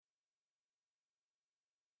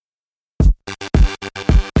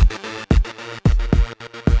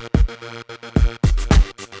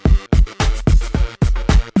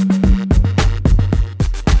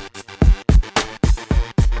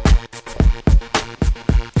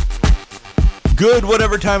Good,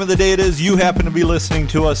 whatever time of the day it is you happen to be listening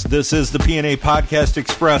to us. This is the PNA Podcast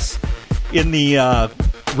Express in the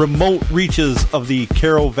remote reaches of the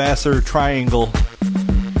Carroll-Vassar Triangle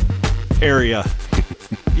area.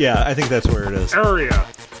 Yeah, I think that's where it is. Area.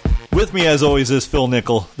 With me, as always, is Phil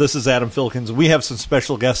Nickel. This is Adam Filkins. We have some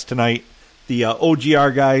special guests tonight. The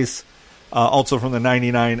OGR guys, also from the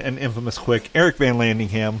 99 and Infamous Quick, Eric Van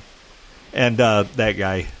Landingham, and that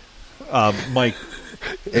guy, Mike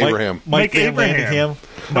Abraham. Mike Van Abraham.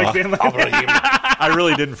 Landingham. Mike Van Landingham. I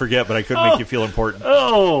really didn't forget, but I couldn't make you feel important.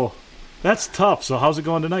 Oh, that's tough. So how's it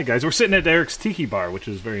going tonight, guys? We're sitting at Eric's Tiki Bar, which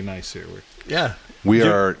is very nice here. Yeah. We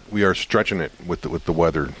are stretching it with the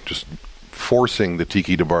weather, just forcing the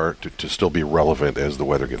Tiki Bar to still be relevant as the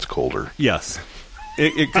weather gets colder. Yes.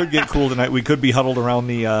 It could get cool tonight. We could be huddled around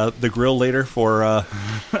the grill later for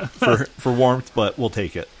warmth, but we'll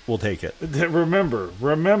take it. We'll take it. Remember.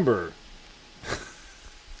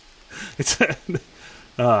 It's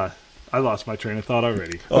I lost my train of thought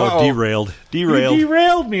already. Oh, derailed. You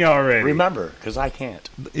derailed me already. Remember, because I can't.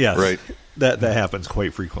 Yes. Right. That happens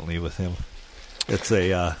quite frequently with him. It's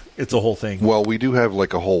a whole thing. Well, we do have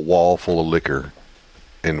like a whole wall full of liquor,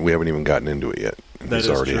 and we haven't even gotten into it yet. That It's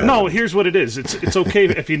is already true. happened. No, here's what it is. It's okay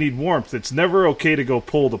if you need warmth. It's never okay to go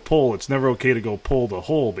pull the pole. It's never okay to go pull the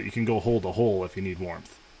hole, but you can go hold the hole if you need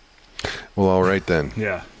warmth. Well, all right then.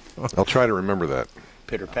 Yeah. I'll try to remember that.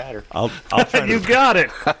 Pitter patter. I'll try You to. got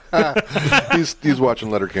it. He's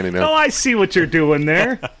watching Letterkenny Oh, now. I see what you're doing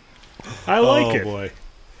there. I like it. Boy.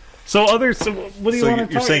 So what do you So want to you're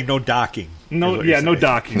talk? saying no docking? No, is what yeah, you're no saying.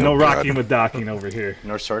 docking. No rocking with docking over here.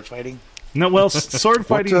 No sword fighting? No, well, sword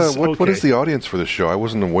fighting is okay. What is the audience for this show? I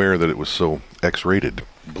wasn't aware that it was so X-rated.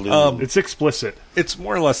 Blue. It's explicit. It's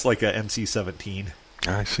more or less like a NC-17.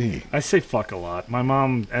 I see. I say fuck a lot. My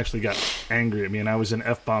mom actually got angry at me, and I was in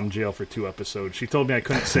F-bomb jail for 2 episodes. She told me I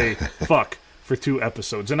couldn't say fuck for 2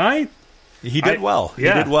 episodes, and He did well.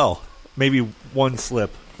 yeah. He did well. Maybe one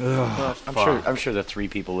slip. I'm sure the 3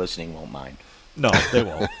 people listening won't mind. No, they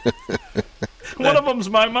won't. one of them's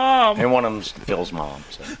my mom. And one of them's Phil's mom.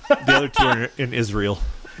 So. The other 2 are in Israel.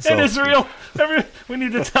 So. In Israel. We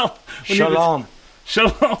need to tell. Shalom.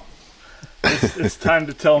 Shalom. It's time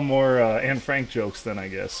to tell more Anne Frank jokes then, I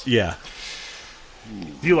guess. Yeah.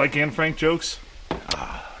 Do you like Anne Frank jokes?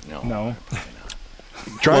 No. No.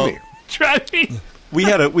 Try me. Try me. We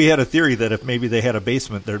had a theory that if maybe they had a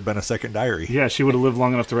basement, there'd been a second diary. Yeah, she would have lived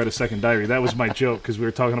long enough to write a second diary. That was my joke, because we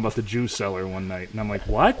were talking about the Jew cellar one night. And I'm like,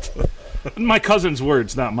 what? My cousin's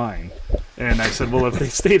words, not mine. And I said, well, if they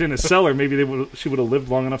stayed in a cellar, maybe she would have lived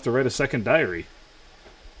long enough to write a second diary.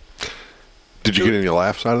 Did you get any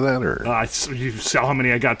laughs out of that, or? You saw how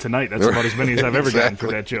many I got tonight. That's about as many as I've ever gotten for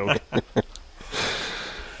that joke.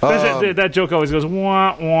 That joke always goes,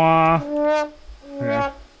 wah, wah.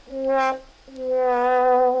 Yeah.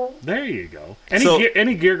 There you go.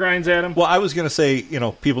 Any gear grinds, Adam? Well, I was going to say,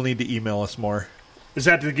 people need to email us more. Is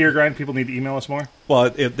that the gear grind? People need to email us more?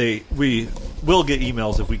 Well, we will get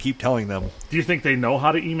emails if we keep telling them. Do you think they know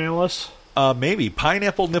how to email us? Maybe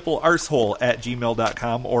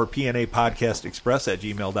pineapplenipplearsehole@gmail.com or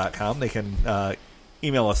pnapodcastexpress@gmail.com. They can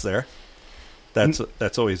email us there. That's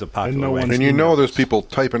always a popular way. And there's people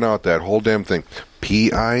typing out that whole damn thing.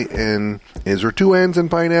 P-I-N. Is there 2 N's in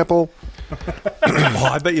pineapple? Oh,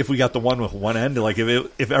 I bet if we got the one with one end, like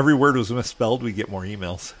if every word was misspelled, we'd get more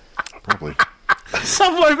emails. Probably.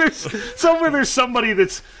 Somewhere there's somebody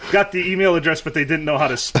that's got the email address, but they didn't know how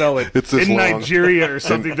to spell it. It's this in long. Nigeria or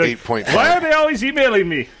something. 8.5. Why are they always emailing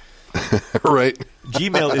me? Right.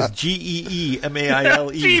 Gmail is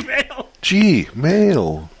Geemaile. Gmail.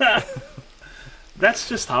 Gmail. That's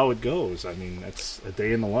just how it goes. I mean, that's a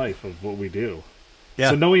day in the life of what we do. Yeah.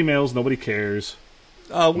 So no emails, nobody cares.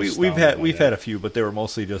 We've had a few, but they were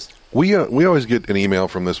mostly just. We always get an email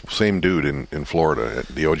from this same dude in Florida at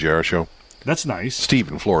the OGR show. That's nice. Steve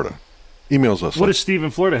in Florida emails us. What does Steve in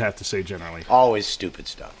Florida have to say generally? Always stupid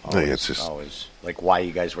stuff. Hey, it's just- Always. Like why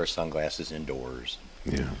you guys wear sunglasses indoors.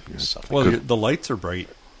 Yeah. Stuff like Well, that. the lights are bright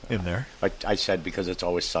in there. Like I said, because it's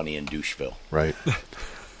always sunny in Doucheville. Right.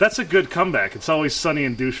 That's a good comeback. It's always sunny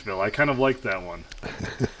in Doucheville. I kind of like that one.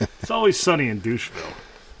 It's always sunny in Doucheville.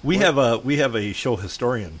 We have a show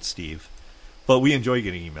historian, Steve, but we enjoy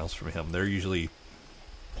getting emails from him. They're usually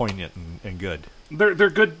poignant and good. They're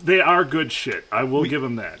good. They are good shit. I will give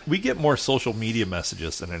him that. We get more social media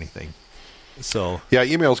messages than anything. So Yeah,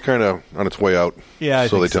 email's kind of on its way out. Yeah, I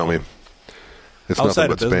so think they tell so. me. It's outside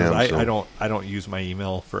nothing of but business, spam. so. I don't use my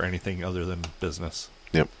email for anything other than business.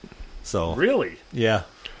 Yep. So Really? yeah,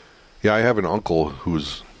 Yeah, I have an uncle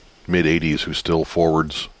who's mid-80s who still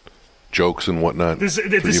forwards jokes and whatnot. This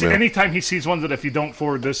anytime he sees one that if you don't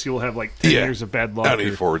forward this, you'll have like 10 years of bad luck. And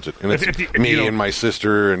he forwards it. And it's me and my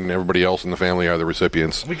sister and everybody else in the family are the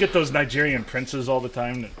recipients. We get those Nigerian princes all the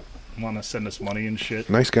time that want to send us money and shit.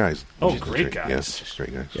 Nice guys. Oh, great guys. Yes,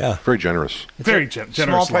 great guys. Yeah. Very generous. Very generous.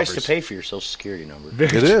 Small price lovers. to pay for your Social Security number.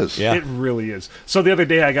 It is. Yeah. It really is. So the other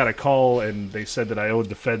day I got a call and they said that I owed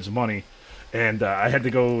the feds money. And I had to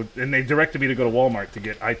go, and they directed me to go to Walmart to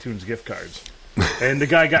get iTunes gift cards. And the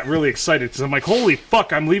guy got really excited because I'm like, holy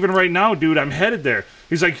fuck, I'm leaving right now, dude. I'm headed there.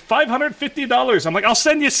 He's like, $550. I'm like, I'll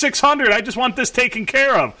send you $600. I just want this taken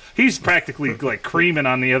care of. He's practically like creaming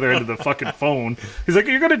on the other end of the fucking phone. He's like,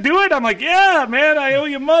 you're going to do it? I'm like, yeah, man, I owe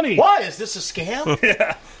you money. Why? Is this a scam?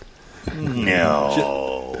 Yeah.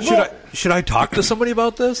 No. Should I talk to somebody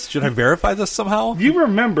about this? Should I verify this somehow? You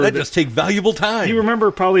remember that just take valuable time. You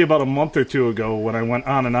remember probably about a month or two ago when I went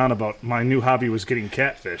on and on about my new hobby was getting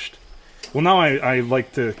catfished. Well, now I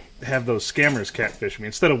like to have those scammers catfish me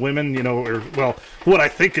instead of women, what I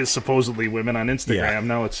think is supposedly women on Instagram. Yeah.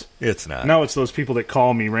 Now it's not. Now it's those people that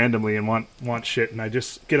call me randomly and want shit, and I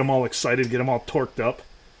just get them all excited, get them all torqued up,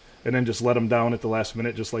 and then just let them down at the last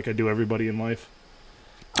minute, just like I do everybody in life.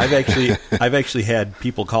 I've actually had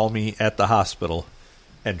people call me at the hospital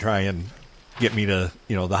and try and get me to,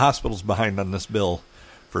 the hospital's behind on this bill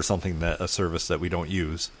for a service that we don't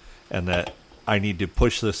use, and that I need to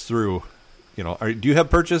push this through. Do you have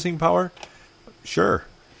purchasing power? Sure.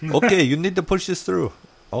 Okay, you need to push this through.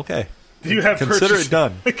 Okay. Do you have Consider it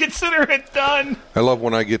done. Consider it done. I love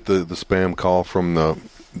when I get the spam call from the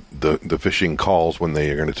phishing calls when they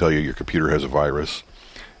are going to tell you your computer has a virus.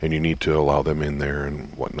 And you need to allow them in there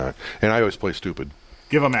and whatnot. And I always play stupid.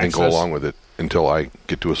 Give them access. And go along with it until I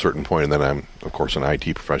get to a certain point. And then I'm, of course, an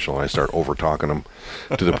IT professional. And I start over-talking them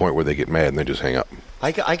to the point where they get mad and they just hang up.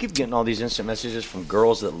 I keep getting all these instant messages from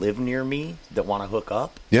girls that live near me that want to hook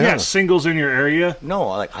up. Yeah, singles in your area. No,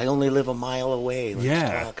 like, I only live a mile away. Let's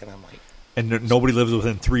talk. And I'm like... And nobody lives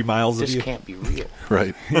within 3 miles of you? This can't be real.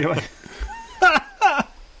 Right.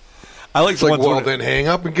 I like it's the like, ones well, then hang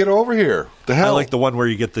up and get over here. The hell? I like the one where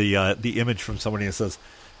you get the image from somebody that says,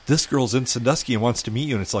 this girl's in Sandusky and wants to meet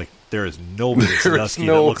you. And it's like, there is nobody in Sandusky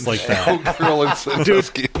that looks like that. No girl in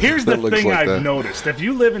Sandusky. Dude, here's the thing like I've noticed. If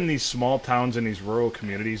you live in these small towns and these rural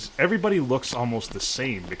communities, everybody looks almost the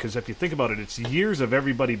same. Because if you think about it, it's years of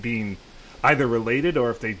everybody being either related, or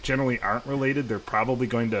if they generally aren't related, they're probably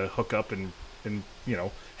going to hook up and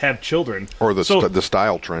have children. Or the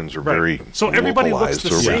style trends are very so everybody looks the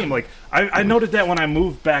same. Yeah. Like I noted that when I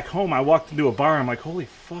moved back home, I walked into a bar. I'm like, holy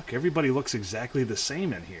fuck! Everybody looks exactly the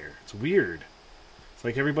same in here. It's weird. It's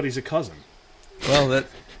like everybody's a cousin. Well,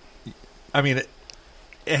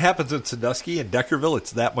 it happens in Sandusky and Deckerville.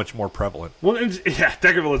 It's that much more prevalent. Well,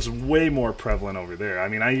 Deckerville is way more prevalent over there. I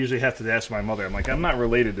mean, I usually have to ask my mother. I'm like, I'm not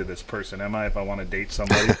related to this person, am I? If I want to date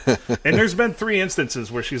somebody, and there's been 3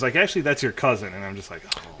 instances where she's like, actually, that's your cousin, and I'm just like,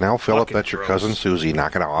 oh, now, Philip, that's gross. your cousin Susie.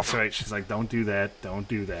 Knock it off. That's right. She's like, don't do that. Don't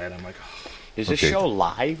do that. I'm like, oh. Is this show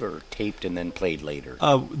live or taped and then played later?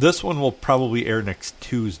 This one will probably air next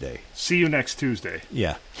Tuesday. See you next Tuesday.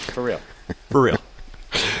 Yeah. For real. For real.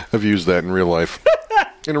 I've used that in real life.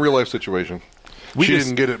 In a real life situation. She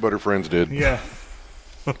didn't get it, but her friends did. Yeah.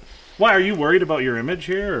 Why, are you worried about your image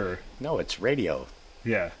here? Or? No, it's radio.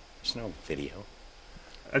 Yeah. There's no video.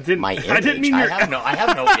 I didn't mean I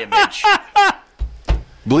have no image.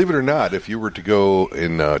 Believe it or not, if you were to go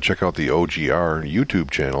and check out the OGR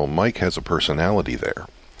YouTube channel, Mike has a personality there.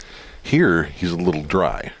 Here, he's a little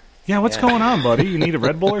dry. Yeah, what's going on, buddy? You need a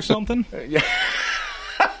Red Bull or something? Yeah.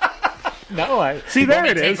 No, I see. There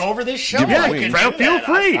it is. Take over this show. Yeah, feel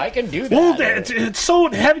free. I can do that. Well, it's so.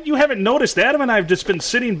 You haven't noticed? Adam and I have just been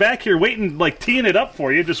sitting back here waiting, like teeing it up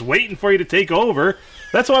for you, just waiting for you to take over.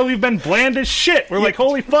 That's why we've been bland as shit. We're like,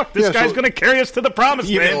 holy fuck, this guy's going to carry us to the promised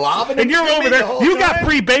land. And you're over there. You got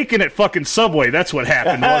free bacon at fucking Subway. That's what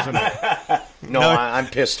happened, wasn't it? No, I'm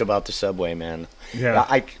pissed about the Subway, man. Yeah.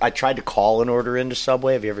 I tried to call an order into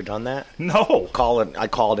Subway. Have you ever done that? No. I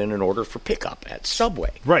called in an order for pickup at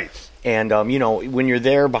Subway. Right. And, when you're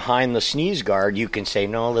there behind the sneeze guard, you can say,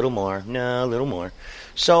 no, a little more. No, a little more.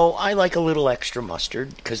 So I like a little extra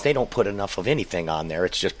mustard because they don't put enough of anything on there.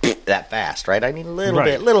 It's just that fast, right? I need a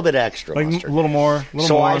little bit extra mustard. A little more.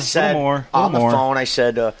 I said on the phone, I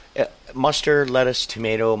said, mustard, lettuce,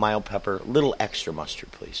 tomato, mild pepper, little extra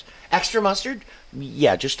mustard, please. Extra mustard?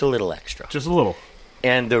 Yeah, just a little extra. Just a little.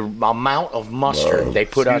 And the amount of mustard they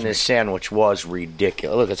put on this sandwich was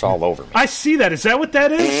ridiculous. Look, it's all over me. I see that. Is that what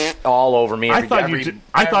that is? All over me. I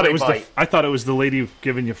thought it was the lady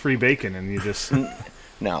giving you free bacon, and you just.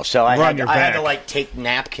 No, so I Run had, your I had to back. like take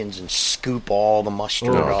napkins and scoop all the mustard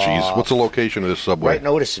Oh, off. jeez. What's the location of this Subway? Right in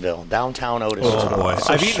Otisville, downtown Otisville. Oh, boy.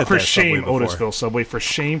 I've eaten at For that Subway shame, before. Otisville Subway. For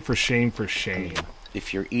shame, for shame, for shame.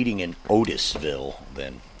 If you're eating in Otisville,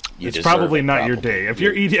 then you It's deserve probably it, not your probably.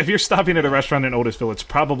 day. If you're stopping at a restaurant in Otisville, it's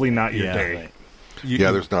probably not your Yeah. day. Right.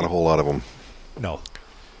 Yeah, there's not a whole lot of them. No.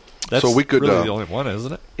 That's So we could, really the only one,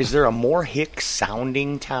 isn't it? Is there a more hick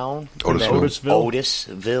sounding town? Otisville. than Otisville?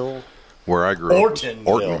 Otisville. Where I grew up.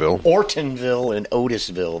 Ortonville. Ortonville and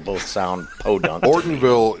Otisville both sound podunk.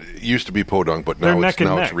 Ortonville used to be podunk, but They're now neck it's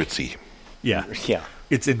and it's neck. ritzy. Yeah. Yeah.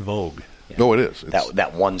 It's in vogue. No, it is. It's,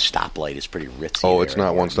 That one stoplight is pretty ritzy. oh, there it's in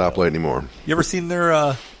not one Ortonville. stoplight anymore. You ever seen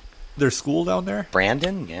their school down there?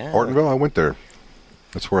 Brandon? Yeah. Ortonville, I went there.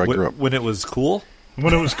 That's where I grew up. When it was cool?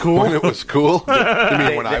 When it was cool. When it was cool? You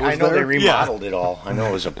mean when I was know they there? remodeled it all. I know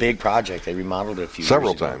it was a big project. They remodeled it a few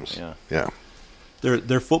Several years ago. times. Yeah. Yeah.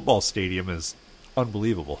 Their football stadium is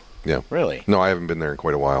unbelievable. Yeah. Really? No, I haven't been there in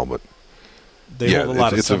quite a while, but They yeah, hold a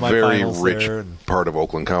lot it's of a very semifinals rich there. And, part of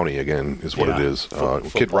Oakland County, again, is what Yeah. it is. Kid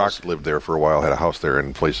Football's- Rock lived there for a while, had a house there,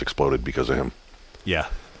 and the place exploded because of him. yeah.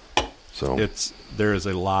 So There is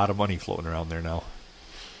a lot of money floating around there now.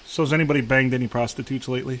 So has anybody banged any prostitutes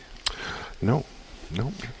lately? no.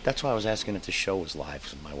 That's why I was asking if the show was live,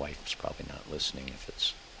 because my wife's probably not listening if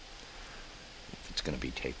it's going to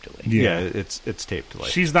be tape delayed. Yeah. It's taped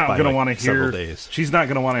like She's not by, going to like, want to several hear. days. She's not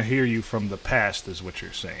going to want to hear you from the past, is what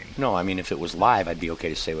you're saying. No, I mean, if it was live, I'd be okay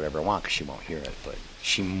to say whatever I want because she won't hear it, but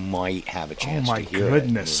she might have a Oh chance my to hear it.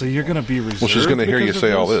 goodness! So you're going to be reserved. Well, she's going to hear you because of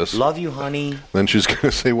say all this. Love you, honey. Then she's going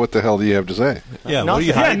to say, what the hell do you have to say? Yeah, what do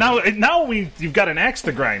you Nothing. Yeah, hide? now you've got an axe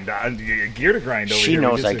to grind, a gear to grind over She here.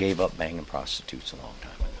 knows because I gave up banging prostitutes a long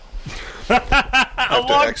time ago. a to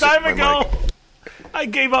long exit time my ago. I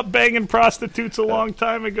gave up banging prostitutes a long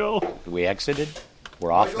time ago. We exited?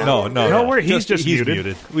 We're off now? No. He's just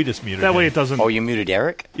muted. We just muted That him. way it doesn't. Oh, you muted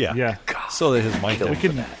Eric? Yeah. Yeah. So that his mic Kill don't-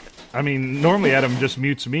 him for that. I mean, normally Adam just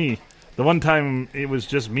mutes me. The one time it was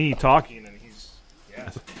just me talking,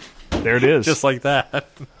 and there it is. just like that.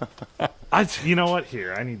 You know what?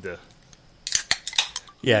 Here, I need to.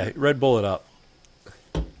 Yeah, Red Bull it up.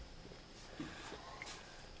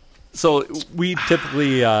 So we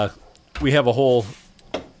typically we have a whole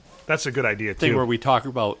That's a good idea thing too. where we talk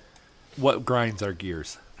about what grinds our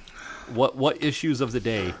gears. What issues of the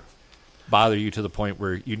day bother you to the point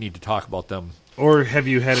where you need to talk about them? Or have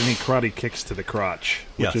you had any karate kicks to the crotch?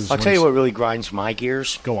 Yes. I'll tell you what really grinds my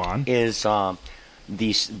gears. Go on. Is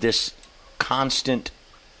this constant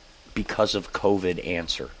because of COVID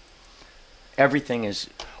answer. Everything is.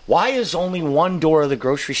 Why is only one door of the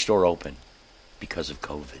grocery store open? Because of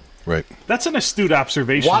COVID. Right. That's an astute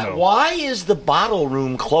observation, though. Why is the bottle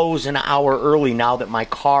room closed an hour early now that my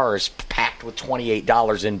car is packed with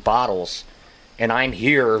 $28 in bottles and I'm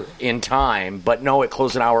here in time, but no, it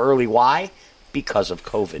closed an hour early? Why? Because of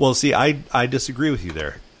COVID. Well, see, I disagree with you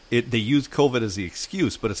there. They use COVID as the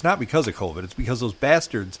excuse, but it's not because of COVID. It's because those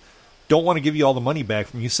bastards don't want to give you all the money back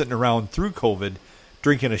from you sitting around through COVID,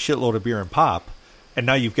 drinking a shitload of beer and pop, and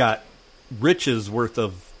now you've got riches worth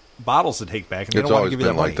of bottles to take back, and they It's don't want to always give you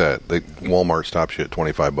been that like money. that. Walmart stops you at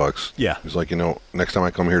 $25. Yeah. It's like, next time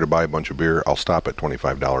I come here to buy a bunch of beer, I'll stop at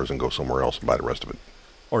 $25 and go somewhere else and buy the rest of it.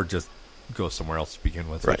 Or just go somewhere else to begin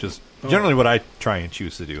with, Right. which is generally what I try and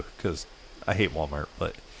choose to do, because I hate Walmart,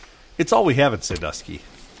 but it's all we have in Sandusky.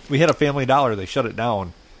 We had a Family Dollar. They shut it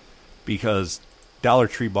down because Dollar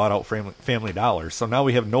Tree bought out Family Dollar. So now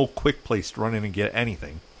we have no quick place to run in and get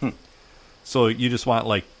anything. So you just want,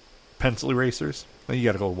 like, pencil erasers? Then you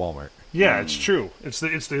got to go to Walmart. Yeah, it's true. It's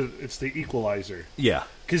the equalizer. Yeah.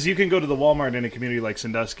 Because you can go to the Walmart in a community like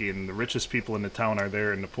Sandusky, and the richest people in the town are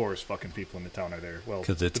there, and the poorest fucking people in the town are there. Well,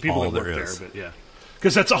 'Cause it's the people all that work there is. there, but yeah,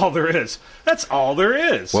 because that's all there is. That's all there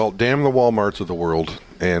is. Well, damn the Walmarts of the world.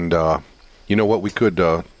 And you know what? We could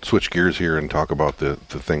switch gears here and talk about the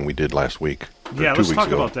thing we did last week. or yeah, 2 let's weeks talk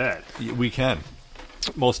ago. about that. We can.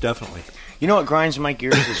 Most definitely. You know what grinds my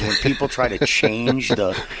gears is when people try to change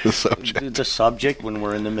the subject when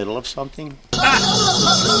we're in the middle of something.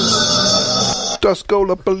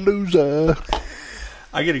 Tuscolapalooza.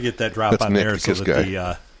 I got to get that drop That's on Nick, there the so Kiss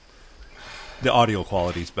that the audio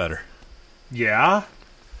quality's better. Yeah,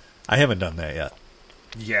 I haven't done that yet.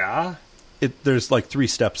 yeah, There's like 3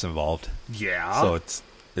 steps involved, yeah. so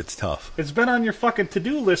it's tough. It's been on your fucking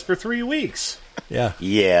to-do list for 3 weeks. Yeah.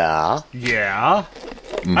 Yeah. Yeah.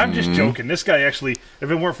 I'm just joking. This guy actually,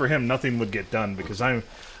 if it weren't for him, nothing would get done because I'm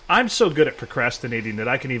so good at procrastinating that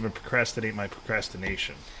I can even procrastinate my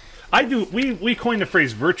procrastination. I do. We coined the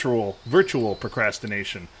phrase virtual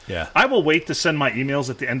procrastination. Yeah. I will wait to send my emails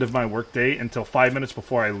at the end of my workday until 5 minutes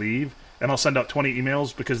before I leave, and I'll send out 20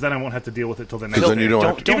 emails because then I won't have to deal with it till the next Because day. then you don't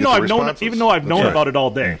have to even get though the I've known, responses. even though I've known That's right. about it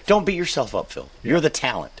all day. Don't beat yourself up, Phil. You're the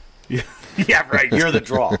talent. Yeah, right. You're the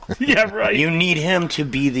draw. Yeah, right. You need him to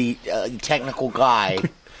be the technical guy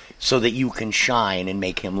so that you can shine and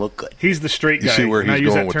make him look good. He's the straight You guy. see where and I he's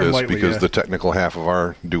use going that with term this lightly, because yeah. the technical half of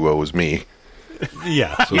our duo is me.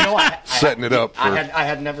 Yeah. You know, Setting it up for- I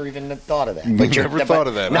had never even thought of that. Never thought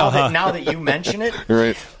of that. Now that you mention it,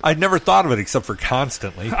 Right? I'd never thought of it except for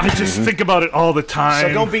constantly. I just think about it all the time.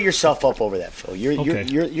 so don't beat yourself up over that, Phil. Okay.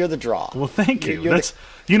 You're the draw. Well, thank you.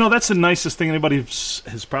 You're That's the nicest thing anybody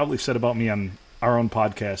has probably said about me on our own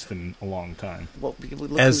podcast in a long time. Well,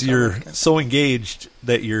 look As who's you're on it. so engaged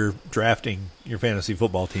that you're drafting your fantasy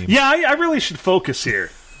football team. Yeah, I really should focus here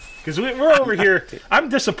because we're over here. I'm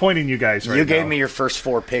disappointing you guys right now. You gave me your first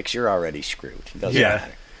 4 picks. You're already screwed. It doesn't Yeah.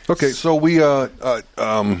 matter. Okay, so we this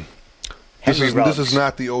Henry is Ruggs.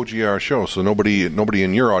 not the OGR show, so nobody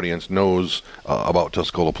in your audience knows about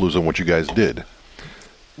Tuscola Palooza and what you guys did.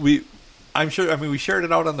 I'm sure. I mean, we shared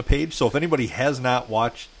it out on the page. So if anybody has not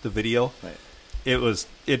watched the video, Right.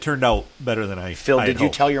 it turned out better than I. Phil, I did had you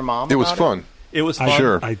hoped. tell your mom? It was about fun. It was fun.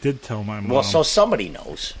 Sure. I did tell my mom. Well, so somebody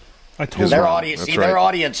knows. I told His her. Their mom, audience. that's See, right. their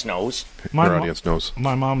audience knows. My Your mo- audience knows.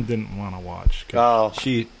 My mom didn't want to watch. Oh,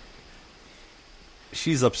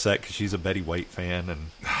 She's upset because she's a Betty White fan, and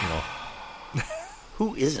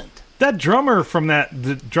who isn't? the drummer from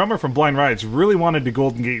Blind Rides really wanted to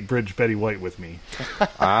Golden Gate Bridge Betty White with me.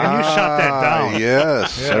 And you shot that down.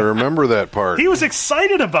 Yes, I remember that part. He was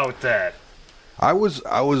excited about that. I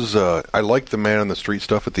liked the man on the street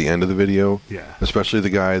stuff at the end of the video. Yeah. Especially the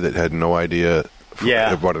guy that had no idea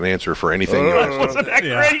Yeah. about an answer for anything. You asked him. Wasn't that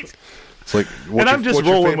Yeah. great? It's like, what's I'm just what's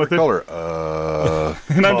your rolling favorite with it. color?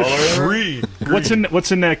 And I'm just green.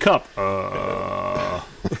 what's in that cup? Are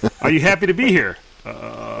you happy to be here?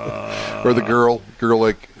 Or the girl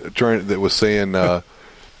like that was saying, "Are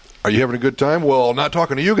you having a good time?" Well, not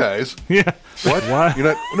talking to you guys. Yeah. What? What? You're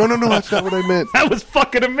not? No. That's not what I meant. That was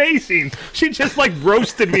fucking amazing. She just like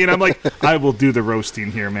roasted me, and I'm like, I will do the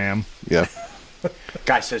roasting here, ma'am. Yeah.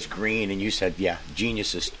 Guy says green, and you said, yeah,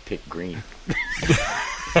 geniuses pick green.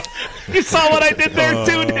 You saw what I did there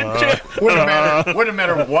too, didn't you? Wouldn't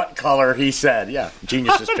matter what color he said. Yeah,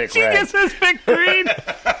 geniuses pick red. Geniuses pick green.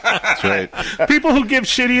 That's right. People who give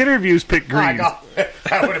shitty interviews pick I green. know.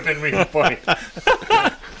 That would have been really funny.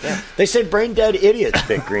 They said brain dead idiots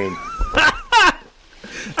pick green.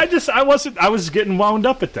 I was getting wound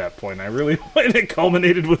up at that point. And it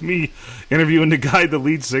culminated with me interviewing the guy, the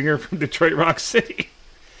lead singer from Detroit Rock City.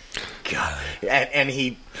 God. And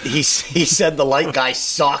he said the light guy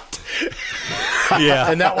sucked,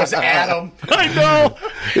 Yeah. and that was Adam. I know.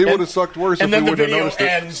 It would have sucked worse if And we then the wouldn't have video noticed it.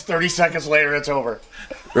 ends. 30 seconds later, it's over.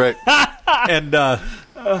 Right. And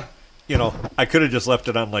I could have just left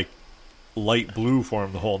it on like light blue for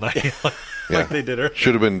him the whole night, like Yeah. they did her.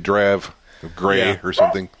 Should have been drab, gray, Yeah. or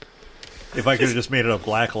something. If I could have just made it a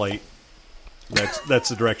black light, that's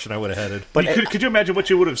the direction I would have headed. But could you imagine what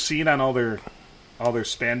you would have seen on all their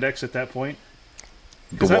spandex at that point?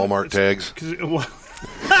 The Walmart tags.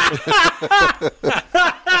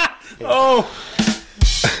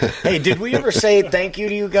 Hey, did we ever say thank you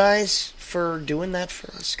to you guys for doing that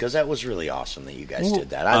for us? Because that was really awesome that you guys did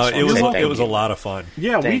that. I just It wanna say was thank a you. lot of fun.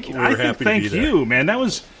 Yeah, Thank you. We were I think happy to thank be there. you, man.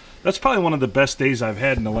 That's probably one of the best days I've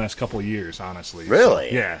had in the last couple of years, honestly. Really?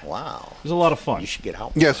 So, yeah. Wow. It was a lot of fun. You should get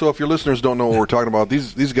help. Yeah, so if your listeners don't know what we're talking about,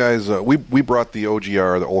 these guys, we brought the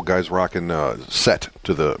OGR, the Old Guys Rockin' set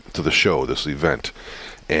to the show, this event,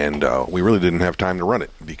 and we really didn't have time to run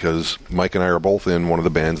it because Mike and I are both in one of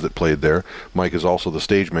the bands that played there. Mike is also the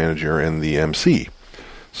stage manager and the MC.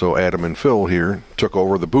 So Adam and Phil here took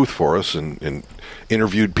over the booth for us and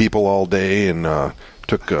interviewed people all day and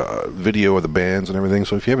took video of the bands and everything.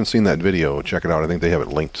 So if you haven't seen that video, check it out. I think they have it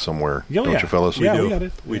linked somewhere. Oh, Don't yeah. you fellas? Yeah, do. we got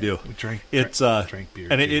it. We do. We drank beer.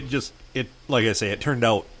 and too. it like I say, it turned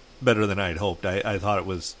out better than I'd hoped. I thought it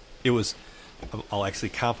was. I'll actually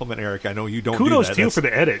compliment Eric. I know you don't. Kudos do that. to you That's- for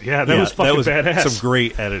the edit. Yeah, that was fucking badass. Some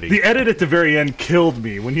great editing. The edit at the very end killed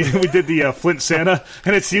me when we did the Flint Santa,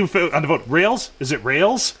 and it's you on the vote. Rails? Is it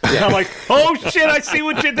rails? And I'm like, oh shit! I see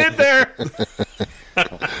what you did there.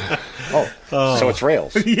 So it's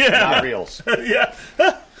rails. Yeah. Not reels. Yeah.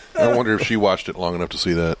 I wonder if she watched it long enough to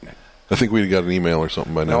see that. I think we'd got an email or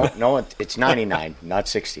something by now. No, it's 99, not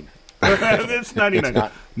 69. It's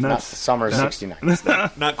 99. Not summer 69.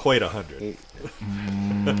 Not quite 100.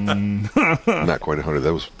 Not quite 100.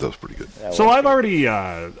 That was pretty good. So I've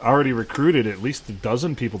already recruited at least a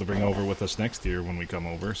dozen people to bring over with us next year when we come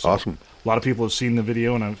over. So Awesome. A lot of people have seen the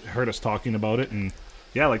video and have heard us talking about it, and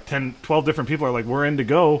yeah, like 10, 12 different people are like, we're in to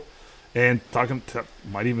go. And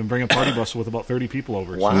might even bring a party bus with about 30 people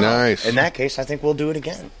over. Wow. Nice. In that case, I think we'll do it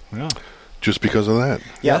again. Yeah. Just because of that.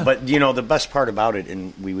 Yeah, but the best part about it,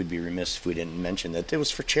 and we would be remiss if we didn't mention that it was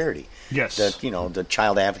for charity. Yes. The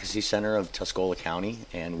Child Advocacy Center of Tuscola County,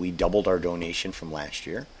 and we doubled our donation from last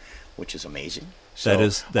year, which is amazing. So That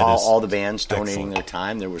is all the bands donating excellent. their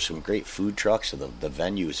time. There were some great food trucks. So the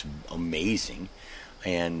venue is amazing,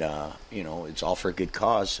 and it's all for a good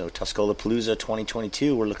cause. So Tuscola Palooza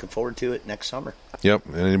 2022. We're looking forward to it next summer. Yep.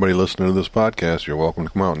 And anybody listening to this podcast, you're welcome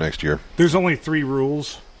to come out next year. There's only 3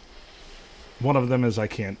 rules. One of them is I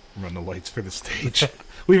can't run the lights for the stage.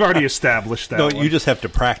 We've already established that. No, one. you just have to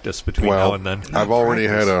practice between now and then. I've already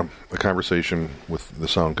had a conversation with the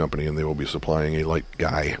sound company, and they will be supplying a light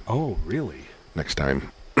guy Oh, really? next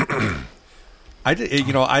time. I'd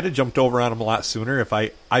have jumped over on him a lot sooner if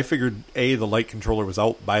I figured the light controller was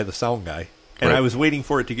out by the sound guy, and Right. I was waiting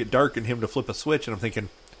for it to get dark and him to flip a switch, and I'm thinking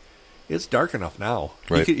it's dark enough now.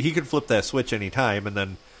 Right. He could flip that switch any time, and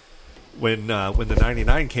then when the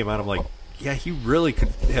 99 came out, I'm like, yeah, he really could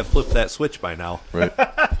have flipped that switch by now. Right.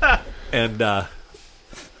 And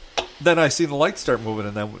then I seen the lights start moving,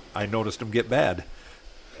 and then I noticed them get bad,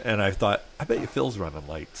 and I thought, I bet you Phil's running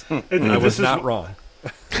lights. And I was not wrong.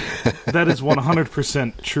 That is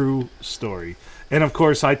 100% true story. And of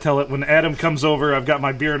course, I tell it when Adam comes over. I've got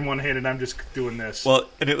my beer in one hand, and I'm just doing this. Well,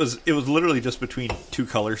 and it was literally just between 2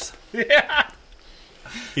 colors. Yeah.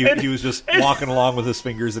 He was just walking along with his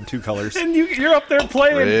fingers in 2 colors. And you're up there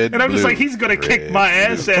playing, Red, and I'm just blue, like, he's going to kick red, my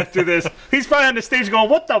ass after this. He's probably on the stage going,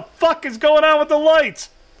 what the fuck is going on with the lights?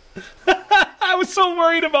 I was so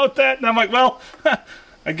worried about that, and I'm like, well,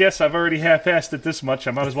 I guess I've already half-assed it this much.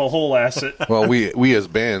 I might as well whole-ass it. Well, we as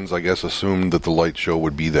bands, I guess, assumed that the light show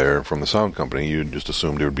would be there from the sound company. You just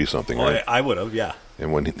assumed there would be something, Well, right? I would have, yeah.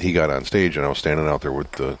 And when he got on stage, and I was standing out there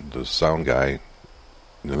with the sound guy,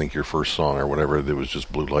 I think your first song or whatever, there was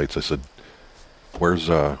just blue lights. I said, "Where's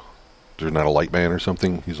there's not a light man or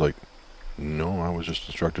something?" He's like, "No, I was just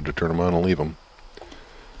instructed to turn them on and leave them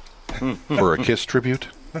for a Kiss tribute."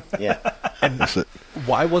 Yeah. I said,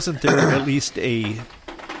 Why wasn't there at least a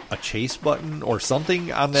chase button or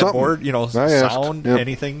something on that Something. board? I asked. Sound, Yep.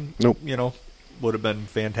 anything? Nope. Would have been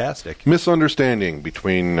fantastic. misunderstanding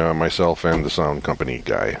between myself and the sound company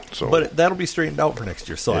guy. So, But that'll be straightened out for next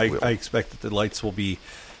year. So It will. I expect that the lights will be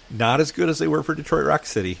not as good as they were for Detroit Rock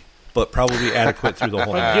City, but probably adequate through the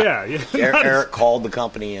whole night. Yeah. Eric called the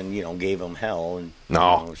company and gave them hell and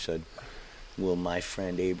No. said, "Will my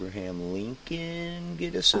friend Abraham Lincoln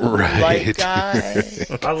get us a Right. light guy?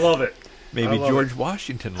 I love it. Maybe I love George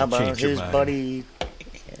Washington How will about change your his mind. buddy?"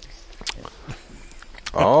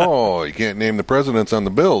 oh, you can't name the presidents on the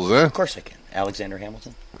bills, eh? Of course I can. Alexander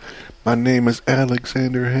Hamilton. My name is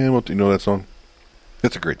Alexander Hamilton. You know that song?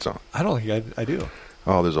 It's a great song. I don't think I do.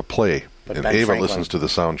 Oh, there's a play, But and Ben Ava Franklin- listens to the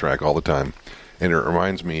soundtrack all the time, and it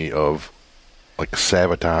reminds me of like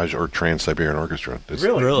Sabotage or Trans-Siberian Orchestra. It's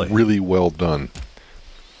Really? really well done.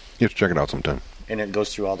 You have to check it out sometime. And it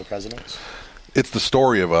goes through all the presidents? It's the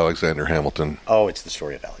story of Alexander Hamilton, Oh, it's the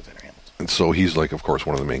story of Alexander Hamilton. and so he's like, of course,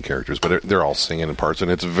 one of the main characters. But they're all singing in parts, and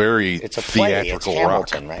it's very It's a play. It's theatrical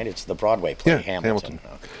Hamilton, rock. right? It's the Broadway play, Yeah, Hamilton. Hamilton.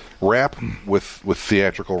 Okay. Rap with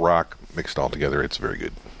theatrical rock mixed all together. It's very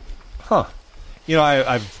good. Huh.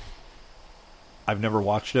 I've never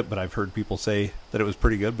watched it, but I've heard people say that it was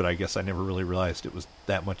pretty good, but I guess I never really realized it was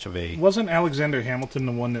that much of a... Wasn't Alexander Hamilton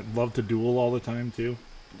the one that loved to duel all the time, too?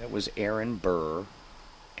 That was Aaron Burr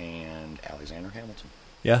and Alexander Hamilton.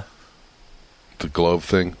 Yeah. The glove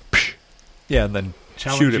thing, Psh, Yeah, and then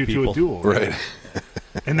Challenge shoot you at people. to a duel. right?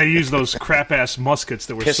 And they used those crap-ass muskets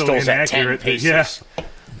that were Pistols so at 10 inaccurate. paces. Yeah.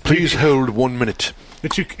 Please hold 1 minute.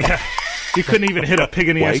 That you couldn't even hit a pig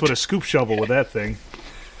in the ass Wait. with a scoop shovel with that thing.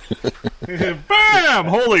 Bam!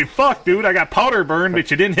 Holy fuck, dude! I got powder burn,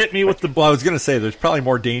 but you didn't hit me with the. Well, I was going to say, there's probably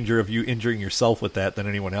more danger of you injuring yourself with that than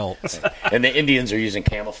anyone else. And the Indians are using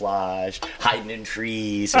camouflage, hiding in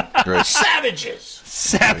trees. Right. Savages!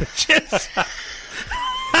 Savages.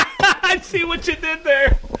 I see what you did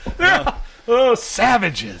there. Oh,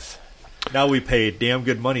 savages! Now we pay damn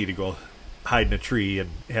good money to go hide in a tree and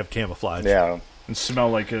have camouflage. Yeah. And smell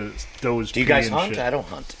like a doe's. Do you pee guys and hunt? shit. I don't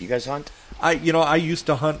hunt. You guys hunt? I used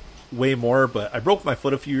to hunt way more, but I broke my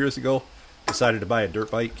foot a few years ago. Decided to buy a dirt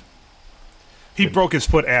bike. He broke his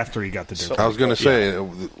foot after he got the dirt. I was going to say,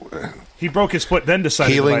 He broke his foot, then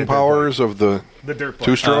decided to buy a healing dirt powers of the bike. The dirt bike.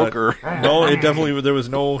 two-stroke, or No, it definitely there was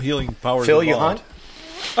no healing powers. Phil, you involved.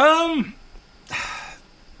 hunt?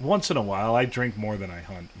 Once in a while, I drink more than I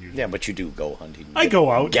hunt. Usually. Yeah, but you do go hunting. I go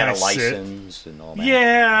out Get and a I sit. license and all that.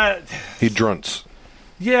 Yeah, he drunts.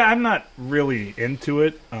 yeah. I'm not really into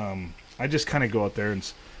it. I just kind of go out there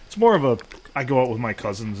and It's more of a. I go out with my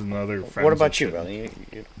cousins and other friends. What and about you, shit.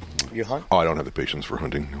 brother? You hunt? Oh, I don't have the patience for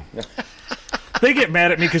hunting. No. They get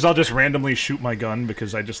mad at me because I'll just randomly shoot my gun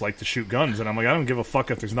because I just like to shoot guns, and I'm like, I don't give a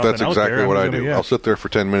fuck if there's nothing That's out exactly there. what I'm I gonna- do. yeah. I'll sit there for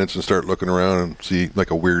 10 minutes and start looking around and see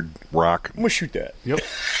like a weird rock. I'm going to shoot that. Yep.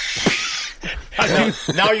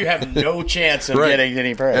 Now you have no chance of Right. getting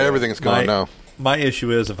any prey. Everything's gone now. My issue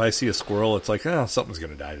is if I see a squirrel, it's like, oh, something's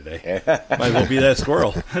going to die today. Might as well be that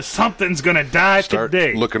squirrel. Something's gonna die Start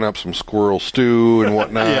today. looking up some squirrel stew and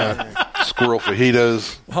whatnot. Squirrel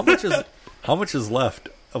fajitas. How much is left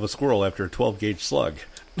of a squirrel after a 12-gauge slug?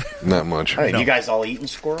 Not much. All right, you guys all eaten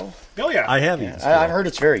squirrel? Oh yeah, I have eaten squirrel. I've heard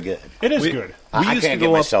it's very good. it is we- good. I used to can't go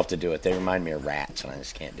get up- myself to do it. They remind me of rats, and I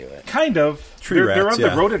just can't do it. Kind of. Tree they're rats, of the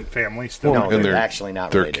yeah. rodent family still. No, and they're they're- actually not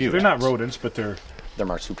they're related. cute. They're not rodents, but they're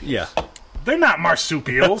marsupials. Yeah. they're not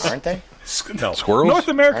marsupials. Aren't they? No. Squirrels? North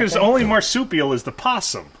America's Aren't they? only marsupial is the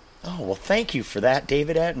possum, Oh, well, thank you for that,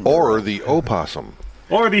 David Attenborough. Or the opossum.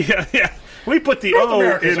 or the yeah. We put the North O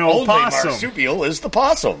America's in only opossum. marsupial is the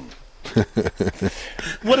possum.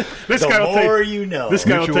 What this The guy will tell more you. you know. This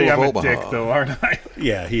guy will tell you I'm a Mutual of dick, Omaha. though, aren't I?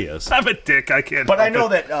 Yeah, he is. I'm a dick. I can't. But I help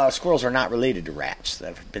know it. that squirrels are not related to rats.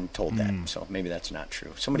 I've been told that, so maybe that's not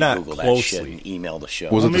true. Somebody Not Google that closely. shit and email the show.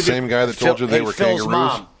 Was it the maybe- same guy that told you they Hey, were Phil's kangaroos?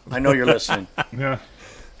 mom. I know you're listening. Yeah.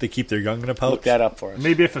 They keep their young in a pouch. Look that up for us.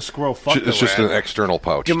 Maybe if a squirrel fucked It's a just rat. an external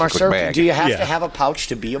pouch. Do, Just like bag. do you have Yeah. to have a pouch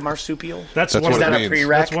to be a marsupial? That's That's one what of it the, means.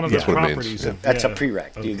 pre-rec? That's one of the That's what it means, properties. yeah. Of, That's yeah, a prereq.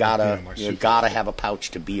 of You being a gotta marsupial. have a pouch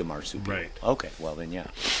to be a marsupial. Right. Okay. Well then, yeah.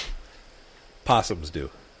 Possums do.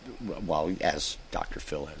 Well, as Dr.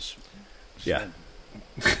 Phil has. Yeah.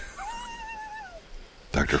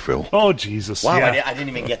 Dr. Phil. Oh Jesus! Wow, yeah. I didn't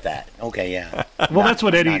even get that. Okay, yeah. Well, that's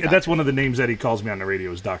what Eddie. not That's one of the names Eddie calls me on the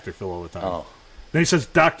radio is Dr. Phil all the time. Oh. Then he says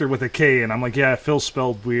Doctor with a K, and I'm like, yeah, Phil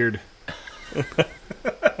spelled weird.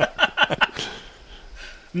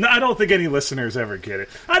 No, I don't think any listeners ever get it.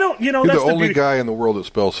 I don't. You know, You're that's the only beauty- guy in the world that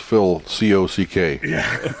spells Phil C-O-C-K. Yeah,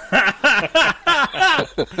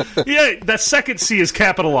 that second C is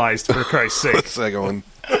capitalized for Christ's sake. What's that going?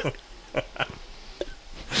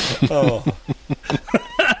 Oh.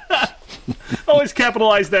 Always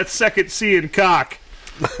capitalize that second C in cock.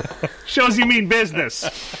 Shows you mean business.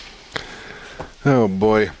 Oh,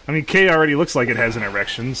 boy. I mean, K already looks like it has an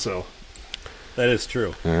erection, so. That is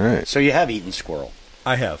true. All right. So you have eaten squirrel.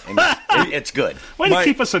 I have. And it's good. Way to My-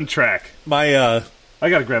 keep us on track. My I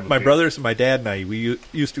gotta grab a my beer. brothers and my dad and I, we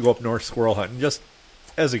used to go up north squirrel hunting just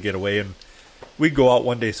as a getaway, and we'd go out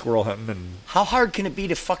one day squirrel hunting, and How hard can it be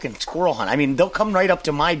to fucking squirrel hunt? I mean, they'll come right up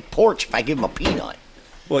to my porch if I give them a peanut.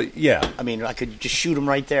 well, yeah. I mean, I could just shoot them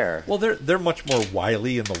right there. Well, they're much more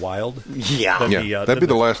wily in the wild. Yeah. Than Yeah, the, that'd be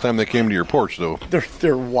the- the last time they came to your porch, though.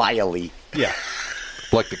 They're wily. Yeah,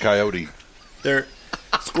 Like the coyote.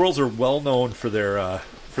 squirrels are well known for their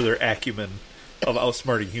acumen of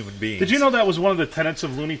outsmarting human beings. Did you know that was one of the tenets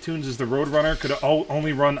of Looney Tunes is the Roadrunner could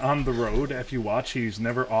only run on the road. If you watch, he's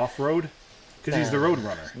never off-road because he's the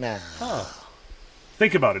Roadrunner. Nah.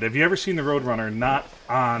 Think about it. Have you ever seen the Roadrunner not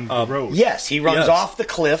on the road? Yes, he runs Yes. off the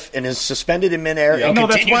cliff and is suspended in midair and No,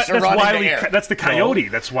 that's continues to run in Wile the air. That's the Coyote.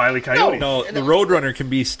 That's Wile E. Coyote. No, the Roadrunner can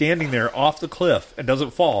be standing there off the cliff and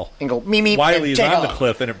doesn't fall. And go, me, me, Wiley and is take on the off.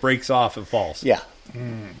 cliff and it breaks off and falls. Yeah.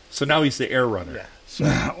 So now he's the air runner.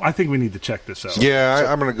 I think we need to check this out. Yeah,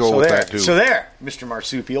 I'm going to go So with there, that, too. so there, Mr.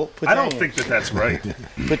 Marsupial. Put I that don't in- think that that's right.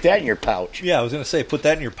 Put that in your pouch. Yeah, I was going to say, put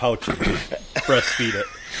that in your pouch and breastfeed it.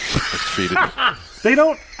 Let's feed it. They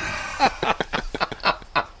don't.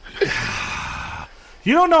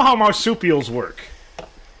 You don't know how marsupials work.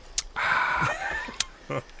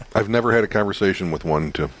 I've never had a conversation with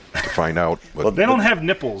one to find out. But, They don't have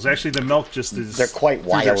nipples. Actually, the milk just is. They're quite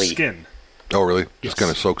through their wily. skin. oh, really? Yes. Just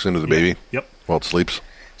kind of soaks into the baby Yep. while it sleeps?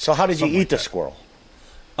 So how did you Something eat like the that. squirrel?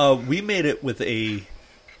 We made it with in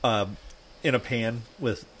a pan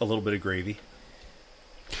with a little bit of gravy.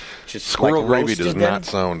 Just Squirrel like gravy roasted does then? not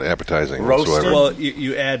sound appetizing Roasted? whatsoever. Well,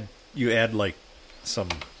 you add like some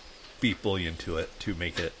beef bouillon to it to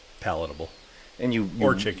make it palatable. And you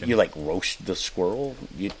Or chicken. You like roast the squirrel.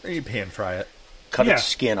 You Or you pan fry it. cut Yeah. its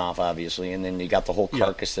skin off, obviously, and then you got the whole Yeah.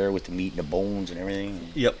 carcass there with the meat and the bones and everything.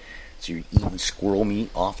 Yep. So you're eating squirrel meat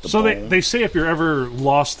off the So bone. they say if you're ever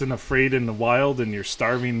lost and afraid in the wild and you're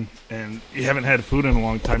starving and you haven't had food in a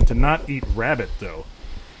long time, to not eat rabbit, though.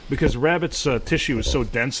 Because rabbit's tissue is so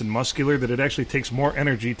dense and muscular that it actually takes more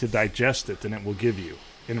energy to digest it than it will give you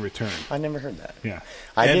in return. I never heard that. Yeah.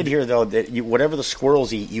 I And- did hear though that whatever the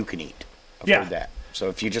squirrels eat, you can eat. I've Yeah. heard that. So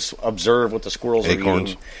if you just observe what the squirrels Acorns.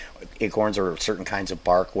 are eating, acorns or certain kinds of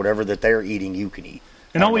bark, whatever that they're eating, you can eat.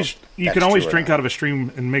 And I don't always, know if you that's can always true or drink not. out of a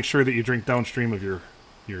stream and make sure that you drink downstream of your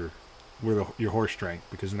where your horse drank,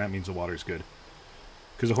 because then that means the water's good.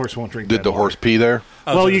 Because the horse won't drink. Did bad the water. horse pee there?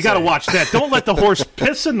 Well, you got to watch that. Don't let the horse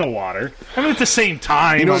piss in the water. I mean, at the same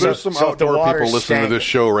time. You know, there's some so if the outdoor water's people listening to stank- this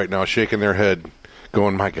show right now, shaking their head,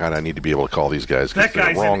 going, "My God, I need to be able to call these guys because That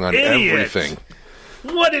they're guy's wrong an on idiot. everything."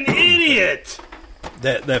 What an idiot!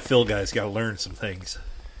 That Phil guy's got to learn some things.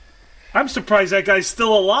 I'm surprised that guy's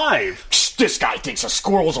still alive. This guy thinks a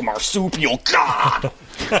squirrel's a marsupial. God!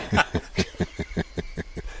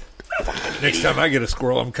 Next time I get a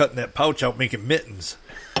squirrel, I'm cutting that pouch out, making mittens.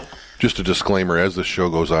 Just a disclaimer: as the show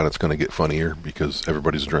goes on, it's going to get funnier because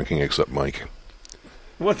everybody's drinking except Mike.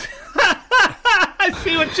 What? I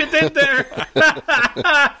see what you did there.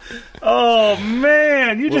 Oh,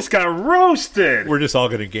 man. You just got roasted. We're just all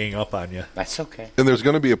going to gang up on you. That's okay. And there's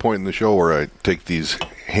going to be a point in the show where I take these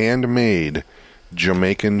handmade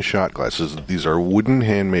Jamaican shot glasses. These are wooden,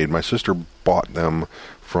 handmade. My sister bought them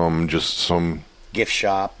from just some Gift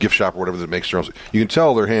shop. or whatever that makes their own. You can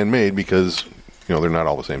tell they're handmade because, they're not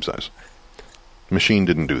all the same size. Machine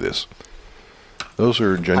didn't do this. Those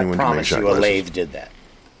are I genuine Jamaican promise shot you a glasses. lathe did that.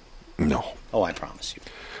 No. Oh, I promise you.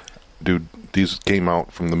 Dude, these came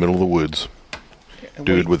out from the middle of the woods.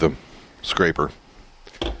 Dude with a scraper.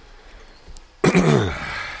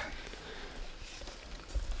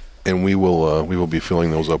 And we will be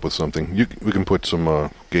filling those up with something. We can put some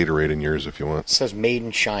Gatorade in yours if you want. It says made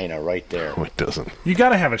in China right there. Oh, it doesn't. You got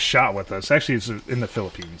to have a shot with us. Actually, it's in the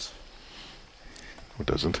Philippines. It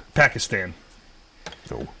doesn't. Pakistan.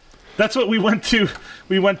 No. That's what we went to.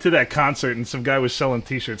 We went to that concert, and some guy was selling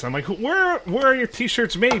T-shirts. I'm like, where are your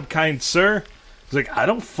T-shirts made, kind sir? He's like, I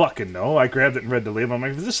don't fucking know. I grabbed it and read the label. I'm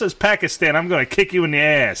like, if this says Pakistan, I'm going to kick you in the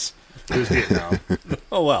ass. It was Vietnam.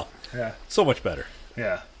 Oh, well. Yeah. So much better.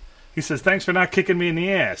 Yeah. He says, thanks for not kicking me in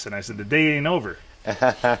the ass. And I said, the day ain't over.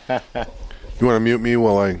 You want to mute me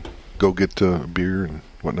while I go get beer and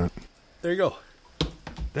whatnot? There you go.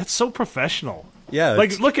 That's so professional. Yeah.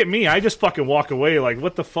 Like, look at me. I just fucking walk away. Like,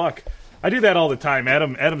 what the fuck? I do that all the time.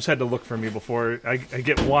 Adam's had to look for me before. I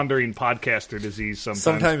get wandering podcaster disease sometimes.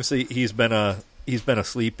 Sometimes he's been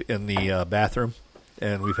asleep in the bathroom,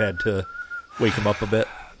 and we've had to wake him up a bit.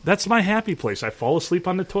 That's my happy place. I fall asleep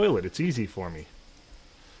on the toilet. It's easy for me.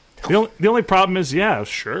 The only problem is, yeah,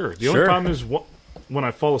 sure. The only Sure. problem is when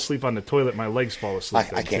I fall asleep on the toilet, my legs fall asleep.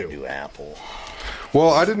 I then, can't too. do Apple. Well,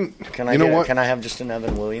 I didn't. Can I? You know what? Can I have just an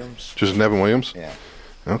Evan Williams? Just Nevin Williams? Yeah.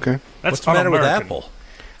 Okay. That's What's the matter with un-American. Apple?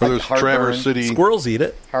 Well, there's heartburn. Traverse City. Squirrels eat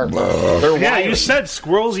it. Heartburn. They're Yeah, wild. you said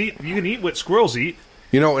squirrels eat. You can eat what squirrels eat.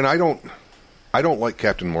 And I don't like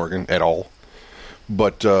Captain Morgan at all.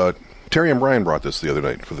 But Terry and Brian brought this the other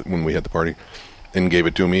night when we had the party and gave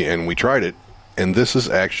it to me, and we tried it. And this is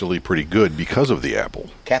actually pretty good because of the apple.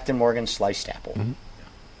 Captain Morgan sliced apple. Mm-hmm.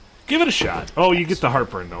 Give it a shot. Oh, you get the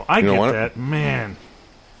heartburn though. I know get what? that, man.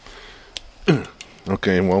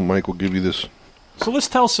 Okay, well, Mike will give you this. So let's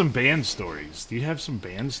tell some band stories. Do you have some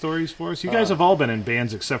band stories for us? You guys have all been in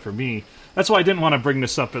bands except for me. That's why I didn't want to bring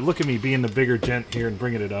this up. But look at me being the bigger gent here and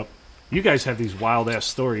bringing it up. You guys have these wild ass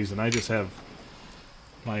stories, and I just have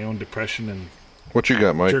my own depression and What you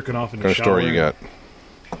got, Mike? jerking off in What the kind of story shower. you got?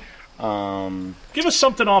 Give us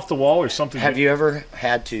something off the wall or something. Have you ever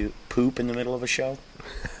had to poop in the middle of a show?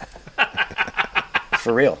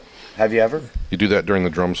 For real. Have you ever? You do that during the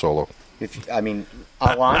drum solo.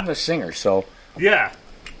 Well, I'm the singer, so Yeah.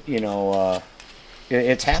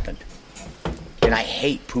 it's happened. And I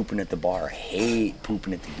hate pooping at the bar. I hate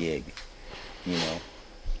pooping at the gig. You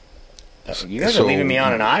guys So- are leaving me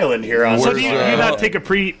on an island here. On So do you Where's, not take a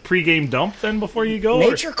pre-game dump then before you go? or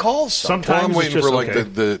nature calls. Sometimes Well, I'm it's waiting just for like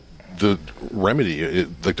okay. the remedy.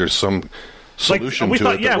 Like there's some solution we to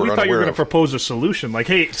thought, it yeah, that we we're thought you were unaware going to of. propose a solution. Like,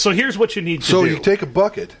 hey, so here's what you need to So do. you take a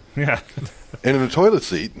bucket yeah, and in a toilet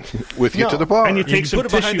seat with you No, to the bar. and you take You some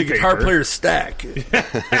put it behind the tissue guitar paper. player's stack.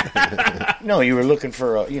 No, you were looking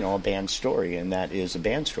for a band story, and that is a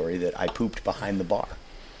band story that I pooped behind the bar.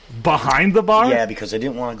 behind the bar. Yeah, because I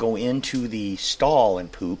didn't want to go into the stall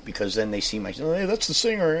and poop because then they see my. Hey, that's the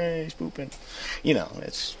singer. Hey, he's pooping.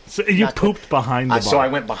 It's. So you not pooped behind the bar. So I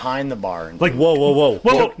went behind the bar and like Whoa, whoa, whoa.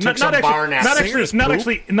 Whoa, Took not some actually, bar naps. not actually, Singers not poop?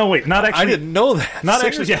 actually. No, wait, not actually. I didn't know that. Not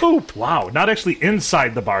Singers actually. Yeah. poop. Wow, not actually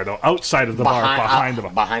inside the bar though. Outside of the bar, behind the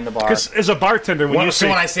bar. Behind the bar. Because as a bartender, when you So say,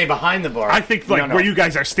 when I say behind the bar, I think like no. where you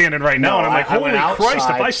guys are standing right now, No, and I'm like, I went holy Christ! If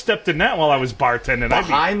outside. I stepped in that while I was bartending, I'd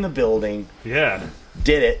behind the building, be yeah.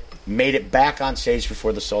 did it, made it back on stage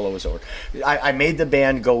before the solo was over. I made the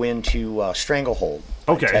band go into Stranglehold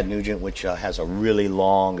by Okay. Ted Nugent, which has a really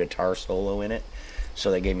long guitar solo in it. So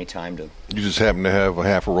they gave me time to. You just happen to have a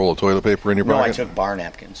half a roll of toilet paper in your No, I pocket. took bar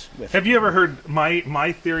napkins with. Have you ever heard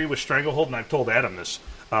my theory with Stranglehold? And I've told Adam this.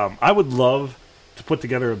 I would love to put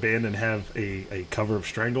together a band and have a cover of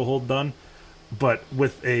Stranglehold done, but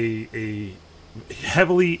with a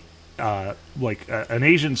heavily an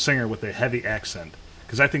Asian singer with a heavy accent,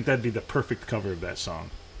 because I think that'd be the perfect cover of that song.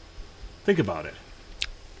 Think about it.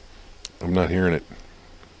 I'm not hearing it.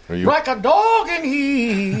 Are you? Like a dog in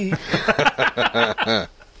heat.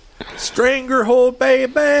 Stranglehold,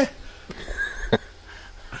 baby.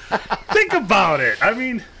 Think about it. I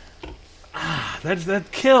mean, that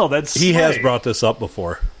kill. That's He has slay. brought this up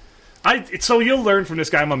before. So you'll learn from this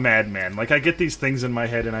guy. I'm a madman. Like I get these things in my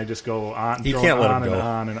head, and I just go on, You going can't let on him and go.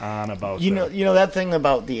 on and on about. You that. know that thing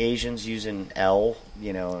about the Asians using L,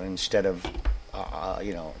 instead of,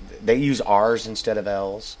 they use R's instead of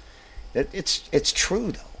L's. It's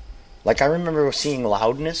true though. Like I remember seeing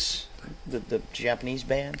Loudness, the Japanese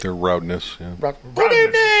band. Their roundness. Yeah. Good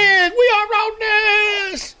evening, we are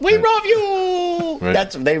Loudness. We love you. Right.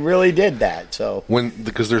 They really did that. So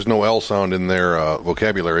Because there's no L sound in their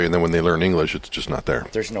vocabulary, and then when they learn English, it's just not there.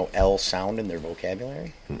 there's no L sound in their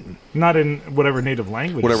vocabulary. Not in whatever native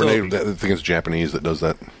language. Whatever So- native, I think it's Japanese that does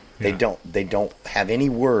that. They don't have any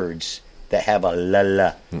words that have a la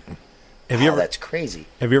la. Have you ever That's crazy.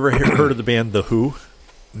 Have you ever heard of the band The Who?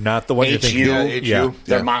 Not the one you think. HU. Yeah, Yeah. HU.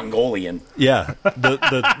 They're Yeah. Mongolian. Yeah,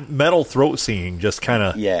 the metal throat singing just kind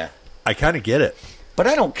of. Yeah. I kind of get it. But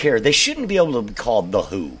I don't care. They shouldn't be able to be called The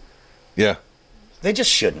Who. Yeah. They just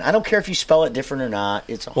shouldn't. I don't care if you spell it different or not.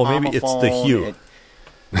 It's a Well, maybe it's the homophone. Hue.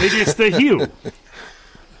 Maybe it's the hue.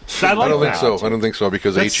 I like I don't think that. so. I don't think so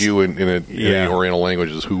because That's- HU in any Yeah. Oriental language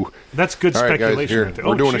is who. That's good All right, guys, speculation. here right there.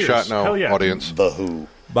 we're Oh, doing cheers. a shot now, Hell yeah. audience. The Who.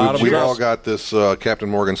 Bottom We've dress. all got this Captain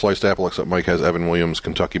Morgan sliced apple, except Mike has Evan Williams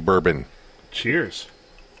Kentucky bourbon. Cheers.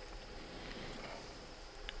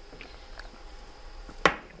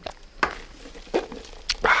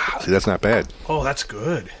 See, that's not bad. Oh, that's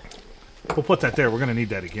good. We'll put that there. We're going to need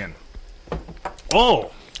that again.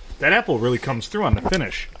 Oh, that apple really comes through on the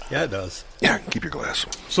finish. Yeah, it does. Yeah, keep your glass.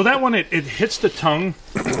 So that one, it hits the tongue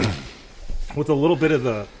with a little bit of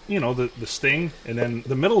the sting, and then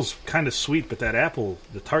the middle's kind of sweet, but that apple,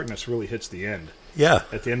 the tartness really hits the end. Yeah.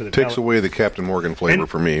 At the end of the Takes palate. away the Captain Morgan flavor And-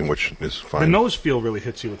 for me, which is The fine. nose feel really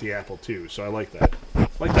hits you with the apple, too, so I like that.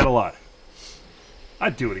 Like that a lot.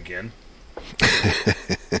 I'd do it again.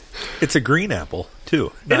 It's a green apple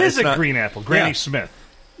too. It is it's a not- green apple. Granny Yeah. Smith.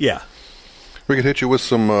 Yeah. We could hit you with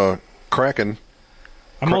some Kraken.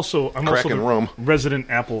 I'm also Kraken the rum. resident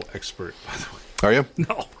apple expert, by the way. Are you?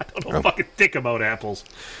 No, I don't know fucking dick about apples.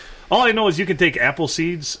 All I know is you can take apple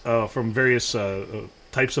seeds from various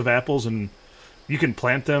types of apples, and you can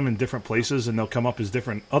plant them in different places, and they'll come up as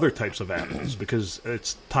different other types of apples because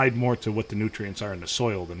it's tied more to what the nutrients are in the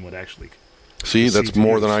soil than what actually. See, that's seeds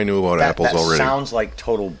more use. than I knew about That apples already. sounds like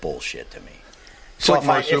total bullshit to me. It's So like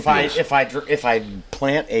if marsupials. I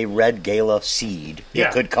plant a red gala seed, Yeah.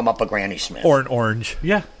 it could come up a Granny Smith. Or an orange.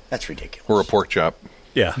 Yeah, That's ridiculous. Or a pork chop.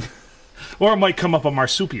 Yeah. or it might come up a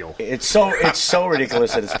marsupial. It's so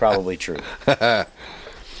ridiculous that it's probably true.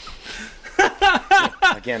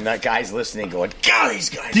 Again, that guy's listening, going, "God, these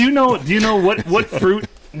guys." Do you know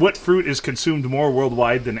what fruit is consumed more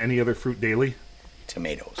worldwide than any other fruit daily?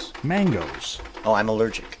 Tomatoes. Mangoes. Oh, I'm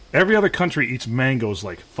allergic. Every other country eats mangoes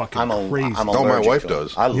like fucking crazy. I'm Oh, allergic my wife to 'em.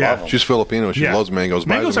 does. I love Yeah. them. She's Filipino. She Yeah. loves mangoes.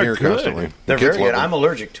 Buys Mangoes them are here good. constantly. They're The kids very good. love I'm them.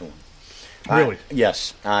 allergic to them. Really?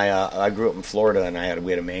 Yes, I grew up in Florida, and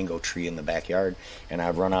we had a mango tree in the backyard, and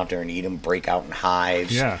I'd run out there and eat them, break out in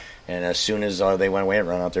hives. Yeah. And as soon as they went away, I'd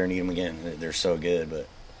run out there and eat them again. They're so good,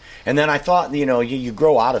 and then I thought, you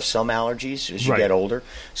grow out of some allergies as you Right. get older.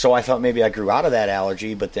 So I thought maybe I grew out of that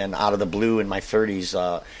allergy, but then out of the blue in my 30s,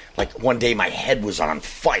 like one day my head was on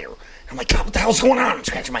fire. I'm like, God, what the hell's going on? I'm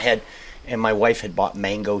scratching my head, and my wife had bought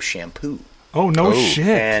mango shampoo. Oh no Oh. shit!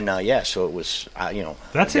 And so it was,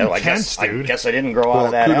 That's I intense, dude. I guess I didn't grow out Well,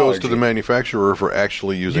 of that kudos allergy. to the manufacturer for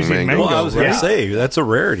actually using Using mango. Well, I was going Yeah. to say that's a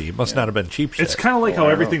rarity. It must not have been cheap shit. It's kind of like Oh, how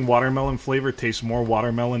I everything watermelon flavor tastes more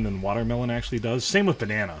watermelon than watermelon actually does. Same with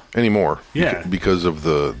banana. Anymore. Yeah. Because of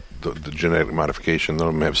the genetic modification. None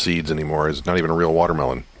of them have seeds anymore. It's not even a real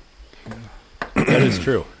watermelon. that is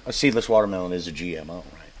true. A seedless watermelon is a GMO, right?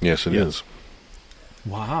 Yes, it is.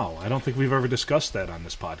 Wow, I don't think we've ever discussed that on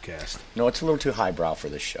this podcast. No, it's a little too highbrow for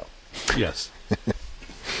this show. Yes.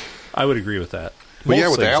 I would agree with that. But yeah,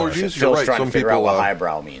 Most with the things are. allergies, you're Phil's right. trying Some to figure out people, what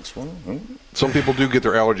highbrow means. some people do get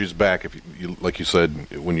their allergies back. If you, like you said,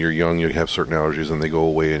 when you're young, you have certain allergies and they go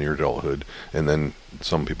away in your adulthood, and then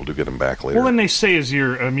some people do get them back later. Well, then they say as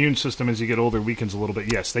your immune system as you get older weakens a little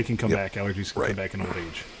bit. Yes, they can come Yep. back. Allergies can Right. come back in old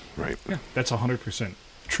age. right. Yeah, that's 100%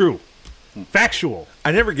 true. Factual.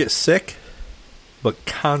 I never get sick, but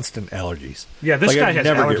constant allergies. Yeah, this guy I has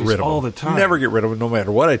never allergies get rid of all them. the time. Never get rid of them, no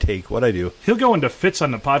matter what I take, what I do. He'll go into fits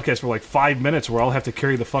on the podcast for like 5 minutes where I'll have to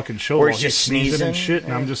carry the fucking show Or while he's he's just sneezing and sneezing. shit,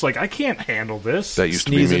 and I'm just like, I can't handle this. That used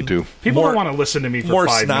to be me Sneezing. too. People More- don't want to listen to me for More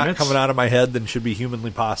 5 snot minutes. coming out of my head than should be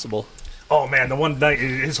humanly possible. Oh man, the one night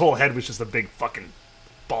his whole head was just a big fucking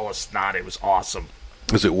ball of snot. It was awesome.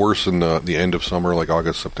 Is it worse in the end of summer, like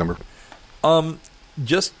August, September?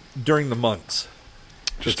 Just during the months.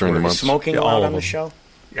 Just during the Is months? smoking Yeah, all allowed of on the them. show?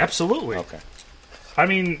 Absolutely. Okay. I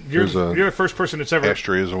mean, you're There's a the first person that's ever.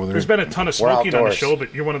 Ashtrays over there. There's been a ton of We're smoking on the outdoors. show,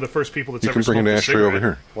 but you're one of the first people that's You ever can bring smoked an a ashtray cigarette. over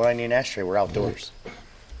here. Well, I need an ashtray. We're outdoors.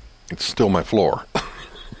 It's still my floor.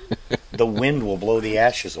 The wind will blow the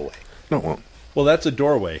ashes away. No, it won't. Well, that's a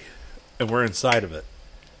doorway, and we're inside of it.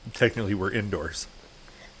 Technically, we're indoors.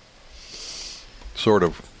 Sort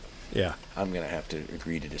of. Yeah. I'm going to have to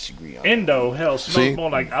agree to disagree on Indo, hell, smells See, more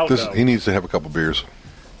like outdo. he needs to have a couple beers.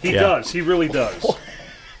 He Yeah. does. He really does.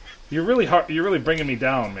 You're really hard. You're really bringing me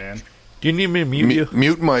down, man. Do you need me to mute you?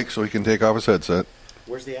 Mute Mike so he can take off his headset.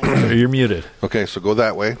 Where's the ashtray? You're muted. Okay, so go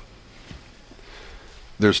that way.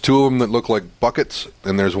 There's two of them that look like buckets,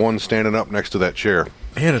 and there's one standing up next to that chair.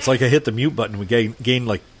 Man, it's like I hit the mute button. We gained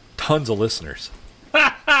like tons of listeners.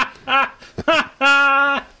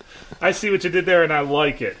 I see what you did there, and I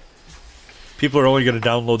like it. People are only going to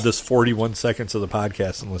download this 41 seconds of the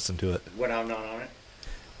podcast and listen to it. When I'm not on it?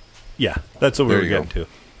 Yeah, that's what we There were you getting go. to.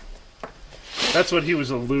 That's what he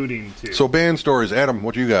was alluding to. So band stories. Adam,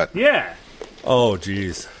 what you got? yeah. Oh,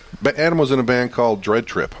 geez. Adam was in a band called Dread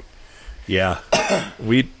Trip. Yeah.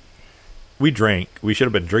 we drank. We should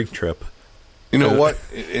have been Drink Trip. You know what?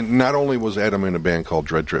 And not only was Adam in a band called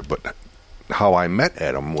Dread Trip, but how I met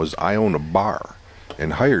Adam was I own a bar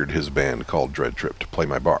and hired his band called Dread Trip to play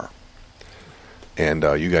my bar. And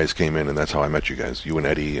you guys came in, and that's how I met you guys. You and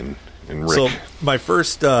Eddie and Rick. So my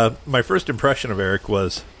first impression of Eric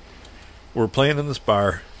was we're playing in this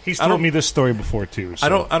bar. He's I told don't- me this story before too.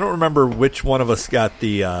 So I don't remember which one of us got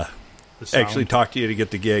the the sound. actually talked to you to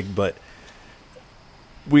get the gig, but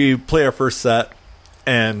we play our first set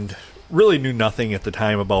and really knew nothing at the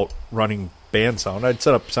time about running band sound. I'd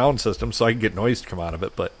set up sound systems so I could get noise to come out of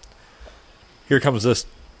it, but here comes this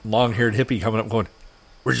long-haired hippie coming up going,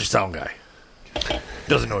 "Where's your sound guy?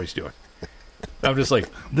 Doesn't know what he's doing." I'm just like,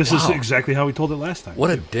 This is wow, exactly how we told it last time. what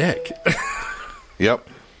a dick. Yep.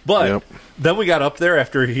 But Yep. then we got up there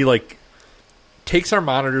after he like takes our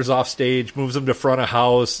monitors off stage, moves them to front of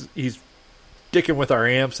house. He's dicking with our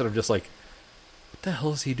amps, and I'm just like, what the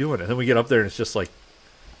hell is he doing? And then we get up there, and it's just like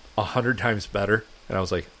 100 times better. And I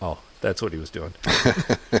was like, oh, that's what he was doing.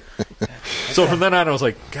 So from then on, I was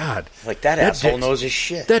like, God, Like, that asshole dick's- knows his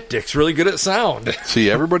shit. that dick's really good at sound. See,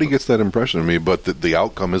 everybody gets that impression of me, but the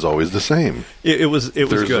outcome is always the same. It was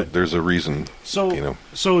good. There's a reason. So, You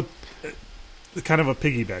know. Kind of a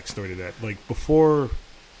piggyback story to that. Like before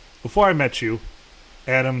I met you,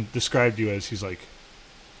 Adam described you as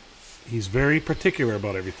he's very particular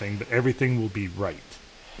about everything, but everything will be right.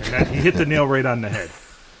 And that he hit the nail right on the head.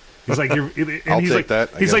 He's like, and I'll he's take like,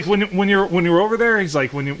 that, I he's like, guess. when you were over there, he's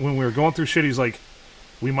like, when we were going through shit, he's like,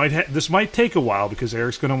 this might take a while because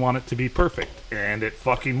Eric's going to want it to be perfect, and it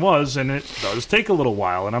fucking was, and it does take a little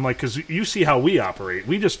while. And I'm like, because you see how we operate,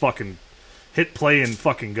 we just fucking hit play and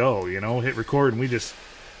fucking go, hit record, and we just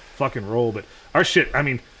fucking roll. But our shit, I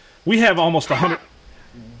mean, we have almost 100.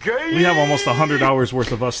 We have almost 100 hours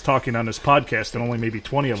worth of us talking on this podcast, and only maybe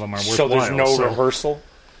 20 of them are worthwhile. So there's no rehearsal?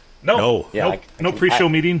 No. Yeah, no, I no can- pre-show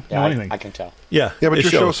meeting, Yeah, no I- anything. I can tell. Yeah. Yeah, but it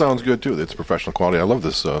your show shows. sounds good too. It's professional quality. I love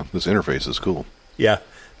this. This interface is cool. Yeah.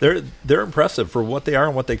 They're impressive for what they are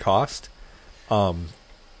and what they cost.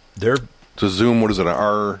 They're So Zoom, what is it? An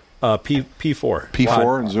R? P4.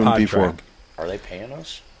 P4? Zoom Pod P4. track. Are they paying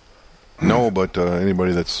us? No, but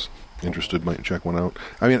anybody that's interested might check one out.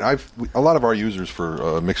 I mean, a lot of our users for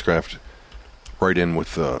Mixcraft write in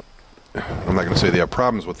with. I'm not going to say they have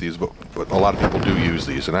problems with these, but a lot of people do use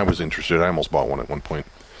these, and I was interested. I almost bought one at one point.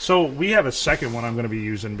 So we have a second one I'm going to be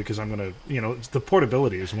using because I'm going to, the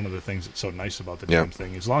portability is one of the things that's so nice about the damn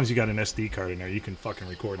thing. As long as you got an SD card in there, you can fucking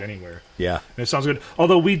record anywhere. Yeah. And it sounds good.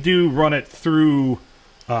 Although we do run it through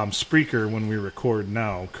Spreaker when we record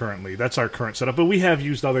now, currently. That's our current setup. But we have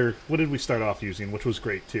used other, what did we start off using, which was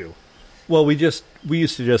great too? Well, we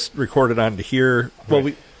used to just record it onto here. Well,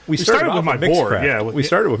 we started with off my Mixcraft. board, yeah, we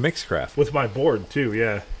started with Mixcraft. With my board too,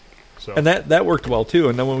 yeah. So And that worked well too.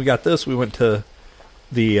 And then when we got this, we went to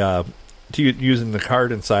the using the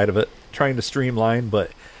card inside of it, trying to streamline,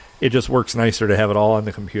 but it just works nicer to have it all on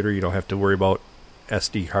the computer. You don't have to worry about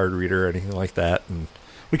SD card reader or anything like that. And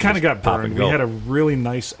we kind of got pop burned. and We go. had a really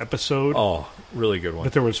nice episode, oh, really good one.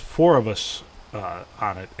 but there was 4 of us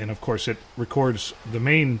on it, and of course it records the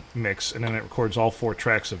main mix, and then it records all 4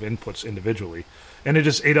 tracks of inputs individually, and it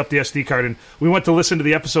just ate up the SD card. And we went to listen to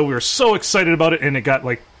the episode. We were so excited about it, and it got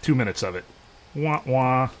like 2 minutes of it. Wah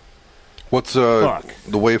wah. What's the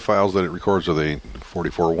WAV files that it records? Are they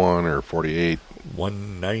 44.1 or 48?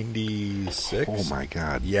 196. Oh my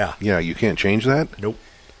God! Yeah. You can't change that. Nope.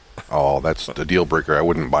 Oh, that's the deal breaker. I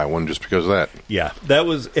wouldn't buy one just because of that. Yeah, that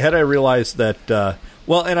was, had I realized that,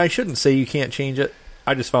 well, and I shouldn't say you can't change it.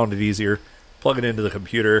 I just found it easier. Plug it into the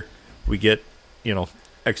computer. We get,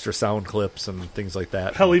 extra sound clips and things like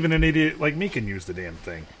that. Hell, even an idiot like me can use the damn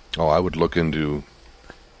thing. Oh, I would look into.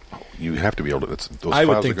 You have to be able to. Those I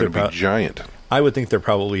would files think are going to they're be giant. I would think there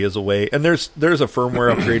probably is a way. And there's a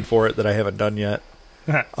firmware upgrade for it that I haven't done yet.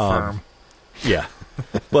 Firm. Yeah.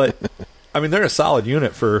 But, I mean, they're a solid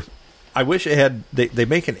unit for... I wish it had... They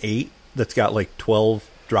make an 8 that's got, like, 12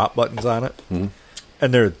 drop buttons on it. Mm-hmm.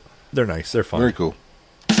 And they're nice. They're fun. Very cool.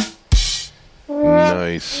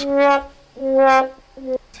 Nice.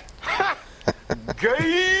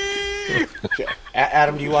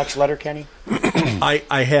 Adam, do you watch Letterkenny?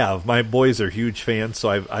 I have. My boys are huge fans, so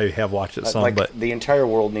I have watched it some. But the entire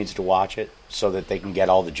world needs to watch it so that they can get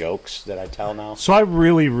all the jokes that I tell now. So I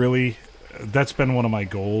really, that's been one of my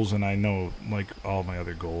goals, and I know, like all my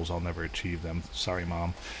other goals, I'll never achieve them. Sorry,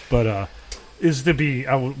 Mom. But is to be,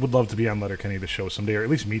 I would love to be on Letterkenny, the show someday, or at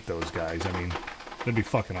least meet those guys. I mean, that'd be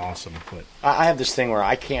fucking awesome. But I have this thing where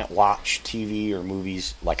I can't watch TV or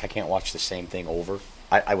movies, like I can't watch the same thing over.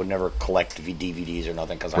 I would never collect DVDs or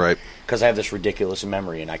nothing because I have this ridiculous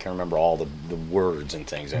memory and I can remember all the words and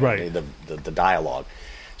things and the dialogue.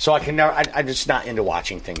 So I can never. I'm just not into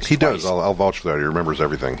watching things. He twice. does. I'll vouch for that. He remembers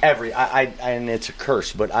everything. And it's a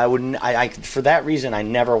curse. But I wouldn't. For that reason, I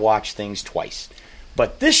never watch things twice.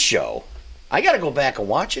 But this show, I got to go back and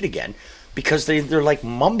watch it again. Because they're like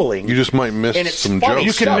mumbling. You just might miss some jokes.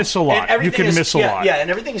 You can miss a lot. You can miss a lot. Yeah, and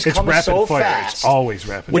everything's it's coming rapid so fire. fast. It's always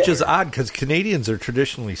rapid which fire. is odd because Canadians are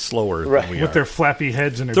traditionally slower than we are. With their flappy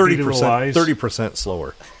heads and their beady little eyes. 30%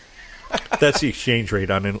 slower. That's the exchange rate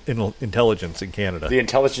on intelligence in Canada. The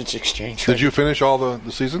intelligence exchange rate. Did you finish all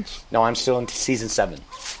the seasons? No, I'm still in season 7.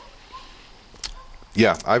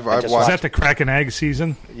 Yeah, I've watched. Is that the Crack and Egg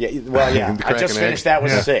season? Yeah, well, yeah. I just finished that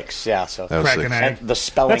with 6. Yeah, so Crack and Egg. The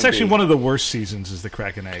spelling. That's actually bee. one of the worst seasons. Is the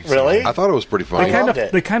Crack and Egg? Really? Season. I thought it was pretty funny.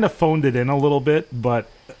 They kind of phoned it in a little bit, but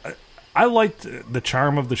I liked the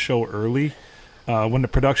charm of the show early. When the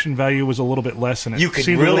production value was a little bit less and it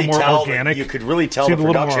seemed a little more organic. You could really tell the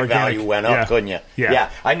production value went up, couldn't you? Yeah.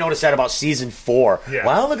 I noticed that about season 4. Yeah.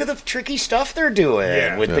 Wow, look at the tricky stuff they're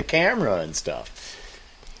doing with the camera and stuff.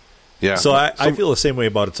 Yeah. So I feel the same way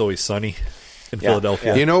about It's Always Sunny in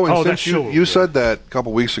Philadelphia. Yeah. You know, and that since you said that a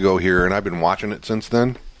couple weeks ago here, and I've been watching it since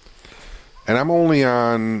then, and I'm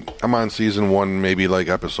on season 1, maybe like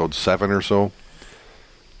episode 7 or so.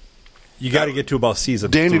 You got to get to about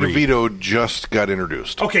season Danny 3. DeVito just got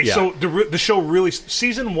introduced. Okay, so the show really...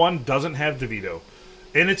 Season 1 doesn't have DeVito,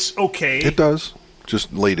 and it's okay. It does,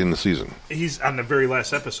 just late in the season. He's on the very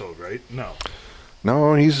last episode, right?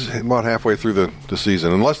 No, he's about halfway through the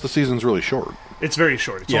season, unless the season's really short. It's very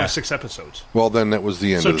short. It's only 6 episodes. Well, then that was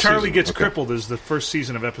the end of the season. So Charlie Gets Crippled is the first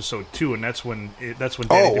season of episode 2, and that's when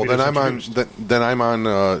Danny then I'm on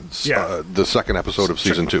the second episode of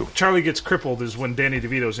season 2. Charlie Gets Crippled is when Danny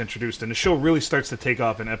DeVito's introduced, and the show really starts to take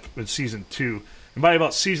off in season 2. And by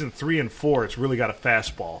about season 3 and 4, it's really got a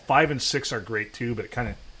fastball. 5 and 6 are great too, but it kind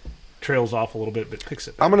of trails off a little bit, but picks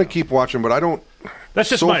it back. I'm going to keep watching, but I don't. That's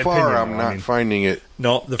just so my far, opinion. I'm not finding it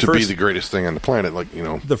to be the greatest thing on the planet.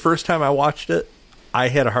 The first time I watched it, I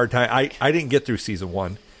had a hard time. I didn't get through season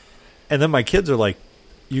 1, and then my kids are like,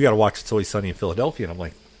 "You got to watch It's Always Sunny in Philadelphia," and I'm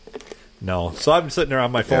like, "No." So I'm sitting there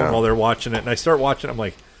on my phone while they're watching it, and I start watching it. I'm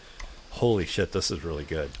like, "Holy shit, this is really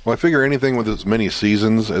good." Well, I figure anything with as many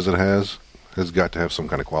seasons as it has got to have some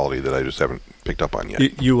kind of quality that I just haven't picked up on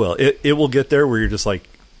yet. You will. It will get there where you're just like,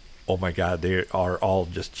 oh my God, they are all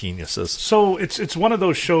just geniuses. So it's one of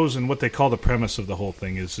those shows, and what they call the premise of the whole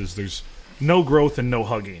thing is there's no growth and no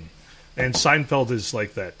hugging. And Seinfeld is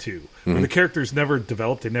like that too. Mm-hmm. Where the characters never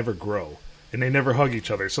develop, they never grow, and they never hug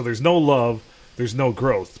each other. So there's no love, there's no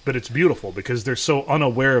growth, but it's beautiful because they're so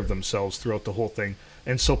unaware of themselves throughout the whole thing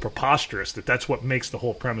and so preposterous that's what makes the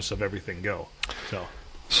whole premise of everything go.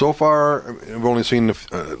 So far, I've only seen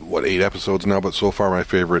 8 episodes now, but so far my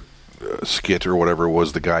favorite skit or whatever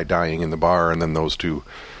was the guy dying in the bar, and then those two,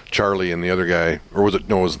 Charlie and the other guy, or was it?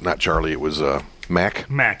 No, it was not Charlie. It was Mac.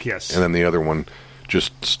 Mac, yes. And then the other one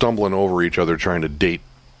just stumbling over each other trying to date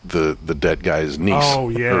the dead guy's niece. Oh,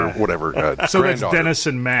 yeah. Or whatever. So that's granddaughter. Dennis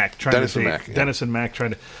and Mac trying Dennis to and date Mac, yeah. Dennis and Mac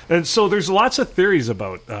trying to. And so there's lots of theories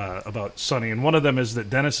about Sonny, and one of them is that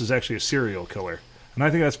Dennis is actually a serial killer. And I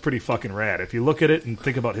think that's pretty fucking rad. If you look at it and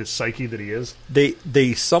think about his psyche that he is.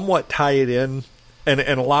 They somewhat tie it in, and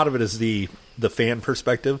a lot of it is the fan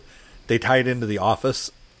perspective. They tie it into The Office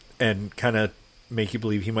and kind of make you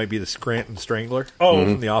believe he might be the Scranton Strangler.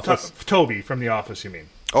 From The Office. Toby from The Office, you mean?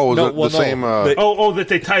 Oh, is same... that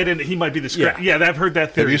they tied in. He might be the Scranton. Yeah, I've heard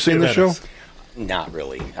that theory. Have you seen the show? Not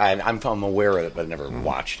really. I'm aware of it, but I've never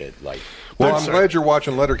watched it. Well, I'm glad you're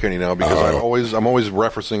watching Letterkenny now because I'm always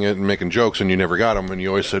referencing it and making jokes, and you never got them, and you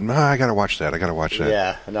always said, I got to watch that.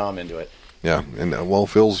 Yeah, no, I'm into it. Yeah, and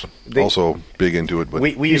Phil's also big into it. But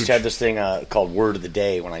we used to have this thing called Word of the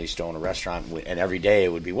Day when I used to own a restaurant, and every day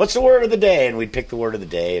it would be, what's the word of the day? And we'd pick the word of the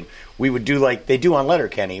day, and we would do like they do on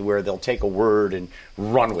Letterkenny, where they'll take a word and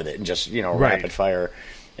run with it and just, rapid fire.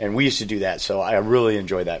 And we used to do that, so I really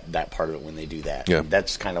enjoy that part of it when they do that. Yeah.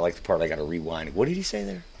 That's kind of like the part I got to rewind. What did he say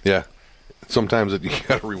there? Yeah. Sometimes you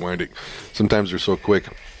got to rewind it. Sometimes they're so quick.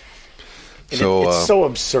 It's so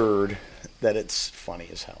absurd that it's funny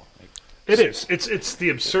as hell. It is. It's the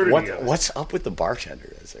absurdity of it. What's up with the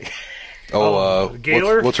bartender?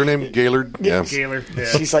 Gaylord? What's her name? Gaylord? Yeah. Gaylord. Yeah.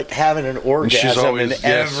 She's like having an orgasm. She's always in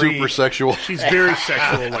every... super sexual. She's very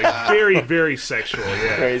sexual, very, very sexual.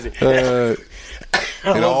 Yeah. Crazy.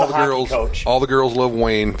 And all the girls love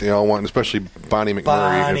Wayne. They all want, especially Bonnie McMurray.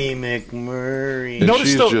 Bonnie McMurray. And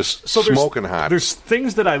she's just smoking hot. There's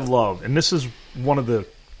things that I love, and this is one of the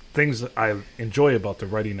things that I enjoy about the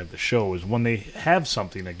writing of the show is when they have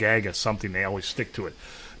something, a gag of something, they always stick to it.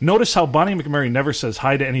 Notice how Bonnie McMurray never says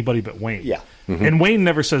hi to anybody but Wayne. Yeah. Mm-hmm. And Wayne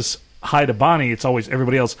never says hi to Bonnie. It's always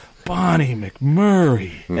everybody else. Bonnie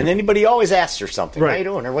McMurray. And anybody always asks her something. Right. How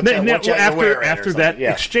you doing? Or after that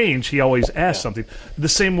exchange, he always asks something. The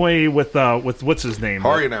same way with what's his name? How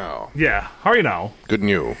are you now? Yeah. How are you now? Good and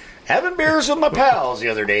you. Having beers with my pals the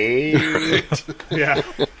other day. Yeah.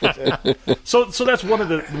 So that's one of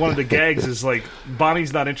the gags is like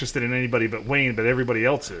Bonnie's not interested in anybody but Wayne, but everybody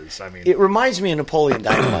else is. I mean, it reminds me of Napoleon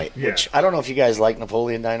Dynamite, Yeah. which I don't know if you guys like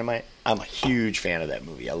Napoleon Dynamite. I'm a huge fan of that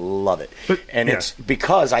movie. I love it. It's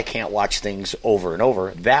because I can't watch things over and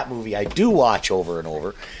over. That movie I do watch over and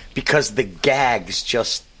over because the gags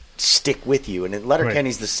just stick with you. And in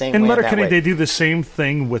Letterkenny's the same way. In Letterkenny, they do the same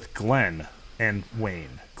thing with Glenn and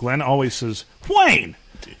Wayne. Glenn always says, Wayne!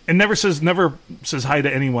 And never says hi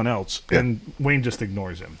to anyone else. Yeah. And Wayne just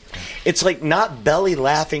ignores him. It's like not belly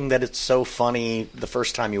laughing that it's so funny the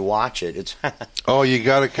first time you watch it. It's Oh, you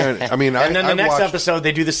got to kind of... I mean, and then the next episode,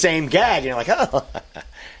 they do the same gag. And you're like, oh.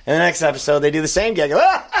 And the next episode, they do the same gag.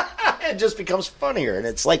 It just becomes funnier. And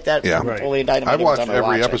it's like that from Napoleon Dynamite. I've watched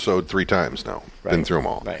every episode 3 times now. Right. Been through them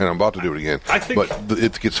all. Right. And I'm about to do it again. But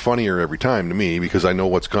it gets funnier every time to me because I know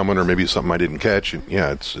what's coming or maybe something I didn't catch. And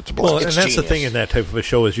it's a blast. Well, and that's the thing in that type of a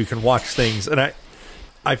show is you can watch things. And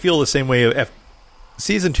I feel the same way.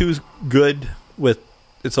 Season 2's good with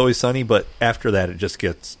It's Always Sunny, but after that it just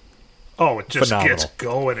gets phenomenal. Gets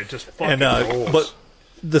going. It just fucking rolls. But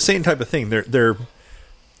the same type of thing.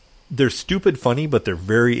 They're stupid funny, but they're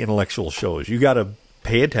very intellectual shows. You got to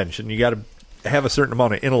pay attention. You got to have a certain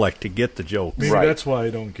amount of intellect to get the jokes. Maybe that's why I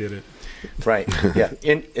don't get it. Right. Yeah.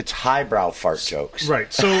 It's highbrow fart jokes.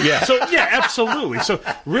 Right. So yeah, absolutely. So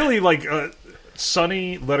really, like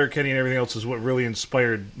Sunny, Letterkenny, and everything else is what really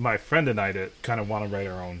inspired my friend and I to kind of want to write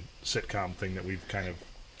our own sitcom thing that we've kind of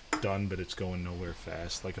done, but it's going nowhere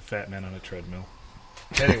fast, like a fat man on a treadmill.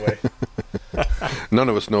 Anyway. None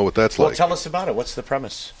of us know what that's like. Well, tell us about it. What's the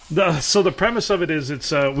premise? So the premise of it is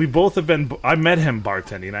we both have been... I met him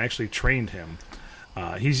bartending. I actually trained him.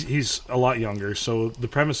 He's a lot younger. So the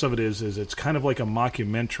premise of it is it's kind of like a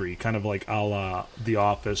mockumentary, kind of like a la The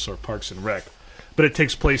Office or Parks and Rec. But it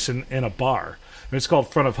takes place in a bar. And it's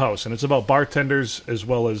called Front of House. And it's about bartenders as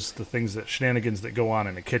well as the shenanigans that go on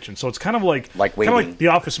in the kitchen. So it's kind of like waiting. Kind of like The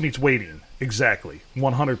Office meets waiting. Exactly.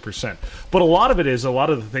 100%. But a lot of it is a lot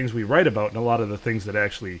of the things we write about and a lot of the things that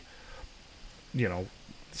actually,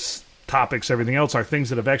 topics, everything else are things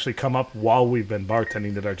that have actually come up while we've been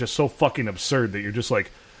bartending that are just so fucking absurd that you're just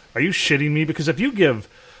like, are you shitting me? Because if you give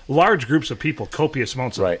large groups of people copious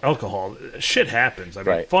amounts of alcohol, shit happens. I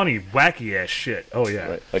mean, funny, wacky ass shit. Oh, yeah.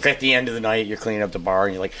 Right. Like at the end of the night, you're cleaning up the bar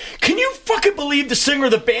and you're like, can you fucking believe the singer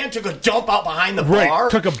of the band took a dump out behind the bar?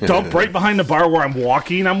 Took a dump right behind the bar where I'm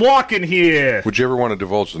walking. I'm walking here. Would you ever want to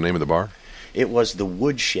divulge the name of the bar? It was the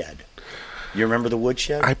Woodshed. You remember the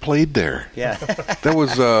Woodshed? I played there. Yeah. That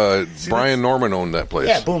was Brian Norman owned that place.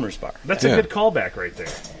 Yeah, Boomer's Bar. That's a good callback right there.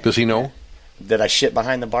 Does he know? Did I shit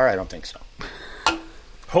behind the bar? I don't think so.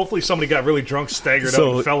 Hopefully somebody got really drunk, staggered up,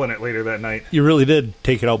 and fell in it later that night. You really did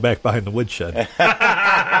take it out back behind the woodshed.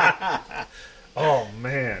 Oh,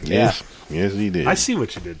 man. Yes, he did. I see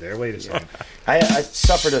what you did there. Wait a second. I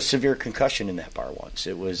suffered a severe concussion in that bar once.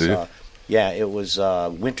 It was, it was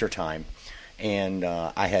winter time, and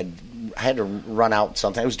I had to run out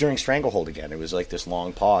something. It was during Stranglehold again. It was like this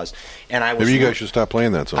long pause, and I was. Maybe you guys should stop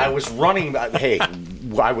playing that song. I was running. Hey,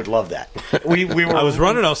 I would love that. We were. I was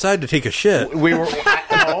running outside to take a shit. We were.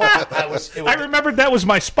 I remembered that was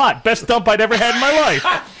my spot. Best dump I'd ever had in my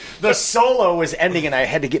life. The solo was ending, and I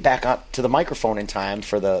had to get back up to the microphone in time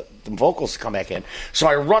for the vocals to come back in. So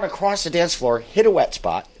I run across the dance floor, hit a wet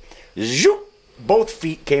spot, zoop, both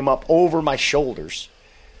feet came up over my shoulders,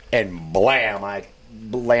 and blam, I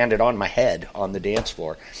landed on my head on the dance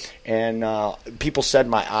floor. And people said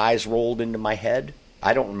my eyes rolled into my head.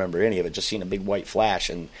 I don't remember any of it, just seeing a big white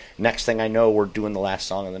flash. And next thing I know, we're doing the last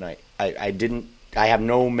song of the night. I have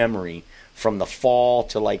no memory from the fall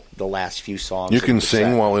to like the last few songs. You can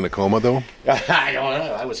sing while in a coma, though? I don't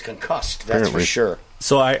know. I was concussed. That's for sure.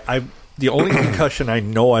 So the only concussion I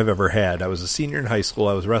know I've ever had, I was a senior in high school.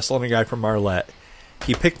 I was wrestling a guy from Marlette.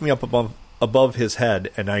 He picked me up above his head,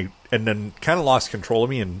 and then kind of lost control of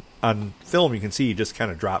me. And on film, you can see he just kind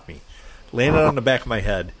of dropped me, landed on the back of my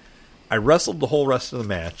head. I wrestled the whole rest of the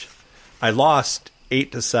match. I lost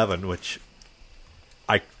 8-7, which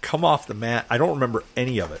I come off the mat. I don't remember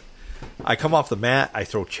any of it. I come off the mat, I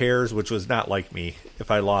throw chairs, which was not like me. If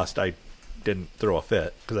I lost, I didn't throw a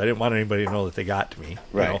fit because I didn't want anybody to know that they got to me.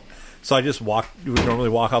 Right. You know? So I just would normally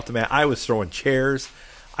walk off the mat. I was throwing chairs.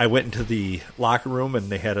 I went into the locker room, and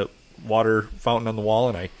they had a water fountain on the wall,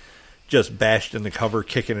 and I just bashed in the cover,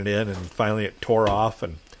 kicking it in, and finally it tore off.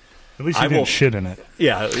 And at least you didn't shit in it.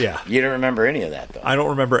 Yeah. You don't remember any of that, though? I don't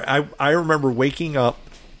remember. I remember waking up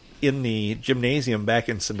in the gymnasium back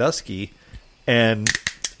in Sandusky, and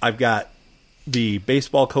I've got the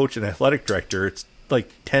baseball coach and athletic director. It's like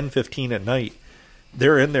 10:15 at night.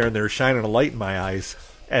 They're in there, and they're shining a light in my eyes,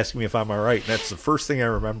 asking me if I'm all right. And that's the first thing I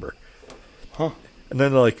remember. Huh. And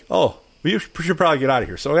then they're like, oh, well, you should probably get out of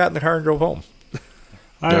here. So I got in the car and drove home.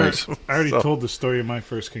 I already told the story of my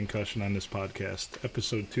first concussion on this podcast.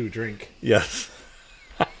 Episode 2, Drink. Yes.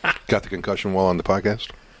 Got the concussion while on the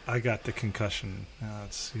podcast? I got the concussion.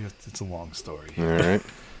 It's a long story. All right.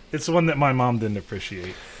 It's one that my mom didn't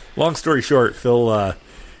appreciate. Long story short, Phil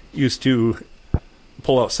used to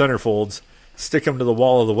pull out centerfolds, stick them to the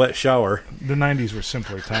wall of the wet shower. The 90s were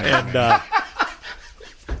simpler times.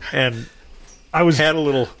 And I had a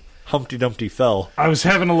little Humpty Dumpty fell. I was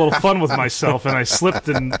having a little fun with myself, and I slipped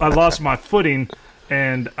and I lost my footing,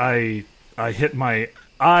 and I hit my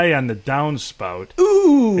eye on the downspout.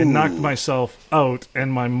 Ooh. And knocked myself out,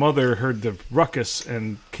 and my mother heard the ruckus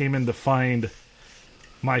and came in to find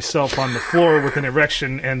myself on the floor with an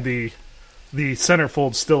erection and the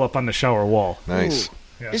centerfold still up on the shower wall. Nice.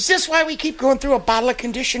 Yeah. Is this why we keep going through a bottle of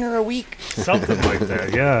conditioner a week? Something like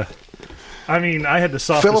that, yeah. I mean, I had the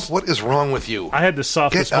softest... Philip, what is wrong with you? I had the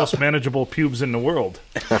softest, most manageable pubes in the world.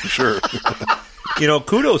 I'm sure. You know,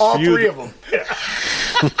 kudos All to you. All 3 of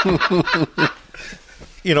them.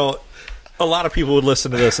 You know, a lot of people would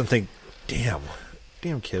listen to this and think, damn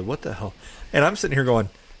kid, what the hell? And I'm sitting here going,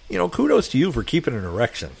 you know, kudos to you for keeping an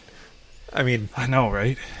erection. I mean... I know,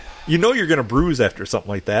 right? You know you're going to bruise after something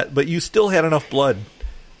like that, but you still had enough blood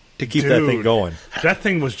to keep that thing going. That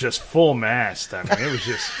thing was just full mast. I mean, it was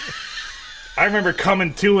just... I remember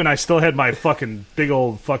coming to, and I still had my fucking big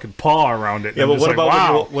old fucking paw around it. Yeah, but what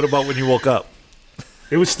about when you woke up?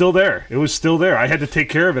 It was still there. I had to take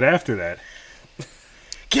care of it after that.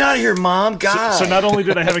 Get out of here, Mom. God. So not only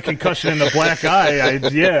did I have a concussion in the black eye,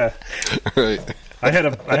 Right. I had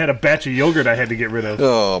a batch of yogurt I had to get rid of.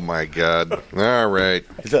 Oh my God! All right.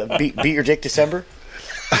 Beat your dick December.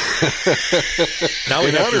 Now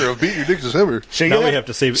in honor of Beat Your Dick December. So we have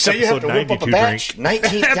to save episode 92 drink.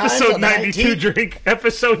 19 episode 92 19? drink.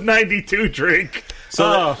 Episode 92 drink.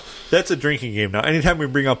 So that's a drinking game now. Anytime we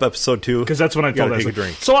bring up episode 2, because that's when I told take a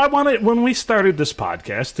drink. So I wanted, when we started this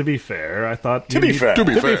podcast, to be fair, I thought To be fair.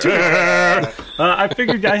 I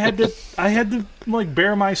figured I had to like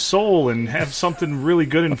bare my soul and have something really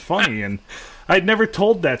good and funny, and I'd never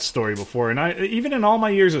told that story before, and even in all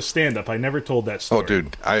my years of stand-up, I never told that story. Oh,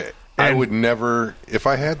 dude, I would never. If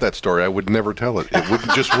I had that story, I would never tell it. It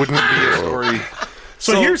wouldn't be a story.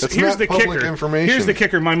 So here's the kicker. Information. Here's the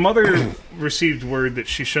kicker. My mother received word that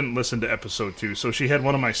she shouldn't listen to episode 2, so she had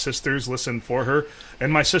one of my sisters listen for her.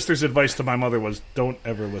 And my sister's advice to my mother was, "Don't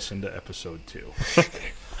ever listen to episode 2."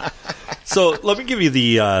 So let me give you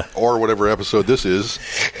the or whatever episode this is.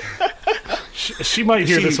 She might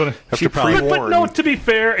hear this one. Have to But no, pre-warn. to be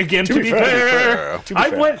fair,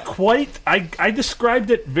 went quite. I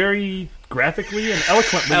described it very graphically and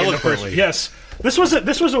eloquently. In the first, yes, this was a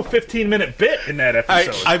 15-minute bit in that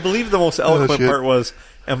episode. I believe the most eloquent shit. part was,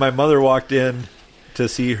 and my mother walked in to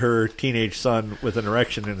see her teenage son with an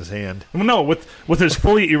erection in his hand. No, with his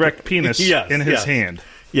fully erect penis Yes, in his yes. hand.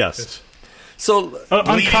 Yes. So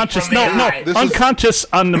Unconscious. from the No, eye. This is- unconscious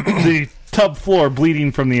on the tub floor,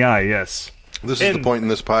 bleeding from the eye. Yes. This is the point in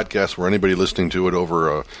this podcast where anybody listening to it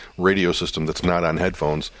over a radio system that's not on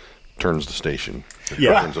headphones turns the station.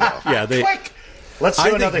 Yeah. Turns it off. yeah, they. Quick! Let's do I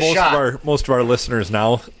think another most shot. of our listeners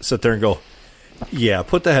now sit there and go, "Yeah,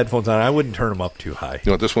 put the headphones on. I wouldn't turn them up too high."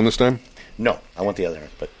 You want this one this time? No, I want the other,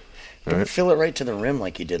 but don't right. fill it right to the rim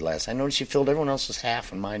like you did last. I noticed you filled everyone else's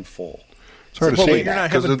half and mine full. It's hard to Well, see but you're not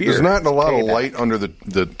because having there's beer. not a lot of Payback. light under the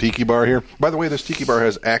tiki bar here. By the way, this tiki bar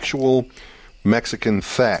has actual Mexican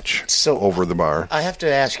thatch So- over the bar. I have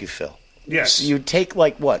to ask you, Phil. Yes. So you take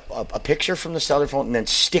like what a picture from the cellar phone and then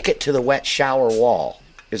stick it to the wet shower wall.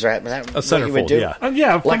 Is that what centerfold, you would do? yeah.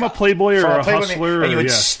 Yeah, from a Playboy or from a Playboy, Hustler. and you would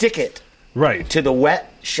yeah. stick it Right. to the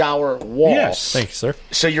wet shower wall. Yes. Thank you, sir.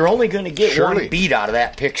 So you're only going to get Surely. one beat out of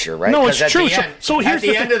that picture, right? No, 'Cause it's at true. the end- So here's at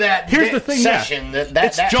the end of that here's the thing. session, Yeah, that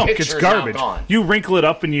it's junk. It's picture's now garbage. gone. You wrinkle it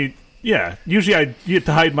up and you. Yeah. Usually,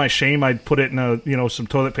 to hide my shame, I'd put it in some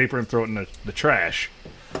toilet paper and throw it in the trash.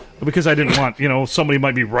 Because I didn't want, somebody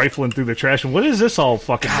might be rifling through the trash and what is this all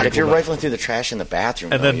fucking? God, if you're wrinkled up? rifling through the trash in the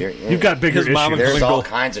bathroom, And though, then you're, You've got bigger His mom issues. and there's Twinkle. all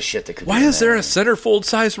kinds of shit that could. Why be in is there a there. centerfold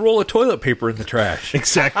size roll of toilet paper in the trash?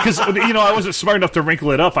 Exactly, because I wasn't smart enough to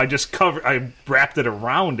wrinkle it up. I wrapped it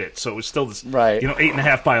around it, so it was still this, Right.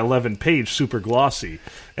 8.5 by 11 page, super glossy,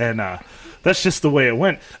 and that's just the way it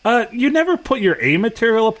went. You never put your A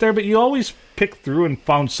material up there, but you always picked through and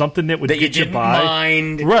found something that would that you get you didn't by.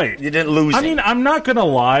 mind? Right, You didn't lose. I it. mean, I'm not gonna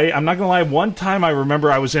lie. One time, I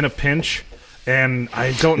remember I was in a pinch, and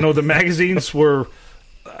I don't know. The magazines were.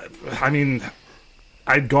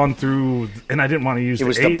 I'd gone through, and I didn't want to use. It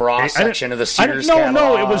was the bra section of the Sears No,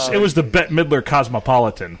 catalog. it was the Bette Midler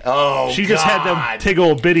Cosmopolitan. Oh, she just had them God. tig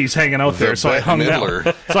old biddies hanging out there, so I Bette hung Midler.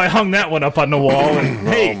 that. So I hung that one up on the wall, and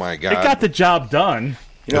hey, my God. it got the job done.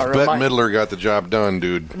 You know, If it Bette remi- Midler got the job done,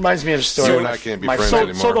 dude. reminds me of a story. You and I can't be My friends son-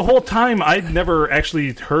 anymore. So the whole time, I'd never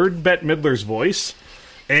actually heard Bette Midler's voice.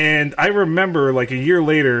 And I remember, like, a year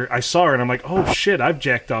later, I saw her, and I'm like, oh, shit, I've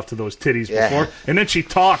jacked off to those titties Yeah. before. And then she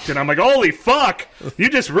talked, and I'm like, holy fuck, you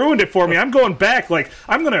just ruined it for me. I'm going back. Like,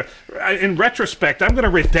 in retrospect, I'm going to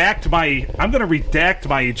redact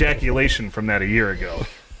my ejaculation from that a year ago.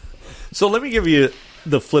 So let me give you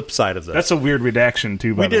the flip side of this. That's a weird redaction,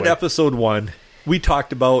 too, by we the did way. episode 1. We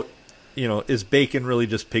talked about, is bacon really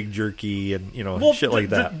just pig jerky and, shit like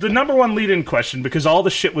that. The number one lead-in question, because all the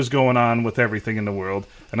shit was going on with everything in the world,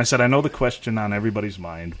 and I said, I know the question on everybody's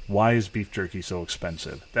mind, why is beef jerky so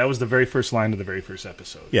expensive? That was the very first line of the very first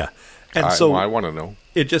episode. Yeah. And I so want to know.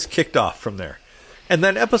 it just kicked off from there. And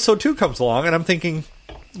then episode 2 comes along, and I'm thinking,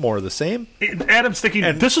 more of the same. Adam's thinking,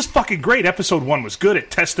 this is fucking great. Episode 1 was good. It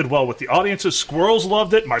tested well with the audiences. Squirrels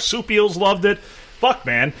loved it. Marsupials loved it. Fuck,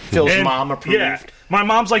 man. Phil's mom approved. Yeah. My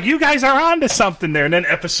mom's like, you guys are on to something there. And then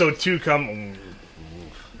episode 2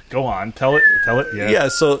 go on. Tell it. Yeah. Yeah,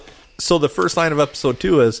 so the first line of episode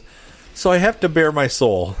 2 is, so I have to bare my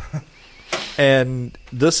soul. And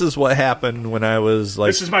this is what happened when I was like...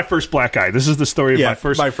 This is my first black eye. This is the story of Yeah, my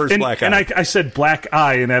first black eye. And I said black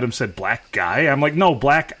eye, and Adam said black guy. I'm like, no,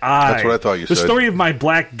 black eye. That's what I thought you the said. The story of my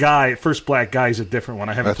first black guy is a different one.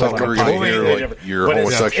 I haven't I thought put we were one going to up. hear like your But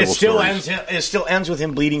homosexual it still stories. It still ends with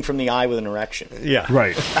him bleeding from the eye with an erection. Yeah.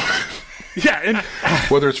 Right. Yeah, and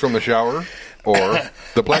Whether it's from the shower or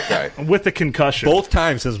the black guy. with the concussion. Both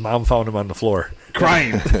times his mom found him on the floor.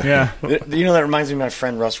 Crying. Yeah. You know, that reminds me of my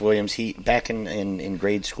friend Russ Williams. He back in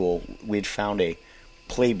grade school, we'd found a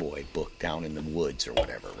Playboy book down in the woods or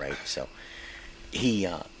whatever, right? So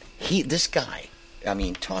this guy, I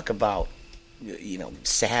mean, talk about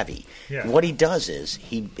savvy. Yeah. What he does is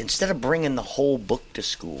he, instead of bringing the whole book to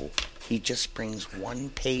school, he just brings one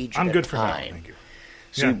page I'm at good a for time. that. Thank you.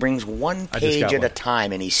 So Yeah. he brings one I just page got at a one.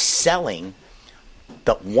 time, and he's selling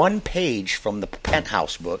the one page from the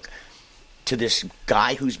Penthouse book to this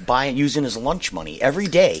guy who's using his lunch money every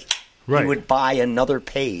day. Right. He would buy another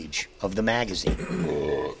page of the magazine.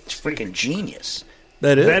 It's freaking genius.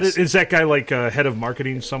 That is. Is that guy like head of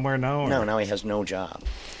marketing somewhere now? Or? No, now he has no job.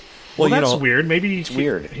 Well, you that's know, weird. Maybe It's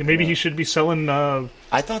weird. Maybe he should be selling. I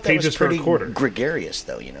thought that Pages was for a pretty quarter. gregarious,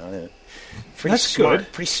 though. Pretty That's smart.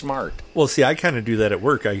 good. Pretty smart. Well, see, I kind of do that at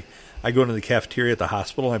work. I go into the cafeteria at the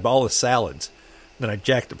hospital and I buy all the salads. Then I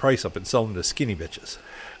jack the price up and sell them to skinny bitches.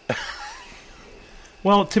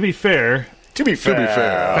 Well, to be fair, To be fair.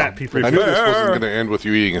 Fat people. I knew this wasn't going to end with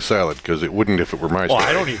you eating a salad because it wouldn't if it were my Well, story.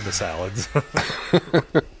 I don't eat the salads.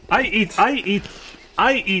 I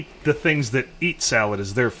eat the things that eat salad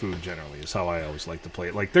as their food. Generally, is how I always like to play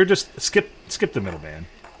it. Like they're just skip the middleman.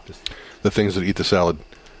 Just The things that eat the salad.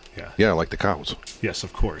 yeah. Yeah, like the cows. Yes,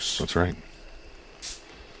 of course. That's right.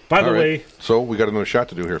 By the All right. way, So we got another shot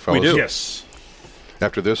to do here, fellas. do. yes.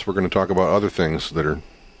 After this, we're going to talk about other things that are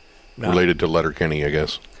related to Letterkenny, I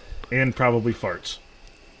guess. And probably farts.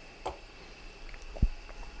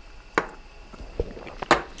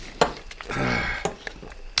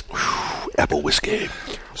 Apple whiskey.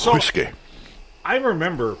 So- Whiskey. I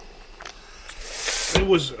remember it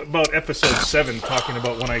was about episode 7 talking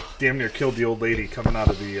about when I damn near killed the old lady coming out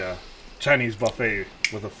of the Chinese buffet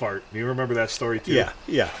with a fart. Do you remember that story too?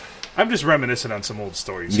 yeah. I'm just reminiscing on some old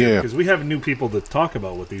stories here Yeah. because we have new people to talk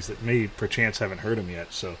about with these that may perchance haven't heard them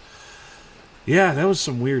yet. So, yeah, that was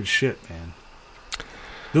some weird shit, man.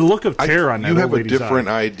 The look of terror on that You old have a lady's different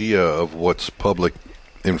eye. idea of what's public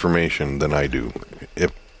information than I do.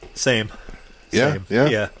 If Same. yeah, Same. yeah,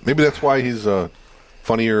 Yeah. Maybe that's why he's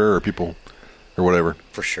funnier or people or whatever.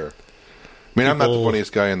 For sure. I mean, I'm not the People-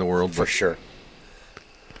 funniest guy in the world, For but sure.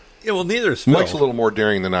 Yeah, well, neither is Phil. Mike's a little more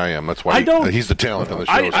daring than I am. That's why I don't- he's the talent on the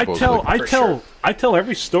show. I supposedly. tell I tell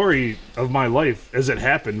every story of my life as it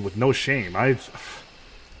happened with no shame.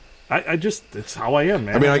 I just it's how I am,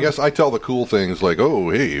 man. I mean, I guess I tell the cool things like,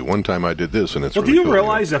 "Oh, hey, one time I did this," and it's. Well, really do you cool,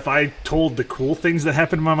 realize if I told the cool things that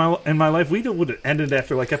happened in my life, we would have ended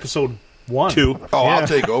after like episode 1. 2. Oh, Yeah. I'll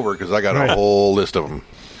take over because I got Right. a whole list of them.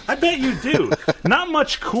 I bet you do. Not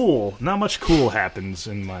much cool happens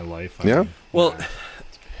in my life. I Yeah? mean, Well,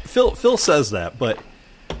 Phil says that, but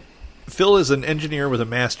Phil is an engineer with a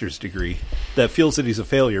master's degree that feels that he's a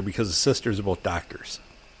failure because his sisters are both doctors.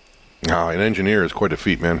 An engineer is quite a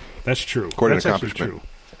feat, man. that's true. Quite an That's actually accomplishment.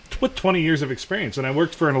 true. With 20 years of experience, and I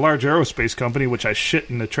worked for a large aerospace company, which I shit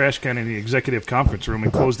in the trash can in the executive conference room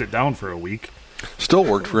and closed it down for a week. Still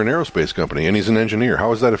worked for an aerospace company, and he's an engineer.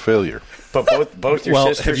 How is that a failure? But both your Well,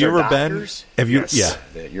 sisters have you are ever been? doctors? Have you? Yes.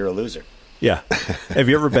 Yeah, You're a loser. yeah. Have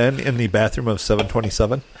you ever been in the bathroom of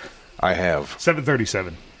 727? I have.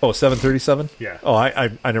 737. Oh, 737? Yeah. Oh, I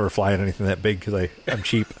never fly in anything that big because I'm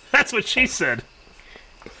cheap. That's what she said.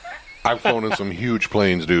 I've flown in some huge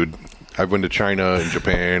planes, dude. I've been to China and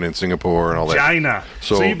Japan and Singapore and all that. China.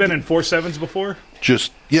 So, So- you've been in 47s before?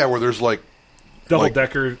 Just where there's like Double like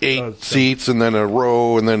decker. 8 seats and then a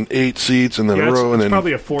row and then 8 seats and then Yeah, a row and it's then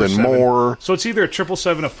probably a then 47. more. So it's either a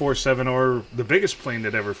 777, a 47, or the biggest plane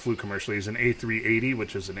that ever flew commercially is an A380,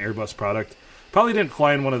 which is an Airbus product. Probably didn't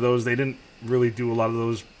fly in one of those. They didn't really do a lot of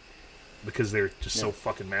those because they're just so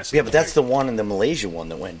fucking massive. Yeah, but that's the one in the Malaysia one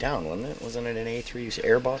that went down, wasn't it? Wasn't it an A3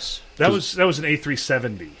 Airbus? that was an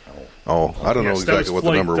A370. Oh, I don't know Yes, that exactly what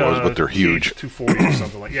was the number was, flight, but they're huge. 240 or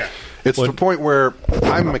something like. Yeah. It's the point where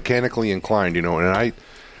I'm mechanically inclined, and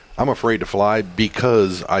I'm afraid to fly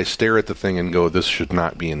because I stare at the thing and go, "This should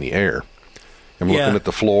not be in the air." I'm Yeah. looking at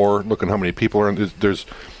the floor, looking how many people are in.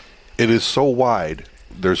 It is so wide.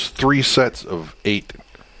 There's 3 sets of 8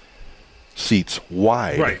 seats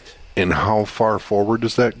wide. Right. And how far forward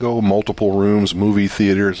does that go? Multiple rooms, movie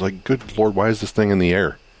theaters. Like, good Lord, why is this thing in the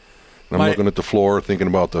air? And I'm looking at the floor, thinking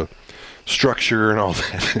about the structure and all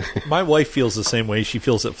that. My wife feels the same way. She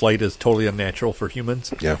feels that flight is totally unnatural for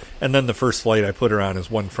humans. Yeah. And then the first flight I put her on is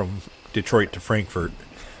one from Detroit to Frankfurt.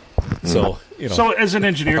 So, So as an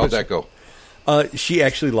engineer, How'd that's- that go? she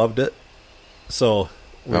actually loved it. So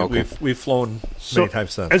Okay. we've flown So, many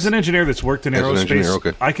times since. as an engineer that's worked in As an aerospace, engineer,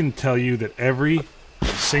 okay. I can tell you that every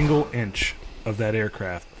single inch of that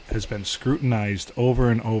aircraft has been scrutinized over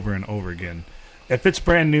and over and over again. If it's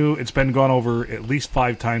brand new, it's been gone over at least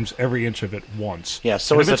 5 times, every inch of it once. Yeah,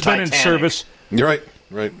 so And is if it's the been in Titanic. service, You're right.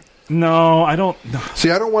 Right. no, I don't.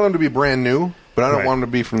 See, I don't want them to be brand new, but I don't Right. want them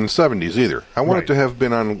to be from the 70s either. I want Right. it to have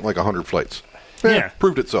been on like 100 flights. Yeah.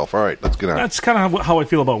 Proved itself. All right, let's get on. That's kind of how I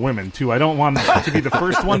feel about women too. I don't want to be the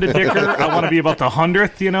first one to dick her. I want to be about the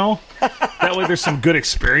 100th. That way there's some good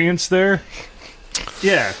experience there.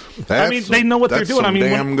 Yeah, I mean they know what they're That's doing. I some mean,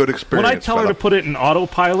 damn good when experience. I tell her fella. to put it in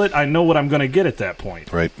autopilot, I know what I'm going to get at that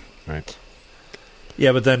point. Right, right.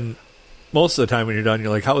 Yeah, but then most of the time when you're done, you're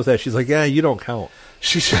like, how was that? She's like, yeah, you don't count.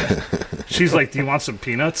 She's like, "Do you want some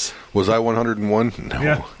peanuts?" Was I 101? No,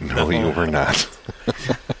 Yeah. no, you were not.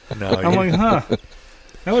 No, I'm like, "Huh."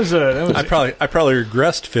 That was I probably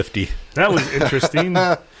regressed 50. that was interesting.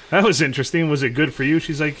 That was interesting. Was it good for you?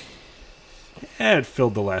 She's like, "Yeah, it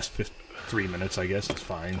filled the last 3 minutes. I guess it's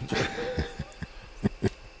fine."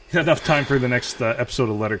 Enough time for the next episode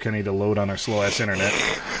of Letterkenny to load on our slow ass internet.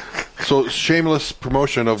 So, shameless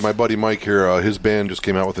promotion of my buddy Mike here. His band just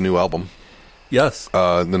came out with a new album. Yes.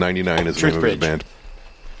 The 99 is the name of his Truthbridge. band.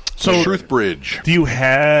 So, Truthbridge. do you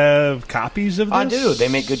have copies of this? I do. They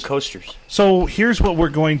make good coasters. So here's what we're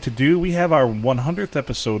going to do. We have our 100th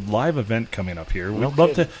episode live event coming up here. We'd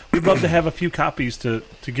love to have a few copies to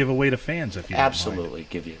give away to fans if you don't mind. Absolutely,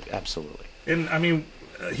 give you absolutely. And I mean,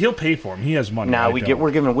 he'll pay for them. He has money. Now I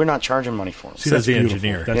we're don't. we're not charging money for them. See, Says that's the beautiful.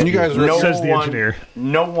 engineer. That's And you guys beautiful. are- Says the engineer.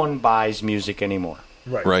 No one buys music anymore,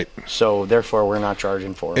 Right. so therefore we're not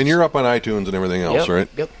charging for it. And you're up on iTunes and everything else, Yep, right?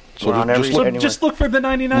 Yep. So We're on just every- look- anywhere. Just look for the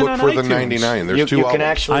 99 Look on for the iTunes. 99. There's You, two you can albums.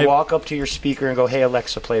 actually walk up to your speaker and go, "Hey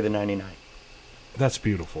Alexa, play the 99." That's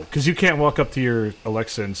beautiful. Because you can't walk up to your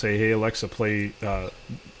Alexa and say, "Hey Alexa, play the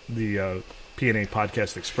PNA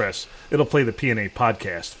Podcast Express." It'll play the PNA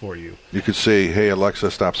podcast for you. You could say, "Hey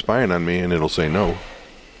Alexa, stop spying on me," and it'll say no.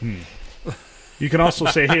 You can also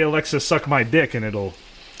say, "Hey Alexa, suck my dick," and it'll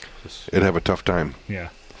It'd have a tough time yeah.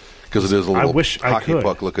 because it is a I little wish I hockey could.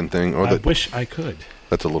 puck looking thing. Or I wish I could.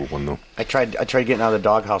 that's a little one though. I tried getting out of the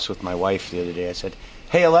doghouse with my wife the other day. I said,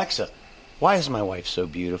 "Hey Alexa, why is my wife so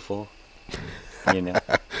beautiful?" You know,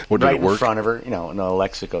 What, did right it in work? front of her. You know, and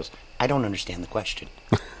Alexa goes, "I don't understand the question."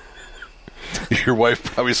 Your wife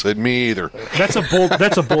probably said, "Me either." That's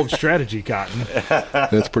a bold strategy, Cotton.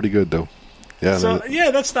 That's pretty good though. Yeah, So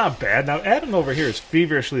yeah, that's not bad. Now Adam over here is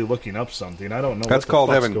feverishly looking up something. I don't know. that's what the called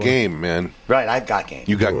fuck's having going- game, man. Right, I've got game.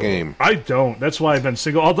 You got game. I don't. That's why I've been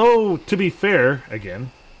single. Although to be fair,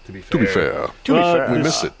 To be fair, To be fair, we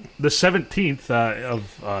missed it. The 17th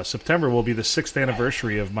of September will be the 6th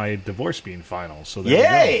anniversary of my divorce being final. So there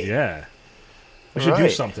Yay! we go. Yeah, we should do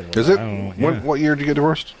Right. something. With Is that. it? I don't know. What year did you get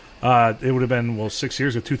divorced? Yeah. It would have been 6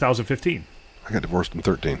 years of 2015. I got divorced in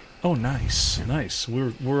 13. Oh, nice.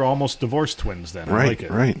 We're almost divorce twins then. I Right, like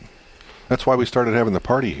it. right. That's why we started having the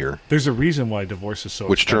party here, There's a reason why divorce is so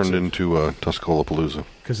which turned expensive, into Tuscola Palooza.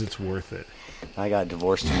 because it's worth it. I got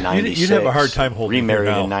divorced in '96. you'd have a hard time holding her remarried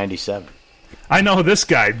now. in '97. I know this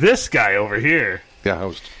guy over here. Yeah, I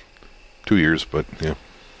was 2 years, but yeah.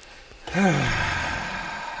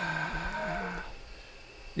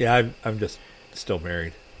 Yeah, I'm just still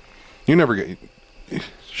married. You never get.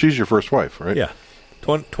 She's your first wife, right? Yeah.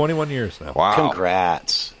 21 years now. Wow.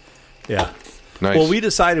 Congrats. Yeah. Nice. Well, we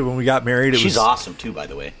decided when we got married, She's awesome too, by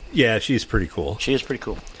the way. Yeah, she's pretty cool. She is pretty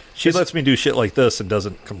cool. She lets me do shit like this and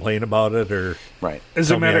doesn't complain about it or. Right. As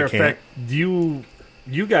a Tell me matter I of can't. fact,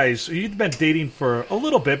 you guys, you'd been dating for a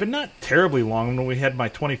little bit, but not terribly long when we had my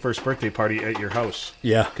 21st birthday party at your house.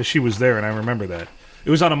 Yeah. Because she was there, and I remember that. It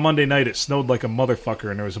was on a Monday night. It snowed like a motherfucker,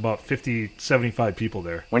 and there was about 50, 75 people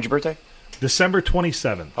there. When's your birthday? December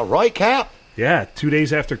 27th. All right, Cap. Yeah, 2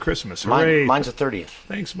 days after Christmas. Hooray. Mine's the 30th.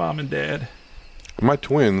 Thanks, Mom and Dad. My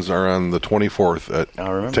twins are on the 24th at I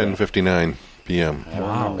remember 10:59 p.m. I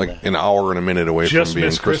remember Like that. an hour and a minute away Just from being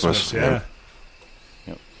missed Christmas. Yeah.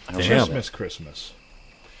 Yep. I Damn. remember Just that. missed Christmas.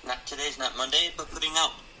 Today's not Monday, but putting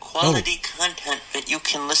out quality content that you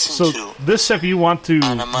can listen So to. this, if you want to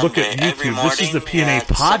On a look at Monday, every YouTube, this is the morning PNA at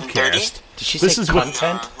 7:30. podcast. Did she This say is with-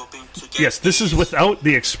 content? Hoping to get Yes, this is these without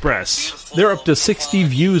the Express. beautiful They're up to 60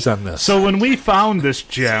 views on this. So when we found this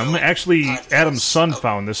gem, actually Adam's son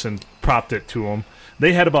found this and propped it to him.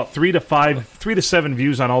 They had about 3 to 7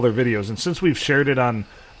 views on all their videos, and since we've shared it on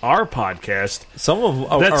our podcast, some of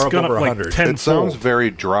them that's are up gone over up like 100. 10 It sounds very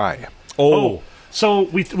dry. Oh, so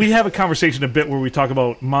we have a conversation a bit where we talk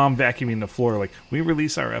about mom vacuuming the floor. Like, we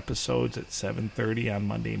release our episodes at 7:30 on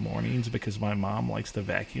Monday mornings because my mom likes to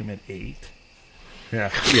vacuum at 8. Yeah.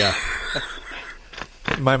 Yeah.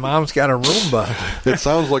 My mom's got a Roomba. It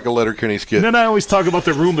sounds like a Letterkenny skit. And then I always talk about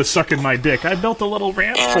the Roomba sucking my dick. I built a little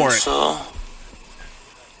ramp And for it. so,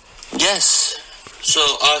 yes. So,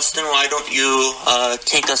 Austin, why don't you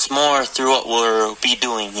take us more through what we'll be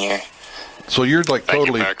doing here? So you're like Thank you,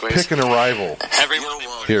 totally Pericles. picking a rival Everyone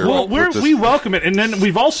here. Well, with this- we welcome it, and then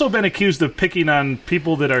we've also been accused of picking on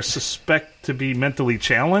people that are suspect to be mentally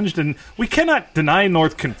challenged, and we cannot deny nor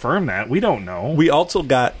confirm that. We don't know. We also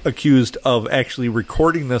got accused of actually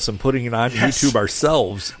recording this and putting it on Yes. YouTube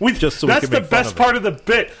ourselves. just so we that's could the make fun best of part it. of the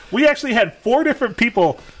bit. We actually had 4 different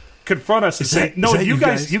people confront us and Is say, that- "No, is that you you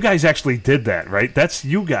guys, guys? you guys actually did that, right? That's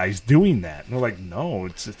you guys doing that." And we're like, "No,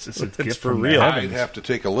 it's a gift for from real. the I'd heavens." have to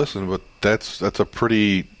take a listen, but that's a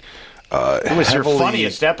pretty It was your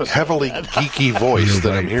funniest episode. heavily geeky voice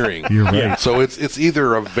that I'm hearing. You're right. Yeah. So it's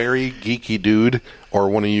either a very geeky dude or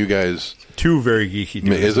one of you guys. Two very geeky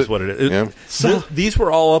dudes Is is it? what it is. Yeah. These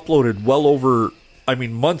were all uploaded well over,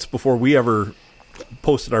 months before we ever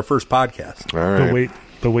posted our first podcast. All right.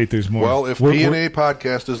 But wait, there's more. Well, if We're- PNA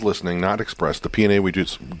podcast is listening, not Express, the PNA we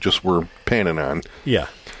just were panning on. Yeah.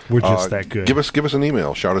 We're just that good. Give us an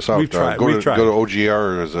email. Shout us out. We've tried. Go We've tried. to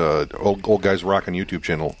OGR's Old Guys Rockin' YouTube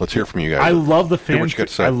channel. Let's hear from you guys. I love the Hear fan. what you got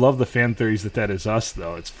to say. I love the fan theories that is us,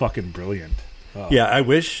 though. It's fucking brilliant. Yeah, I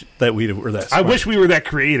wish that we were that I smart. wish we were that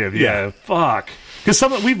creative. Yeah, Yeah. fuck. Because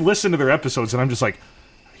we've listened to their episodes, and I'm just like,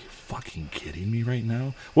 are you fucking kidding me right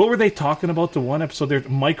now? What were they talking about? The one episode there,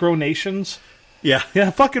 micronations. Yeah.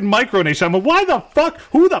 Yeah, fucking micronation. I'm like, why the fuck?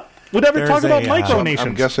 Who the would ever There's talk about a, micronations?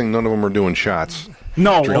 I'm guessing none of them are doing shots.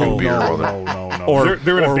 No, drinking no, beer no, while they're- no. Or-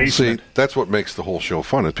 they're in a or- basement. See, that's what makes the whole show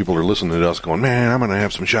fun. Is people are listening to us going, "Man, I'm going to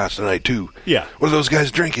have some shots tonight too." Yeah. What are those guys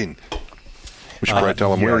drinking? We should probably tell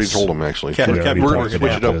them. We already yes. told them actually. Kept- Yeah, kept we We're talking going to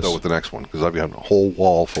switch about it up this. though with the next one because I've got a whole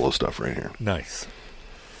wall full of stuff right here. Nice.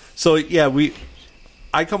 So yeah,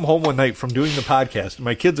 I come home one night from doing the podcast, and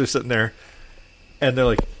my kids are sitting there, and they're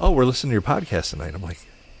like, "Oh, we're listening to your podcast tonight." I'm like,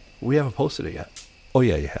 "We haven't posted it yet." "Oh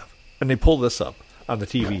yeah, you have." And they pull this up on the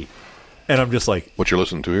TV, and I'm just like, What you're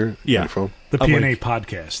listening to here? Yeah. On your phone? The I'm PNA like,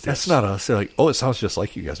 podcast. "That's yes. not us." They're like, "Oh, it sounds just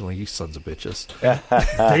like you guys." I'm like, "You sons of bitches."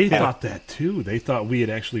 They thought that too. They thought we had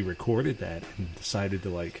actually recorded that and decided to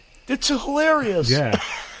like. It's hilarious. Yeah.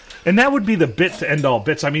 And that would be the bit to end all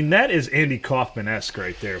bits. I mean, that is Andy Kaufman-esque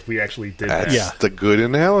right there if we actually did That's that. Yeah. the good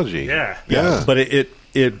analogy. Yeah. Yeah. But it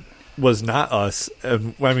was not us.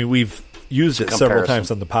 And, I mean, we've used it several Comparison.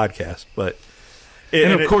 times on the podcast, but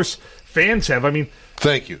And of course, fans have. I mean,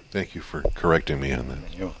 Thank you for correcting me on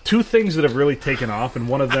that. two things that have really taken off, and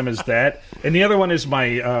one of them is that, and the other one is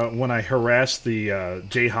my when I harassed the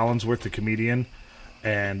Jay Hollinsworth, the comedian,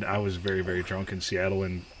 and I was very, very drunk in Seattle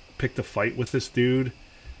and picked a fight with this dude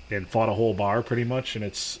and fought a whole bar pretty much, and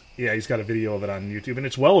he's got a video of it on YouTube, and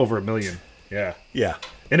it's well over 1 million. Yeah. yeah.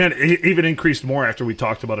 And then it even increased more after we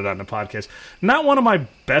talked about it on the podcast. Not one of my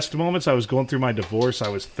best moments. I was going through my divorce. I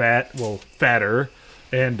was fatter.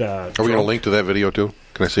 And Are we going to link to that video too?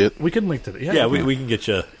 Can I see it? We can link to that. Yeah, we can get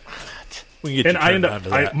you. We can get And you I turned end on to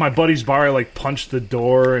up, that. my buddy's bar, I like punched the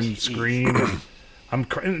door and screamed.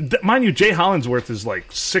 And mind you, Jay Hollinsworth is like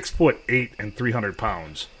 6'8" and 300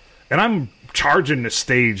 pounds, and I'm charging the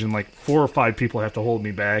stage, and like 4 or 5 people have to hold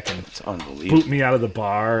me back and It's unbelievable. boot me out of the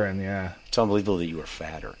bar, and yeah, It's unbelievable that you were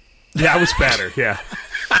fatter. I was fatter. Yeah,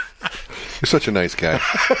 You're such a nice guy.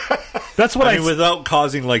 that's what I mean, without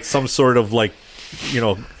causing like some sort of like,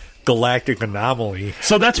 galactic anomaly.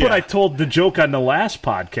 So that's what Yeah. I told the joke on the last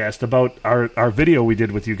podcast about our video we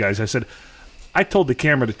did with you guys. I said, I told the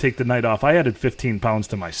camera to take the night off. I added 15 pounds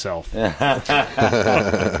to myself.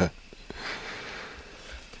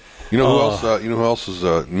 You know who else? You know who else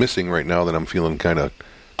is missing right now that I'm feeling kind of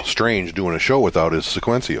strange doing a show without is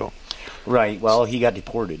Sequencio. Right. Well, he got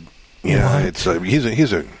deported. Yeah, it's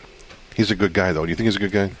he's a good guy though. Do you think he's a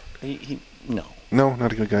good guy? No. No,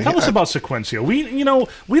 not a good guy. Tell us about Sequencio.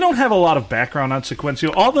 We don't have a lot of background on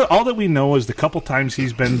Sequencio. All that we know is the couple times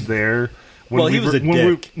he's been there. Well, he was a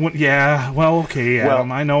dick.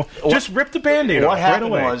 Adam, I know. Just rip the Band-Aid What off right happened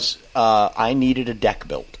away. was I needed a deck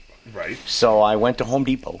built. Right. So I went to Home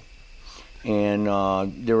Depot, and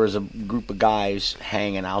there was a group of guys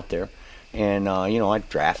hanging out there. And, I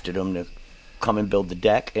drafted them to come and build the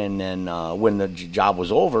deck. And then when the job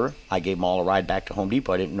was over, I gave them all a ride back to Home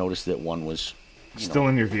Depot. I didn't notice that one was Still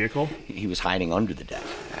in your vehicle? he was hiding under the deck,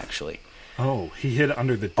 actually. Oh, he hid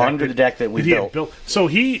under the deck. Under the deck that we he had built. So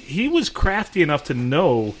he was crafty enough to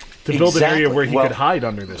know to build an area Exactly. where he Well, could hide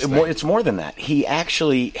under this thing. It's more than that. He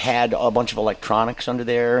actually had a bunch of electronics under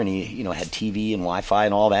there, and he had TV and Wi-Fi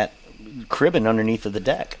and all that cribbing underneath of the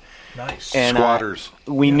deck. Nice. And Squatters.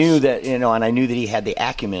 we knew that, and I knew that he had the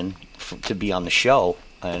acumen to be on the show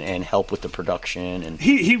and help with the production. And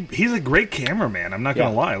He's a great cameraman. I'm not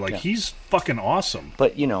gonna Yeah, lie. Like yeah. he's fucking awesome.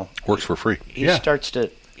 but Works for free. he Yeah. starts to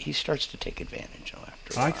take advantage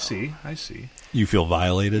after a while. I see. You feel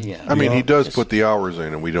violated? Yeah. I mean, You he know, does it's- put the hours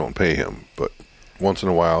in, and we don't pay him. But once in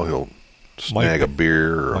a while, he'll snag Mike- a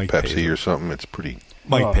beer or a Mike pays Pepsi him. or something. It's pretty.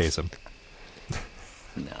 Mike Oh. pays him.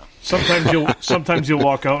 No. Sometimes you'll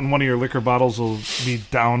walk out and one of your liquor bottles will be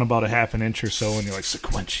down about a half an inch or so, and you're like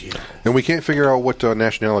Sequencio. And we can't figure out what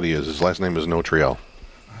nationality is. His last name is Notriel.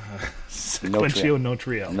 Sequencio no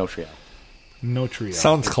Triel. No trio. No Triel.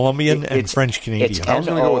 Sounds Colombian and It's- French Canadian. It's I was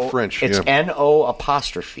gonna go with French, It's yeah. NO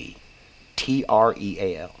apostrophe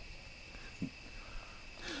TREAL.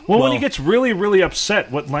 Well, when Well- he gets really, really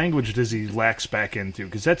upset, what language does he lax back into?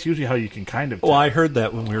 Because that's usually how you can kind of. Well, tell. I heard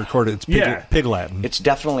that when we recorded. It's Yeah. Pig Latin. It's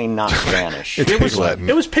definitely not Spanish. It's It was Pig Latin.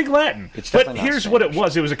 It was Pig Latin. It's but definitely not here's what it Spanish.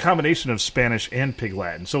 was. It was a combination of Spanish and Pig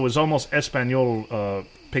Latin. So it was almost Espanol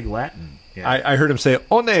Pig Latin. Yeah. I heard him say,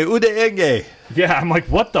 "One ude enge." Yeah, I'm like,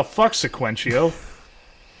 what the fuck, Sequencio?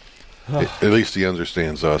 At least he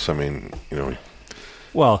understands us. I mean,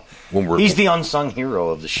 Well, when we're He's the unsung hero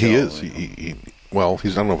of the show. he is. Well,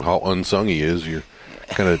 he's I don't know how unsung he is. You're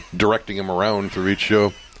kind of directing him around through each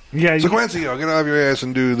show. Yeah, So Quincy, get off your ass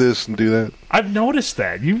and do this and do that. I've noticed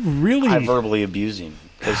that. You really... I verbally abuse him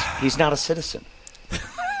because he's not a citizen.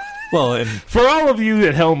 well, and For all of you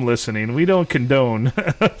at home listening, we don't condone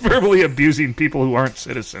verbally abusing people who aren't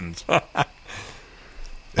citizens.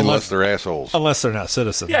 Unless they're assholes. unless they're not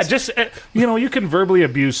citizens. Yeah, just, you can verbally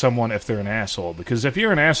abuse someone if they're an asshole. Because if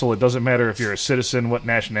you're an asshole, it doesn't matter if you're a citizen, what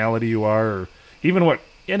nationality you are, or even what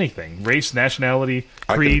anything. Race, nationality,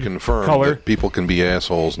 I creed, can confirm color. that people can be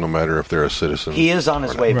assholes no matter if they're a citizen. He is on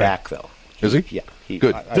his way back, though. Is he? Yeah.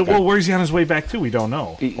 Good. Well, where's he on his way back to? We don't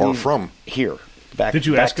know. Or from. Here. Back, Did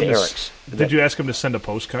you back ask to him? Eric's. Did you ask him to send a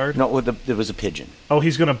postcard? No, there was a pigeon. Oh,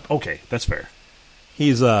 he's gonna. Okay, that's fair.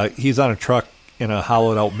 He's on a truck in a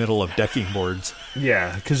hollowed out middle of decking boards.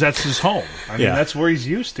 Yeah, because that's his home. I mean, Yeah. that's where he's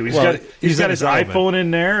used to. He's Well, got he's got in his his element. iPhone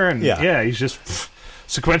in there, and Yeah. he's just.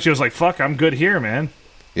 Sequentio's like, fuck, I'm good here, man.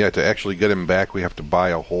 Yeah, to actually get him back, we have to buy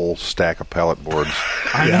a whole stack of pallet boards.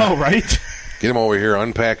 I know, right? Get him over here,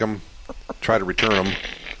 unpack them, try to return them.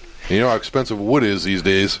 You know how expensive wood is these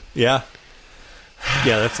days. Yeah.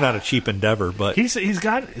 Yeah, that's not a cheap endeavor, but He's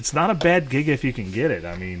got. It's not a bad gig if you can get it.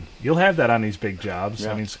 I mean, you'll have that on these big jobs.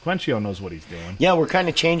 Yeah. I mean, Sequentio knows what he's doing. Yeah, we're kind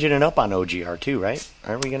of changing it up on OGR, too, right?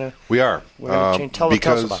 Aren't we going to? We are. We're going to change. Tell us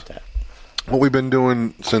because about that. what we've been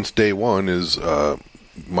doing since day one is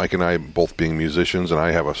Mike and I both being musicians, and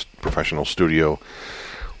I have a professional studio.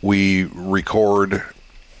 We record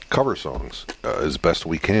cover songs as best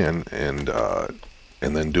we can, and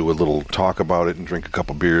then do a little talk about it and drink a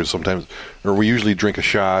couple beers sometimes, or we usually drink a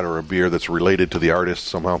shot or a beer that's related to the artist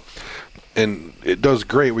somehow. And it does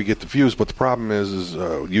great. We get the views, but the problem is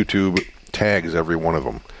YouTube tags every one of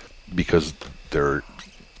them because they're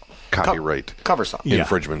copyright Cover song. Yeah.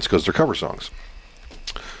 infringements because they're cover songs.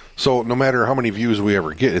 So no matter how many views we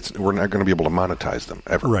ever get, we're not going to be able to monetize them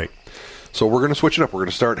ever. right. So we're going to switch it up. We're going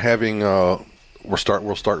to start having we'll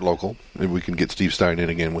start local. Maybe we can get Steve Stein in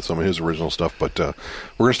again with some of his original stuff. But we're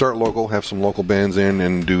going to start local. Have some local bands in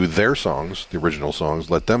and do their songs, the original songs.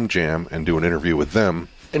 Let them jam and do an interview with them.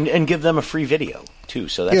 And give them a free video, too.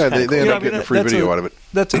 So that's Yeah, kinda they cool. end Yeah, up I mean, getting a free that's video out of it.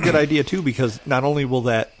 That's a good idea too, because not only will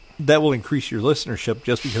that will increase your listenership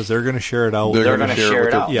just because they're going to share it out. They're going gonna to share share it it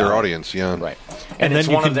with out. their Yeah. audience. Yeah, Right. And And it's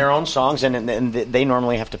then you one can- of their own songs, and they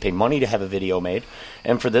normally have to pay money to have a video made.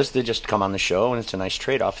 And for this, they just come on the show, and it's a nice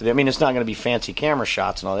trade-off. I mean, it's not going to be fancy camera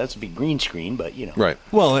shots and all that. It's a big green screen, but, Right.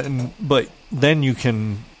 Well, but then you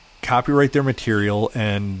can copyright their material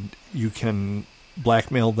and you can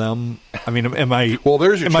blackmail them. I mean, am I? Well,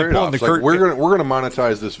 there's your am I pulling trade-offs. the Like, curtain? we're going to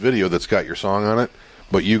monetize this video that's got your song on it,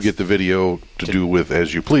 but you get the video to do with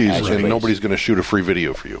as you please, As you and please. nobody's going to shoot a free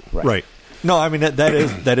video for you. Right. No, I mean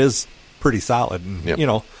that is pretty solid. And, Yep. you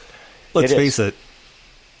know, let's It is. face it,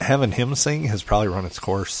 having him sing has probably run its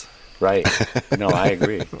course. right. No, I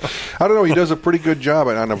agree. I don't know. He does a pretty good job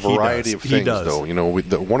on a variety does. of He things, does. though. You know,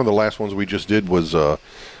 one of the last ones we just did was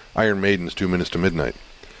Iron Maiden's 2 Minutes to Midnight.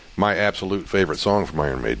 My absolute favorite song from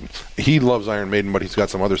Iron Maiden. He loves Iron Maiden, but he's got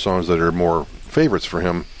some other songs that are more favorites for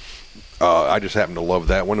him. I just happen to love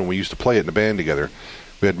that one, and we used to play it in a band together.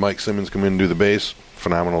 We had Mike Simmons come in and do the bass.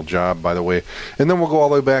 Phenomenal job, by the way. And then we'll go all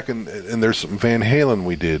the way back, and there's some Van Halen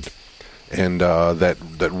we did. And that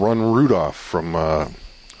Run Rudolph from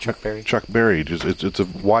Chuck Berry. Chuck Berry. It's a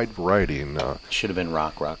wide variety. And Should have been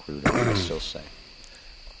Rock Rudolph, I still say.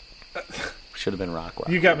 Should have been Rock.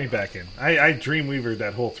 You got me back in. I Dreamweavered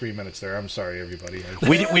that whole 3 minutes there. I'm sorry, everybody.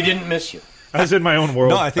 We didn't miss you. I was in my own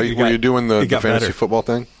world. No, I think were you doing the got fantasy better. football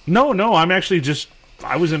thing? no, I'm actually just.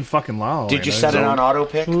 I was in fucking La La Did you Land. set it I on auto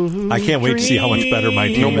pick? I can't wait to see how much better my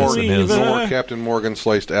team No is than his. more Captain Morgan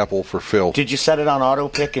sliced apple for Phil. Did you set it on auto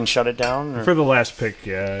pick and shut it down? Or? For the last pick,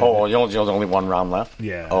 yeah. Oh, there's only one round left?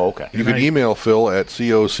 Yeah. Oh, okay. You can email Phil at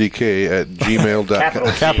cock@gmail.com.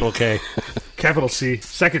 Capital Capital K. Capital C.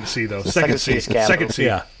 Second C, though. second C is capital. Second C.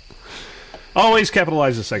 Yeah. Always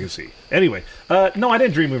capitalize the second C. Anyway, no, I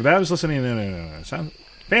didn't Dreamweaver that. I was listening. No. Sound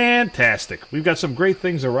fantastic. We've got some great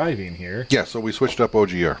things arriving here. Yeah, so we switched up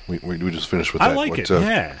OGR. We just finished with I that. like What, it.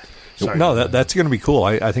 Yeah. Sorry. No, that's going to be cool.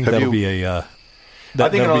 I think Have that'll you- be a. I think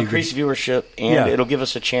that'll it'll be increase good. viewership, and Yeah. it'll give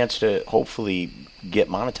us a chance to hopefully get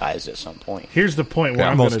monetized at some point. Here's the point where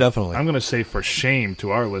Yeah, I'm most gonna, definitely. I'm going to say for shame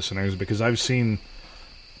to our listeners because I've seen,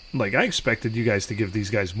 like, I expected you guys to give these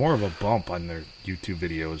guys more of a bump on their YouTube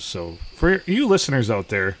videos. So for you listeners out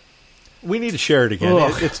there, We need to share it again.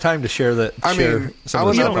 Ugh. It's time to share that. I share mean, some I'm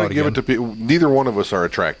of the not stuff going out to give it again. to people. Neither one of us are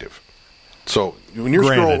attractive. So when you're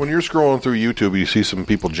Granted. scrolling through YouTube, you see some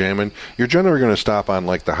people jamming. You're generally going to stop on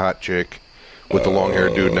like the hot chick with the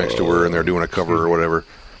long-haired dude next to her, and they're doing a cover or whatever.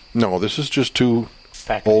 No, this is just two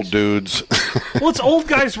Fat old guys. dudes. Well, it's Old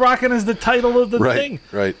Guys Rockin' is the title of the right, thing.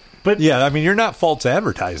 right. But Yeah, I mean, you're not false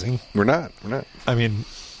advertising. We're not. I mean,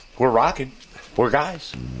 We're rocking. We're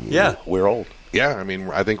guys. yeah, We're old. Yeah, I mean,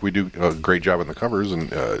 I think we do a great job on the covers,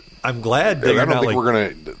 and I'm glad that I you're don't not think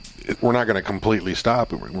like... we're not gonna completely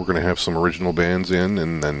stop. We're gonna have some original bands in,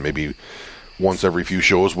 and then maybe once every few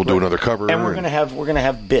shows we'll do another cover. And we're gonna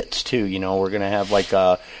have bits too. You know, we're gonna have like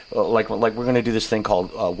we're gonna do this thing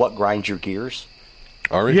called What Grinds Your Gears.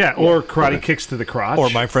 All right. yeah, or Karate Kicks to the Crotch. Or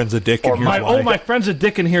My Friend's a Dick, and Or here's my, why. my friend's a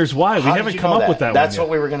dick, and here's why. We How haven't did you come know up that? with that That's one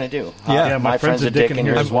what we were gonna do. Yeah, my friend's a dick, and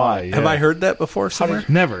here's why. Have yeah. I heard that before somewhere?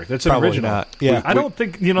 Never. That's an Probably original. not. Yeah. I don't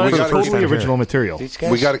think, you know, we that's gotta- totally first original time material. These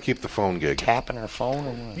guys We got to keep the phone gig. tapping our phone.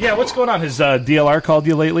 Or what? Yeah, what's going on? Has DLR called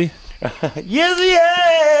you lately?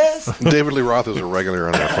 Yes. David Lee Roth is a regular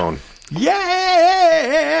on that phone.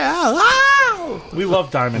 Yeah! Wow! We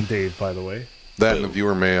love Diamond Dave, by the way. That and the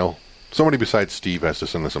viewer mail. Somebody besides Steve has to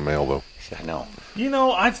send us a mail, though. I know. You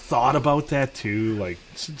know, I've thought about that too. Like,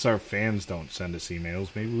 since our fans don't send us emails,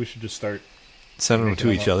 maybe we should just start. Send them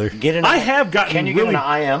to each other. Get an I have gotten Can you really. get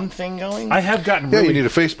an IM thing going? I have gotten Yeah, really. you need a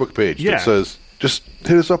Facebook page Yeah. that says, just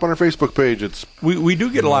hit us up on our Facebook page. It's We do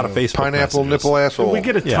get a lot of Facebook Pineapple messages. Nipple Asshole. We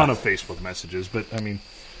get a Yeah. ton of Facebook messages, but I mean,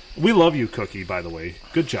 we love you, Cookie. By the way,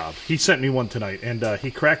 good job. He sent me one tonight, and he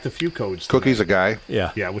cracked a few codes. tonight. Cookie's a guy.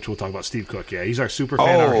 Yeah. Yeah, which we'll talk about. Steve Cook. Yeah, he's our super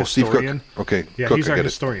fan, our Steve historian. Cook. Okay, Yeah, Cook, he's I our get it.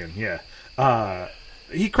 historian. Yeah.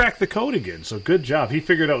 He cracked the code again, so good job. He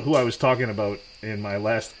figured out who I was talking about in my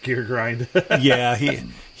last gear grind. Yeah,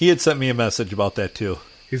 he had sent me a message about that too.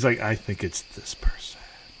 He's like, I think it's this person.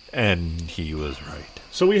 And he was right.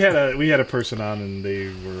 So we had a person on, and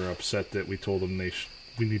they were upset that we told them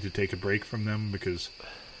we need to take a break from them because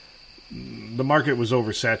the market was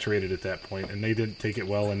oversaturated at that point, and they didn't take it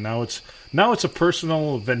well. And now it's a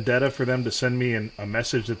personal vendetta for them to send me a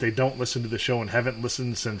message that they don't listen to the show and haven't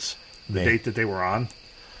listened since the date that they were on.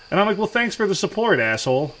 And I'm like, well, thanks for the support,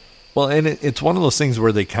 asshole. Well, and it's one of those things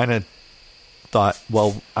where they kind of thought,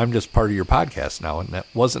 well, I'm just part of your podcast now. And that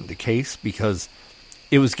wasn't the case because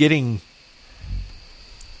it was getting,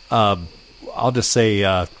 I'll just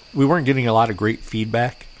say, we weren't getting a lot of great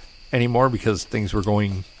feedback anymore because things were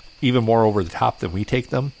going even more over the top than we take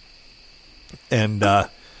them. And, yeah,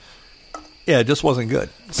 it just wasn't good.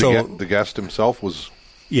 So, The guest himself was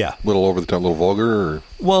yeah. a little over the top, a little vulgar. Or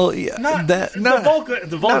Well, yeah,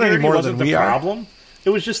 The vulgarity any more wasn't than the we are. problem. It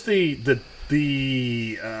was just the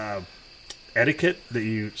etiquette that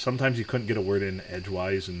you sometimes you couldn't get a word in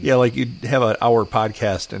edgewise, and Yeah, like you'd have an hour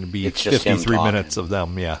podcast and it'd be It's just him 53 talking. minutes of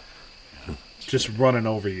them, yeah. just running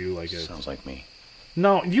over you like a. Sounds like me.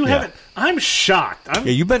 No, you Yeah. haven't. I'm shocked. I'm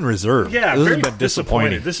Yeah, you've been reserved. yeah, this very has been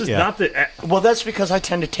disappointed. disappointing. This is Yeah. not the. Well, that's because I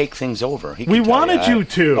tend to take things over. He We can tell wanted you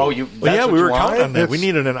to. Oh, you. Well, yeah, that's what we you were counting wanted? on that. We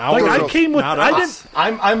needed an hour. Like I of came with. not I us. didn't.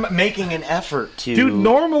 I'm making an effort to. Dude,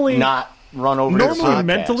 normally- not run over. the Normally, podcast.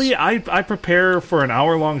 mentally, I prepare for an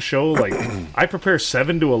hour-long show. Like, I prepare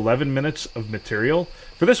 7 to 11 minutes of material.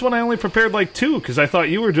 For this one, I only prepared like 2 because I thought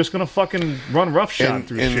you were just going to fucking run roughshod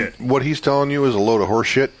through and shit. what he's telling you is a load of horse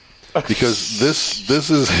shit because this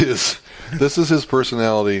is his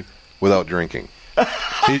personality without drinking.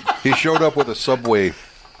 He showed up with a Subway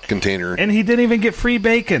container, And he didn't even get free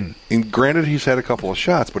bacon. and granted, he's had a couple of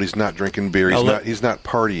shots, but he's not drinking beer. He's not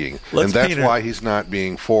partying, let's and that's paint a- why he's not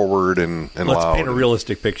being forward and Let's loud. paint a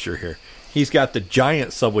realistic picture here. He's got the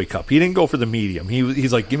giant Subway cup. He didn't go for the medium.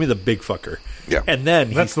 He's like, give me the big fucker. Yeah. And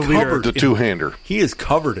then That's he's the leader. covered the in- two-hander. He is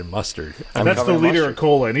covered in mustard. I mean, That's the covered in leader mustard. of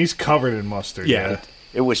cola, and he's covered in mustard. Yeah.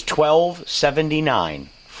 It was $12.79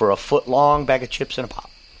 for a foot-long bag of chips and a pop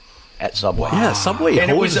at Subway. yeah, Subway And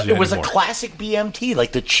it was hoses you a anymore. classic BMT,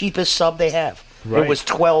 like the cheapest sub they have. Right. It was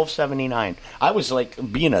 $12.79. I was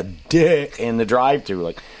like being a dick in the drive-thru,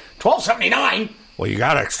 like $12.79. Well, you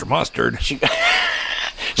got extra mustard.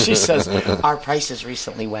 She says our prices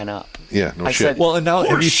recently went up. Yeah, no I shit. said, Well, and now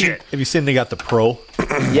have you Horseshit. seen they got the Pro?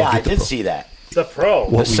 yeah, I did see that. The pro.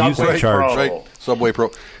 What we used to Subway charge. Pro. Right, Subway Pro.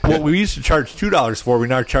 What we used to charge $2 for, we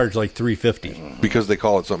now charge like $3.50. Because they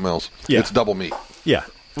call it something else. Yeah. It's double meat. Yeah,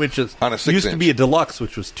 which is On a 6 used to inch. be a deluxe,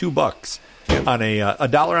 which was $2 on a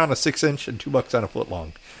dollar on a 6-inch and $2 on a foot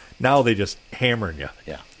long. Now they just hammering you.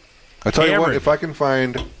 Yeah. I tell you what, Hammered. if I can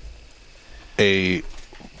find a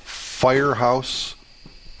Firehouse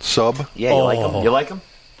sub, Yeah, you like them? You like them?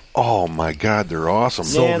 oh my God, they're awesome.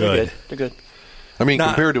 So yeah, they're good. good. They're good. I mean, Nah.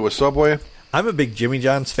 compared to a Subway, I'm a big Jimmy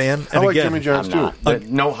John's fan. I And like again, Jimmy John's I'm too. not. There-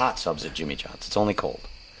 no hot subs at Jimmy John's. It's only cold.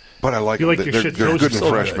 But I like You them. like your They're shit good toasted and so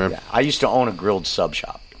fresh, good. man. Yeah, I used to own a grilled sub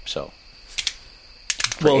shop, so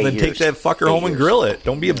for Well, 8 then years. take that fucker 8 home and years. grill it.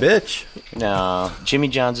 Don't be a bitch. No, Jimmy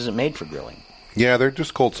John's isn't made for grilling. Yeah, they're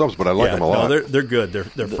just cold subs, but I like them a lot. No, they're good.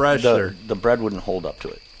 They're fresh. The bread wouldn't hold up to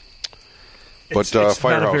it. But It's not a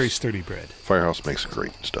Firehouse, very sturdy bread. Firehouse makes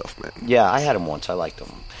great stuff, man. Yeah, I had them once. I liked them.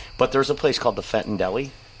 But there's a place called the Fenton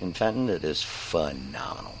Deli in Fenton that is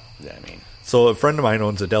phenomenal. I mean, So a friend of mine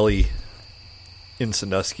owns a deli in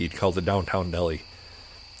Sandusky called the Downtown Deli,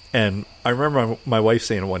 and I remember my wife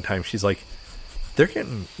saying one time, she's like, "They're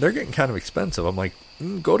getting kind of expensive." I'm like,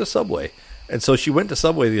 "Go to Subway," and so she went to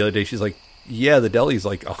Subway the other day. She's like, "Yeah, the deli's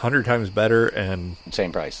like 100 times better, and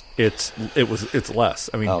same price. it's less."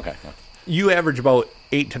 I mean, Oh, okay. Yeah. you average about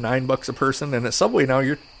 $8 to $9 a person, and at Subway now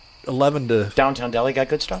you're 11 to Downtown Deli got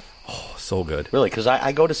good stuff? so good. Really, because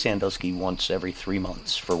I go to Sandusky once every 3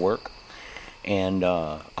 months for work, and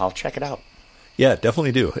I'll check it out. Yeah,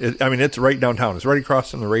 definitely do. It's right downtown. It's right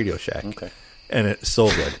across from the Radio Shack. Okay. And it's so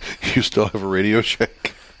good. You still have a Radio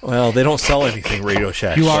Shack? Well, they don't sell anything Radio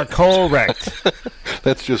Shack. You are correct.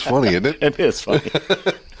 That's just funny, isn't it? It is funny.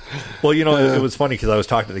 Well, it was funny because I was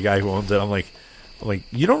talking to the guy who owns it. I'm like,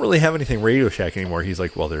 you don't really have anything Radio Shack anymore. He's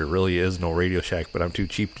like, well, there really is no Radio Shack, but I'm too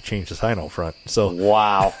cheap to change the sign out front. So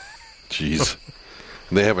Wow. Jeez.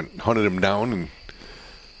 They haven't hunted him down and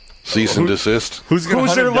cease and desist. who's going to Who's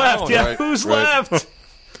hunt there him left? down? Yeah, Right, who's right. left?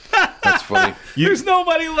 That's funny. There's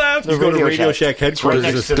nobody left. You go to Radio Radio Shack. Shack headquarters.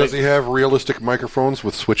 next just- to Does he have realistic microphones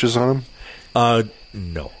with switches on them?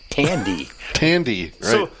 no. Tandy. Tandy,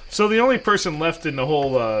 right? So the only person left in the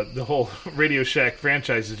whole Radio Shack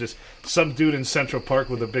franchise is just some dude in Central Park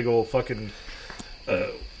with a big old fucking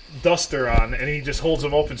duster on, and he just holds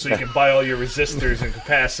them open so you can buy all your resistors and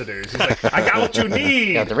capacitors. He's like, I got what you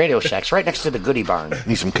need. Yeah, the Radio Shack's right next to the Goodie Barn.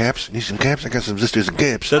 Need some caps? I got some sisters and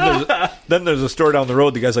caps. Then there's a store down the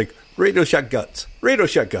road. The guy's like, Radio Shack Guts. Radio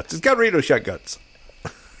Shack Guts. It's got Radio Shack Guts.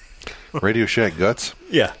 Radio Shack Guts?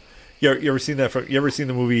 Yeah. You ever seen that? You ever seen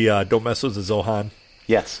the movie Don't Mess with the Zohan?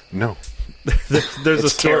 Yes. No. There's a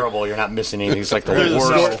It's store. terrible. You're not missing anything. It's like the There's a worst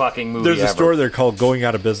store- fucking movie There's a ever. store there called Going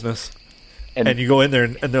Out of Business, and you go in there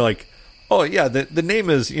and they're like, "Oh yeah, the name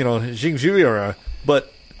is Xingzhuira,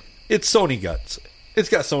 but it's Sony Guts. It's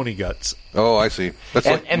got Sony Guts." Oh, I see. That's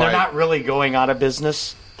and, like and my, they're not really going out of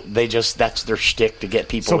business. That's their shtick to get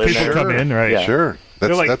people So in people there. come in, right? Yeah. Sure.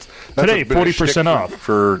 They're like, that's today, a bit of 40% shtick off.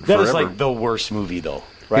 For That forever. is like the worst movie, though,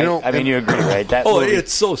 right? You know, I mean, you agree, right? That Oh, movie,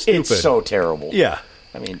 it's so stupid. It's so terrible. Yeah,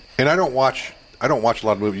 I mean, And I don't watch a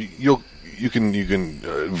lot of movies. You can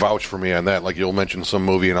vouch for me on that. Like you'll mention some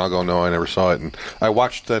movie and I'll go, no, I never saw it. And I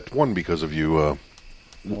watched that one because of you.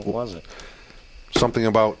 what was it? Something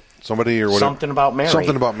about somebody or whatever. Something About Mary.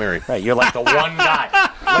 Something about Mary. Right, you're like the one guy.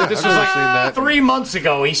 Like, this I've was never like seen that. 3 months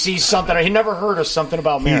ago. He sees something. He never heard of Something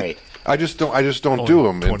About Mary. I just don't do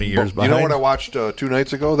them. 20 years You know behind. what I watched 2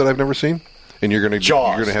 nights ago that I've never seen? And you're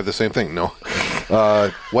Jaws. gonna have the same thing. No,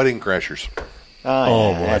 Wedding Crashers.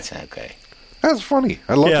 Oh, boy. that's okay. That's funny.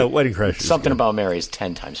 I love yeah. it. Wedding Crashers. Something About Mary is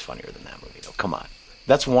 10 times funnier than that movie, though. Come on,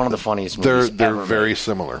 that's one of the funniest movies They're ever very made.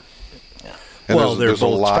 similar. Yeah. And Well, they're there's a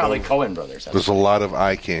both lot Probably of Coen Brothers. there's a lot of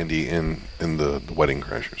eye candy in the Wedding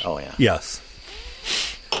Crashers. Oh yeah. Yes.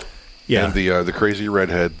 Yeah. And the crazy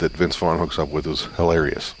redhead that Vince Vaughn hooks up with was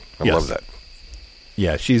hilarious. I Yes. love that.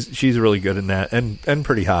 Yeah. She's really good in that, and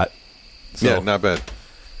pretty hot. So, Yeah, not bad.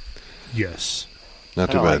 Yes. Not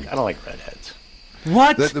I too don't bad. like. I don't like redheads.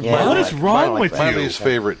 What? That- Yeah, what I is like- wrong I like with redheads. My you? least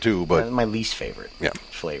favorite too, but My least favorite. Yeah.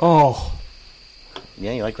 Flavor. Oh,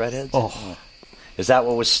 Yeah, you like redheads? Oh. Is that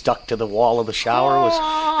what was stuck to the wall of the shower? Was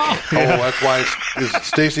oh, that's why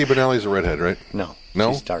Stacey Benelli's a redhead, right? no.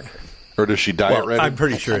 No? She's darker. Or does she dye it well, red? I'm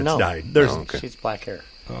pretty sure it's No. died. There's Oh, okay. She's black hair.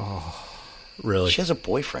 really. She has a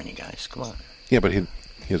boyfriend, you guys. Come on. Yeah, but he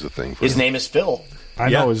has a thing for His him. name is Phil. I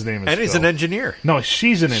Yeah. know his name is and he's Phil. an engineer. No,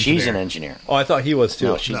 she's an engineer. She's an engineer. Oh, I thought he was too.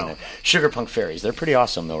 No, she's an Sugar Punk Fairies. They're pretty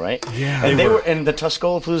awesome, though, right? Yeah. And They they were. were in the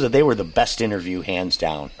Tuscola Palooza. They were the best interview, hands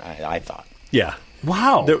down. I thought. Yeah.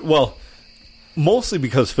 Wow. Well, mostly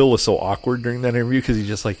because Phil was so awkward during that interview because he's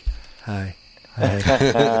just like, hi.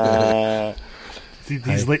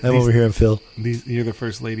 These I'm over here, I'm Phil. You're the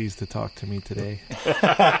first ladies to talk to me today.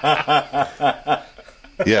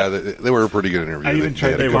 Yeah, they were a pretty good interview. I even They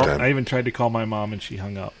tried had a to good call. time. I even tried to call my mom, and she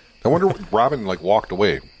hung up. I wonder if Robin walked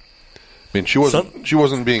away. I mean, she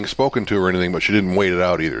wasn't being spoken to or anything, but she didn't wait it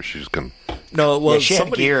out either. She's going. No, well, Yeah, she had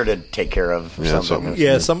somebody, gear to take care of Yeah, something.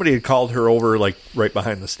 yeah, somebody had called her over like right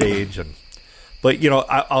behind the stage, but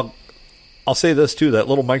I'll say this too: that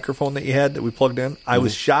little microphone that you had that we plugged in, I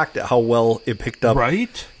was shocked at how well it picked up.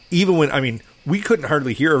 Right? Even when we couldn't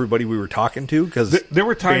hardly hear everybody we were talking to because There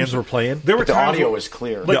were times bands were playing. There were But the times audio where- was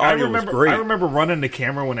clear. Like, The audio was great. I remember running the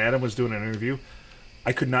camera when Adam was doing an interview.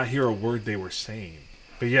 I could not hear a word they were saying.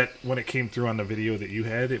 But yet, when it came through on the video that you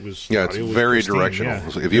had, it was Yeah, it's audio was very pristine, directional. yeah.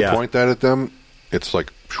 So if you Yeah. point that at them, it's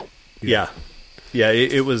like, Yeah.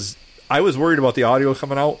 It was. I was worried about the audio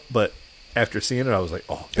coming out, but after seeing it, I was like,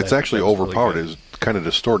 oh. it's actually that was really overpowered. good. It's kind of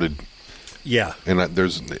distorted. Yeah. And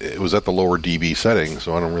it was at the lower dB setting,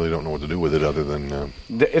 so I don't know what to do with it other than...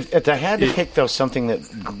 If I had to pick, though, something that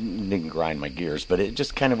didn't grind my gears, but it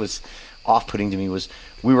just kind of was off-putting to me, was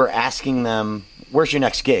we were asking them, where's your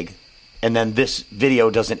next gig? And then this video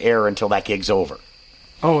doesn't air until that gig's over.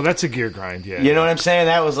 Oh, that's a gear grind, yeah. You know what I'm saying?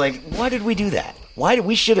 That was like, why did we do that? Why did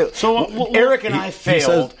we should have? So, Eric and I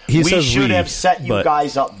failed. he we says should we, have set you but-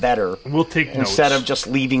 guys up better. We'll take instead notes. of just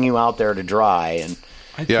leaving you out there to dry. And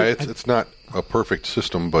Yeah, it's not a perfect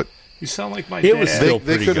system, but You sound like my It dad. was they still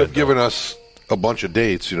pretty could have good, given us a bunch of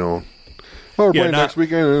dates, you know. Oh, we're Yeah, playing not- next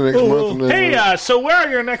weekend and next month. And then, Hey, so where are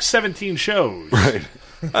your next 17 shows? right.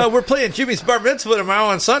 We're playing Jimmy's Bar Mitzvah tomorrow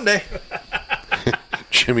on Sunday.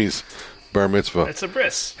 Jimmy's bar mitzvah. It's a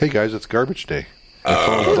bris. Hey, guys, it's garbage day.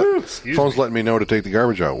 Excuse Phone's me. letting me know to take the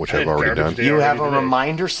garbage out, which I I've had already garbage done. day. you have a already today.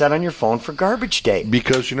 reminder set on your phone for garbage day.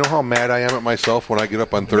 Because you know how mad I am at myself when I get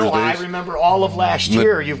up on No, I Thursdays? remember all of last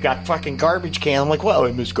year. You've got fucking garbage can. I'm like, well,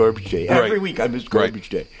 I miss garbage day. Every Right. week I miss garbage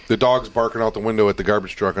day. The dog's barking out the window at the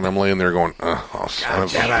garbage truck, and I'm laying there going, oh, son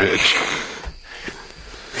of a bitch.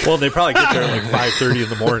 Well, they probably get there at like 5:30 in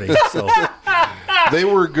the morning. So They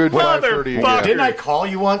were good 5:30. Motherfucker. Yeah. Didn't I call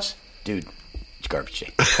you once? Dude, it's garbage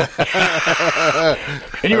day.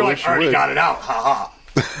 And you were I like, wish I you already would. got it out. Ha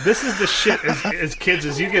ha. This is the shit, as kids,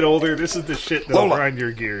 as you get older, this is the shit that'll Hold on. grind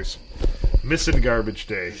your gears. Missing garbage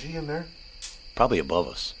day. Is he in there? Probably above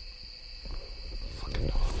us.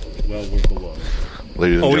 Well, we're below.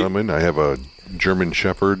 Ladies and we- gentlemen, I have a German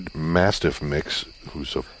Shepherd Mastiff mix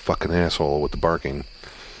who's a fucking asshole with the barking,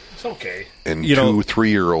 It's okay. and You know- 2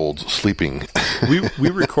 3-year-olds sleeping. we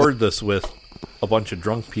record this with a bunch of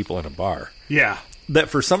drunk people in a bar Yeah. that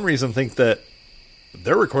for some reason think that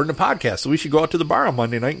they're recording a podcast, so we should go out to the bar on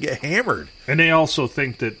Monday night and get hammered. And they also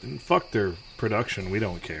think that, fuck their production, we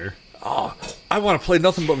don't care. I want to play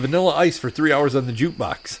nothing but Vanilla Ice for 3 hours on the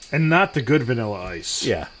jukebox. And not the good Vanilla Ice.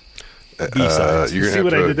 Yeah. B-sides. You're see gonna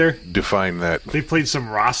what have I to did there? define that. They played some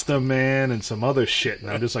Rasta Man and some other shit, and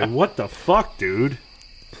I'm just like, what the fuck, dude?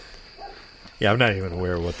 Yeah, I'm not even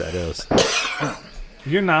aware of what that is.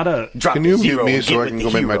 You're not a Drop Can the you zero mute me and so get I with can the go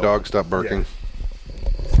make my hero. dog stop barking?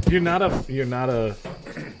 you're not a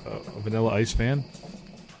Vanilla Ice fan.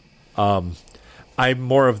 I'm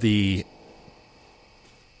more of the...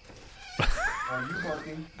 Are you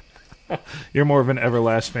barking? You're more of an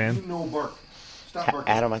Everlast fan. No bark. Stop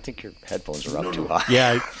Adam, I think your headphones are up too high.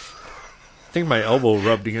 Yeah, I think my elbow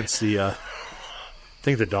rubbed against the... I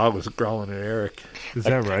think the dog was growling at Eric. Is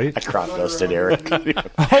that right? I crop dusted Eric.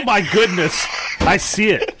 Oh my goodness! I see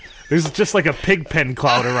it. There's just like a pig pen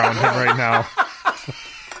cloud around him right now.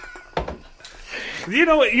 You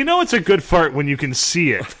know it's a good fart when you can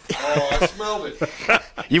see it. Oh, I smelled it.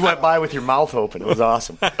 You went by with your mouth open. It was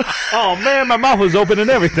awesome. Oh man, my mouth was open and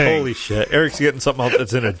everything. Holy shit. Eric's getting something out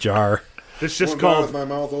that's in a jar. It's just With called my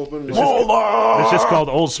mouth open. it's just called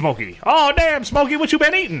Old Smoky. Oh damn, Smoky, what you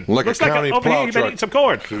been eating? Like a Looks county over here plow you been truck. eating some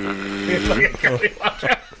corn.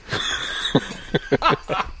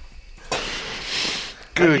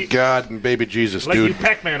 Good God and baby Jesus, Like you dude.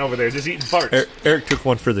 Pac-Man over there, just eating farts. Eric took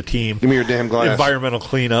one for the team. Give me your damn glass. Environmental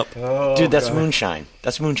cleanup. Dude, that's moonshine.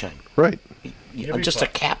 That's moonshine. Right. Just a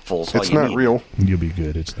capful's all It's you not need. real. You'll be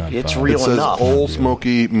good. It's not. It's fun. real It says enough. Old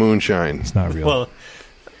Smoky Moonshine. It's not real. Well,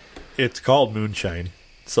 it's called moonshine,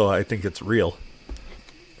 so I think it's real.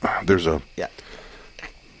 There's a... Yeah.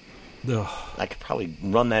 Ugh. I could probably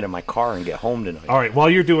run that in my car and get home tonight. All right, while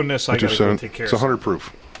you're doing this, I gotta go 2%. take care It's of 100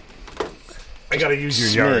 proof. I gotta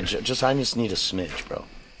use your yard. Smidge. I just need a smidge, bro.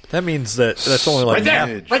 That means that's only like half.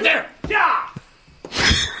 Right there. Yeah.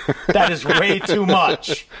 That is way too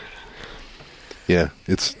much. Yeah,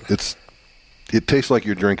 it tastes like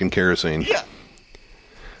you're drinking kerosene. Yeah.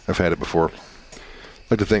 I've had it before.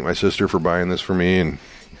 I'd like to thank my sister for buying this for me, and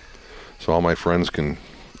so all my friends can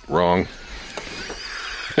wrong.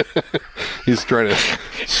 He's trying to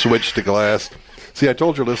switch to glass. See, I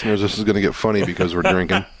told your listeners this is going to get funny because we're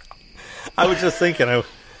drinking. I was just thinking, I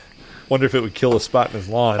wonder if it would kill a spot in his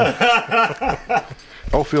lawn.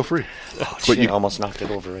 Oh, feel free. Oh, But shit, you- I almost knocked it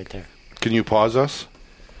over right there. Can you pause us?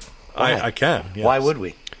 I can. Yes. Why would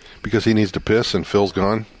we? Because he needs to piss and Phil's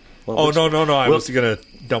gone. Well, Oh, we'll- no. I Well- was going to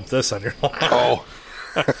dump this on your lawn. Oh,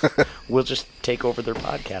 We'll just take over their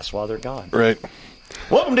podcast while they're gone. right.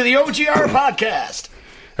 Welcome to the OGR podcast.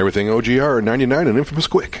 Everything OGR 99 and Infamous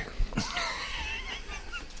Quick.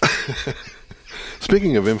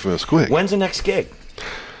 Speaking of Infamous Quick, When's the next gig?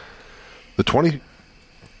 the 20.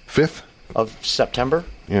 5th? of September.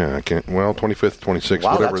 Yeah, I can't. Well, 25th, 26th,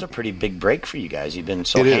 Wow, whatever. that's a pretty big break for you guys. You've been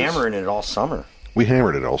so It is. hammering it all summer, We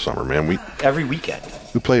hammered it all summer, man. every weekend.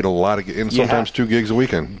 We played a lot of, and sometimes 2 gigs a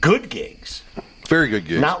weekend. Good gigs, Very good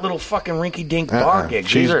gigs. not little fucking rinky-dink bar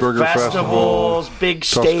gigs. These are Cheeseburger festivals, big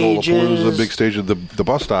stages. The big stage. The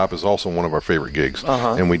bus stop is also one of our favorite gigs,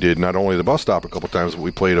 and we did not only the bus stop a couple times, but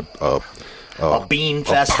we played a bean a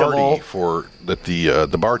festival. party for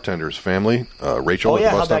the bartender's family. Rachel. Oh at the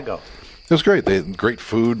yeah, bus how'd stop. that go? It was great. They had great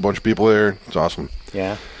food, bunch of people there. It's awesome.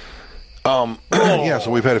 Yeah. Yeah, so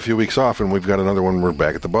we've had a few weeks off, and we've got another one. We're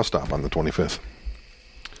back at the bus stop on the 25th.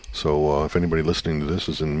 So if anybody listening to this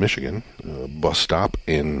is in Michigan, bus stop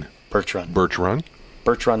in Birch Run, Birch Run.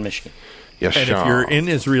 Michigan. Yes, And if you're in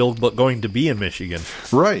Israel but going to be in Michigan,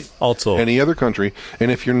 right, also any other country, and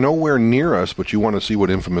if you're nowhere near us but you want to see what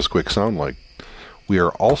Infamous Quick sound like, we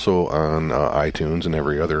are also on iTunes and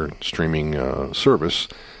every other streaming service.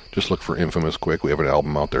 Just look for Infamous Quick. We have an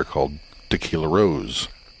album out there called Tequila Rose,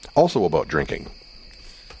 also about drinking.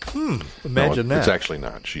 imagine No, that. It's actually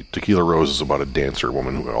not. Tequila Rose is about a dancer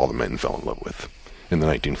woman who all the men fell in love with in the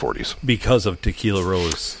 1940s. Because of Tequila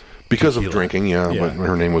Rose. Because Tequila. of drinking, yeah, Yeah. but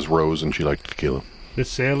her name was Rose and she liked tequila. The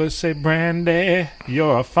sailors say, Brandy,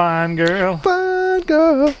 you're a fine girl. Fine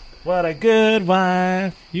girl. What a good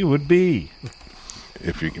wife you would be.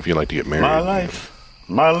 If you like to get married. My life,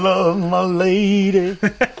 my love, my lady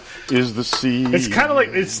is the sea. It's kind of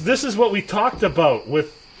like this is what we talked about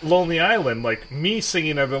with Lonely Island, like me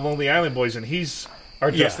singing of the Lonely Island Boys, and he's our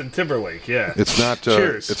Yeah. Justin Timberlake. Yeah, It's not.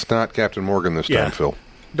 Cheers. It's not Captain Morgan this Yeah. time, Phil.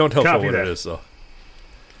 Don't tell Phil Copy what that. it is, though.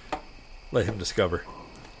 Let him discover.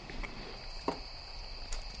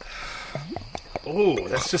 Oh,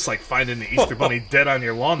 that's just like finding the Easter Bunny dead on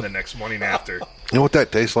your lawn the next morning after. You know what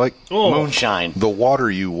that tastes like? Oh, moonshine. The water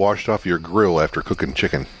you washed off your grill after cooking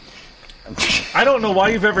chicken. I don't know why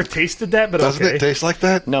you've ever tasted that, but Doesn't okay. it taste like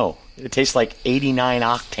that? No, it tastes like 89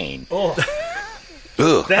 octane. Oh,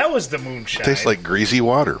 Ugh. that was the moonshine. Tastes like greasy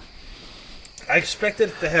water. I expected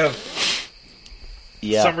it to have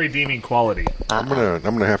Yeah. some redeeming quality. I'm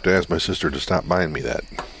gonna have to ask my sister to stop buying me that.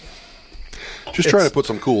 Just trying to put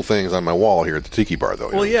some cool things on my wall here at the Tiki Bar, though.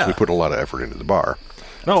 Well, yeah. We put a lot of effort into the bar.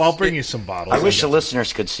 No, I'll bring you some bottles. I wish the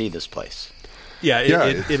listeners could see this place. Yeah, Yeah,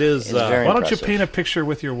 it is. it's very- Why don't you impressive. paint a picture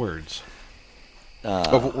with your words?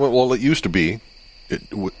 Well, it used to be.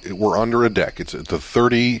 We're under a deck. It's a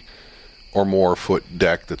 30 or more foot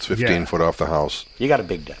deck that's 15 Yeah. foot off the house. You got a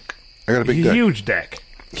big deck. I got a big deck. Huge deck.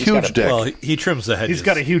 got Huge a- deck. well, he trims the hedges. He's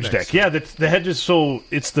got a huge next. deck. Yeah, the hedge is so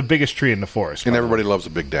it's the biggest tree in the forest. and by the everybody way. loves a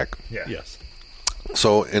big deck. Yeah. Yes.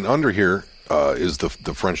 So, and under here is the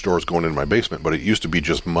French doors going into my basement, but it used to be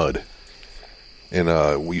just mud.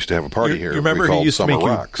 And we used to have a party here. You remember we he called used to Summer make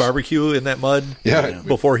Rocks. you barbecue in that mud? Yeah.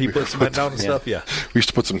 Before he put cement down and stuff? Yeah. We used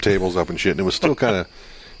to put some tables up and shit, and it was still kind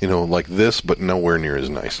of, like this, but nowhere near as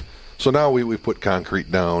nice. So now we put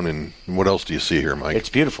concrete down, and what else do you see here, Mike? It's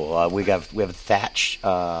beautiful. We have a thatch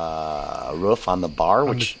roof on the bar,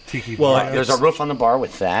 which Tiki Well, bar. there's a roof on the bar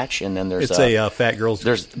with thatch, and then there's It's a fat girl's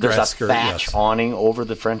there's a grass skirt, thatch yes. awning over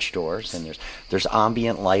the French doors, and there's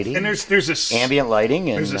ambient lighting. and there's a ambient lighting,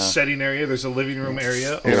 and there's a setting area. There's a living room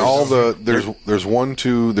area. and all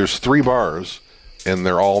there's 3 bars, and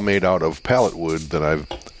they're all made out of pallet wood that I've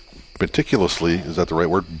meticulously, is that the right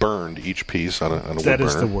word, burned each piece on a wood that burner.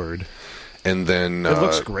 is the word. And then It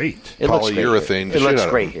looks great. it looks great polyurethane here. the It shit looks out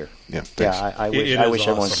of great them. here. Yeah, thanks. Yeah, I It wish is everyone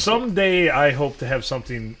awesome. could see. Someday I hope to have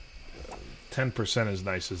something 10% as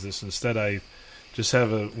nice as this. Instead, I just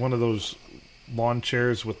have one of those lawn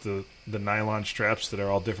chairs with the nylon straps that are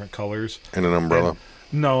all different colors. And an umbrella.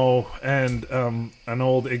 No, and an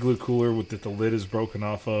old igloo cooler that the lid is broken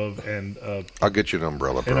off of, and I'll get you an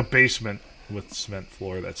umbrella, in bro. a basement with cement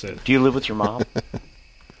floor. That's it. Do you live with your mom?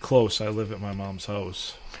 Close. I live at my mom's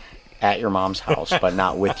house. At your mom's house, but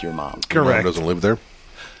not with your mom. Your mom Correct. doesn't live there?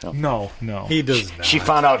 No. He does not. She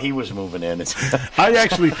found out he was moving in. I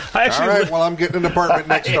actually All right, well, I'm getting an apartment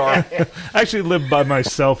next door. I actually live by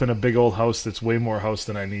myself in a big old house that's way more house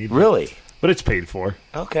than I need. Really? But it's paid for.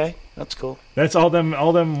 Okay, that's cool. That's all them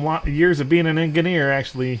years of being an engineer.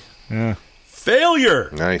 Actually, yeah. Failure!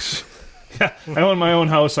 Nice. I own my own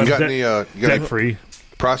house. I'm You got debt, any, you got debt any free.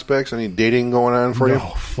 prospects? Any dating going on for you?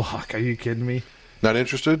 Oh fuck! Are you kidding me? Not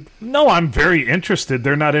interested? No, I'm very interested.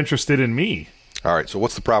 They're not interested in me. All right, so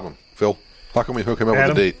what's the problem, Phil? How can we hook him up Adam?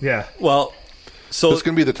 with a date? Yeah. Well, so This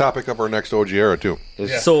can be the topic of our next OG era, too.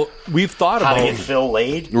 so we've thought How to about. get Phil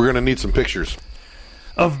laid? We're going to need some pictures.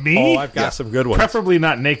 Of me? Oh, I've got Yeah. some good ones. Preferably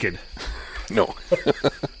not naked. No.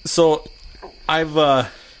 So I've.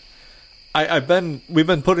 we've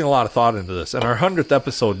been putting a lot of thought into this, and our 100th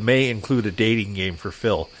episode may include a dating game for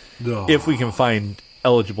Phil if we can find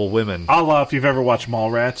eligible women. If you've ever watched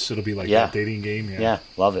Mallrats, it'll be like that dating game. Yeah,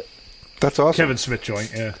 love it. That's awesome. Kevin Smith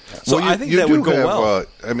joint, yeah. So I think that would go well.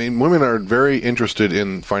 I mean, women are very interested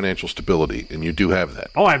in financial stability, and you do have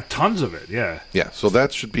that. Oh, I have tons of it, yeah. Yeah, so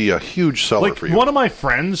that should be a huge seller for you. One of my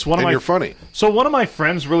friends... you're funny. So one of my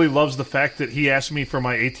friends really loves the fact that he asked me for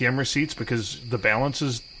my ATM receipts because the balance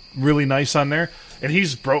is really nice on there. And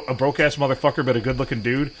he's a broke-ass motherfucker, but a good-looking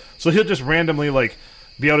dude. So he'll just randomly,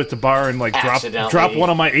 be out at the bar and drop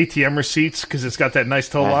one of my ATM receipts because it's got that nice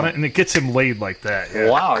total on it, and it gets him laid like that.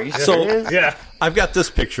 Yeah. Wow, are you serious? Yeah. I've got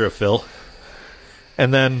this picture of Phil,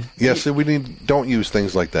 and then yes, don't use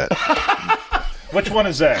things like that. Which one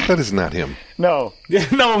is that? That is not him. No. Yeah,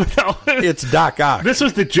 no. It's Doc Ock. This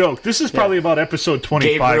was the joke. This is probably about episode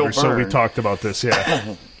 25 Gabriel or so. Byrne. We talked about this.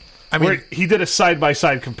 Yeah. I mean, where he did a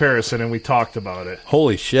side-by-side comparison, and we talked about it.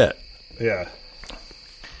 Holy shit! Yeah.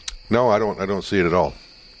 No, I don't see it at all.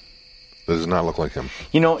 That does not look like him.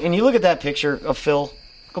 And you look at that picture of Phil.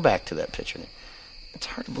 Go back to that picture. It's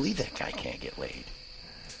hard to believe that guy can't get laid.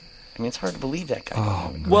 I mean, it's hard to believe that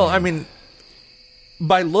guy. Well, I mean,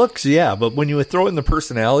 by looks, yeah, but when you throw in the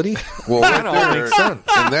personality, well, that all makes sense.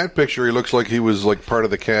 In that picture, he looks like he was part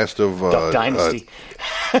of the cast of Duck Dynasty.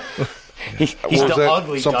 He's the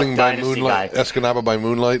ugly something Duck by Dynasty Moonlight, guy. Escanaba by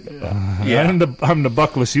Moonlight. Yeah, I'm the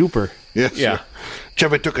buckless Youper. Yes, yeah. Sir.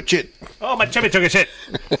 Chevy took a shit. Oh, my Chevy took a shit.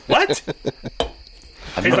 What?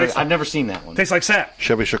 I've never seen that one. Tastes like sap.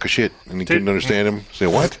 Chevy shook a shit, and he couldn't understand him. Say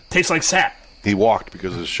what? Tastes like sap. He walked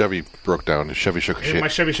because his Chevy broke down. His Chevy shook a shit. My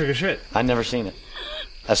Chevy shook a shit. I've never seen it.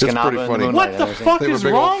 It's pretty funny. What the fuck They were is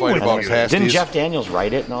big old wrong fight with about you? pasties. Didn't Jeff Daniels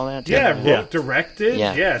write it and all that? Yeah, Yeah. wrote,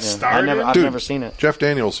 directed, started. I've Dude, never seen it. Jeff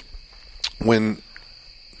Daniels, when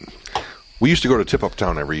we used to go to Tip Up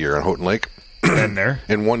Town every year on Houghton Lake, Been there.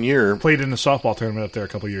 and one year Played in the softball tournament up there a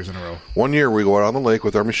couple years in a row. we go out on the lake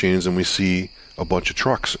with our machines and we see a bunch of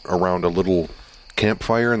trucks around a little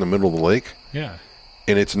campfire in the middle of the lake, Yeah.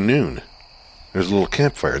 and it's noon. There's a little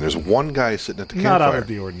campfire, and there's one guy sitting at the Not campfire. out of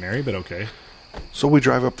the ordinary, but okay. So we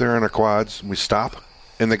drive up there on our quads, and we stop,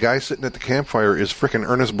 and the guy sitting at the campfire is frickin'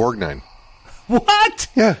 Ernest Borgnine. What?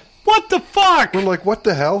 Yeah. What the fuck? We're like, what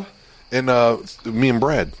the hell? And me and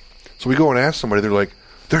Brad. So we go and ask somebody, they're like,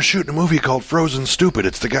 they're shooting a movie called Frozen Stupid.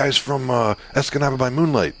 It's the guys from Escanaba by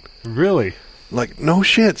Moonlight. Really? Like, no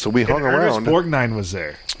shit. So we hung Ernest around. Borgnine was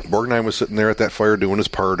there. Borgnine was sitting there at that fire doing his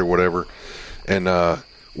part or whatever. And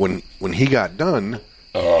when he got done,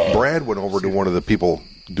 Brad went over to one of the people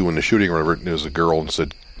doing the shooting or whatever. And there was a girl and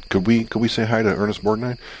said, could we say hi to Ernest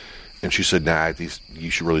Borgnine? And she said, nah,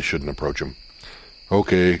 you really shouldn't approach him.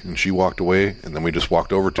 Okay, and she walked away, and then we just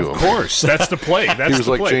walked over to him. Of course, that's the play. That's He was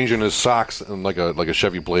the like play. changing his socks in like a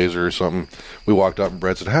Chevy Blazer or something. We walked up, and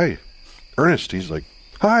Brad said, "Hi, Ernest." He's like,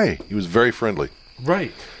 "Hi." He was very friendly.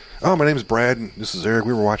 Right. Oh, my name's Brad, and this is Eric.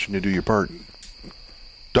 We were watching you do your part.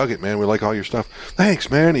 Dug it, man. We like all your stuff. Thanks,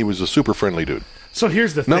 man. He was a super friendly dude. So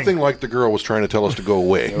here's the thing. Nothing like the girl was trying to tell us to go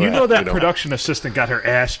away. You know that production assistant got her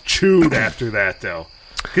ass chewed after that, though.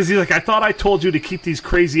 Because he's like, I thought I told you to keep these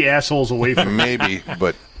crazy assholes away from me. Maybe,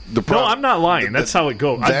 but the No, problem, I'm not lying. That's how it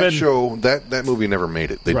goes. That movie never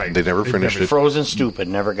made it. They never finished it. Frozen Stupid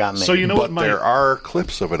never got made. So you know But what there are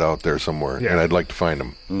clips of it out there somewhere, Yeah. and I'd like to find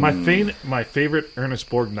them. my favorite Ernest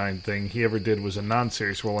Borgnine thing he ever did was a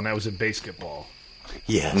non-serious role, and that was in Basketball.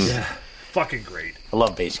 Yes. Yeah. Fucking great. I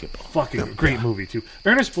love basketball. Fucking great movie, too.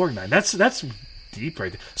 Ernest Borgnine. That's deep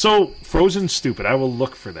right there. So, Frozen Stupid. I will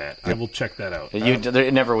look for that. I will check that out.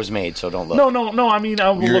 It never was made, so don't look. No. I mean, I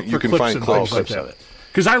will look You for can clips find and clips. things like Clips of that. it.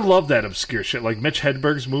 Because I love that obscure shit. Like Mitch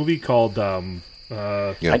Hedberg's movie called Yeah.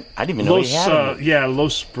 I didn't even know he had it.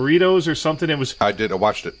 Los Burritos or something. It was. I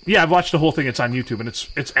watched it. Yeah, I've watched the whole thing. It's on YouTube, and it's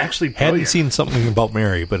actually brilliant. Hadn't seen Something About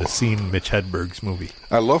Mary, but have seen Mitch Hedberg's movie.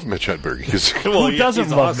 I love Mitch Hedberg. Who doesn't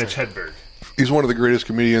love Mitch Hedberg? He's one of the greatest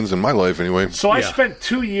comedians in my life, anyway. So I spent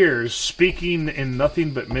 2 years speaking in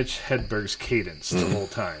nothing but Mitch Hedberg's cadence the whole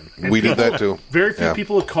time. And We did that, too. Very few Yeah.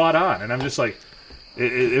 people had caught on, and I'm just like,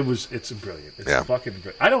 it's brilliant. It's fucking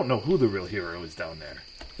brilliant. I don't know who the real hero is down there.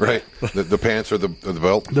 Right. The pants or the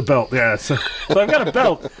belt. The belt, yeah. So I've got a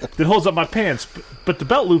belt that holds up my pants, but the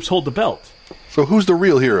belt loops hold the belt. So who's the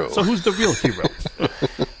real hero? So who's the real hero?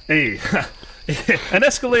 Hey, an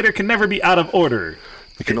escalator can never be out of order.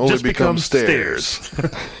 it can only just become becomes stairs.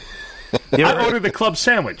 I ordered the club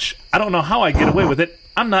sandwich. I don't know how I get away with it.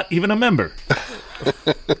 I'm not even a member.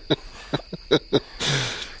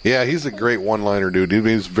 Yeah, he's a great one-liner dude.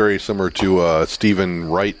 He's very similar to Stephen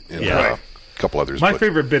Wright in couple others. My but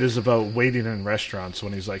favorite bit is about waiting in restaurants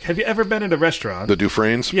when he's like, "Have you ever been at a restaurant?" the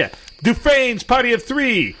Dufresnes. Yeah, Dufresne's party of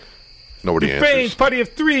 3. Nobody Dufresne's answers. party of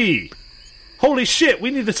 3. Holy shit!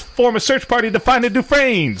 We need to form a search party to find the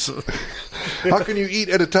Dufresnes. How can you eat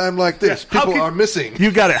at a time like this? How People can- are missing.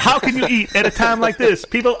 You got it. How can you eat at a time like this?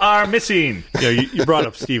 People are missing. Yeah, you brought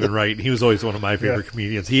up Stephen Wright. He was always one of my favorite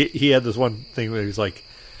comedians. He had this one thing where he was like,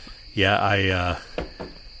 "Yeah, I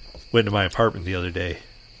went to my apartment the other day,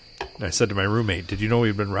 and I said to my roommate, 'Did you know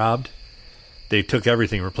we've been robbed? They took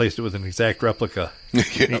everything, replaced it with an exact replica.'"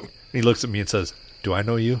 Yeah. He looks at me and says, "Do I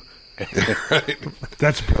know you?"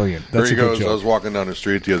 That's brilliant. There That's he a good goes. I joke. was walking down the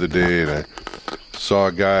street the other day, and I saw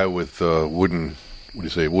a guy with wooden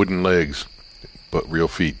legs, but real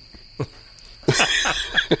feet.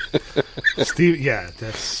 Steve, yeah,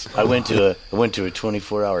 that's. I went to a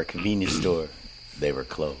 24-hour convenience store. They were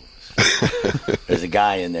closed. There's a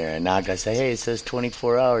guy in there, and knocked. I say, "Hey, it says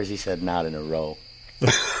 24 hours." He said, "Not in a row."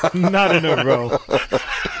 Not in a row.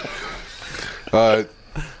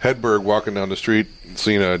 Hedberg walking down the street,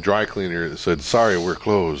 seeing a dry cleaner that said, "Sorry, we're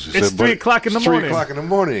closed." He It's said, 3 "But o'clock in the it's morning." 3 o'clock in the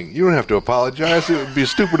morning. You don't have to apologize. It would be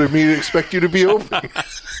stupid of me to expect you to be open.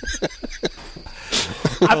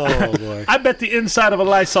 Oh boy! I bet the inside of a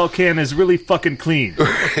Lysol can is really fucking clean.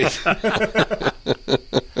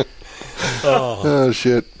 Oh,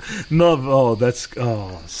 shit. No,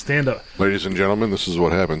 stand up. Ladies and gentlemen, this is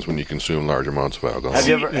what happens when you consume large amounts of alcohol. Have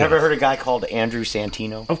you ever heard a guy called Andrew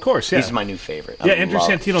Santino? Of course, yeah. He's my new favorite. Yeah, I Andrew love-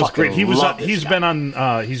 Santino's fucking great. He was love on, this he's guy.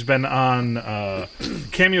 been on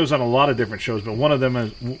cameos on a lot of different shows, but one of them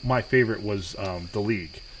is my favorite was The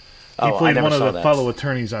League. He Oh, I played never one of saw the that. fellow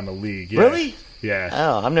attorneys on The League. Yeah. Really? Yeah.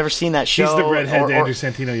 Oh, I've never seen that show. He's the redhead or- Andrew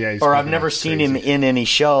Santino. Yeah, he's Or I've fucking never seen crazy. him in any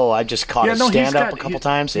show. I just caught Yeah, his no, he's stand up got- a couple he-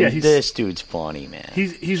 times. yeah, And he's- this dude's funny, man.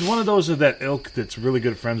 He's one of those of that ilk that's really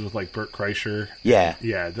good friends with like Bert Kreischer. Yeah.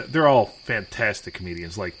 Yeah, they're all fantastic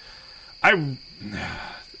comedians. Like I'll never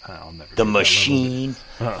The get that Machine.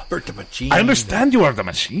 Bert the Machine. level. I understand you are the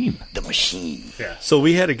machine. The Machine. Yeah. So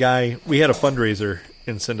we had a fundraiser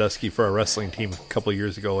in Sandusky for our wrestling team a couple of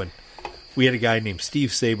years ago, and we had a guy named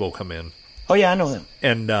Steve Sabo come in. Oh, yeah, I know him.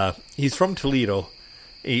 And he's from Toledo.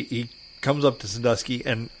 He comes up to Sandusky,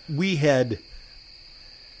 and we had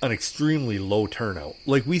an extremely low turnout.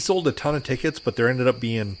 Like, we sold a ton of tickets, but there ended up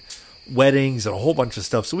being weddings and a whole bunch of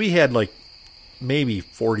stuff. So we had, like, maybe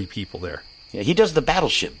 40 people there. Yeah, he does the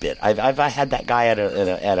battleship bit. I had that guy at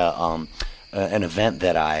an event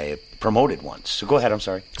that I promoted once. So go ahead. I'm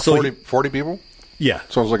sorry. So 40 people? yeah,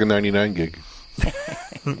 Sounds like a 99 gig.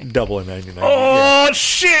 double in 99. Yeah. Oh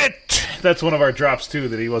shit! That's one of our drops too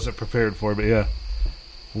that he wasn't prepared for. But yeah.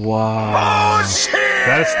 Wow.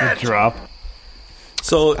 That's the drop.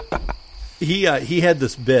 So he had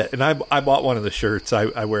this bit, and I bought one of the shirts.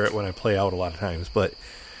 I wear it when I play out a lot of times. But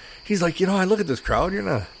he's like, I look at this crowd. You're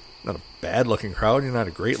not a bad looking crowd. You're not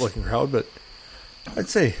a great looking crowd, but I'd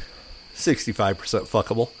say 65%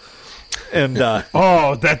 fuckable. And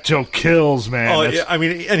Oh, that joke kills, man. oh, That's- yeah, I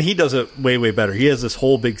mean, and he does it way better. He has this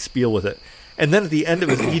whole big spiel with it, and then at the end of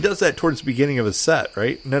it, he does that towards the beginning of his set,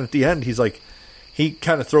 right? And then at the end, he's like, he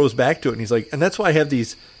kind of throws back to it, and he's like, and that's why I have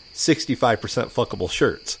these 65% fuckable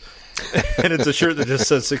shirts, and it's a shirt that just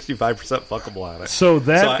says 65% fuckable on it. So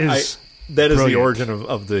that that is the brilliant. origin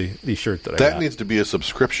of the shirt that I That got. needs to be a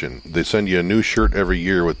subscription. They send you a new shirt every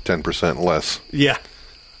year with 10% less. Yeah.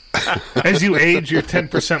 As you age, you're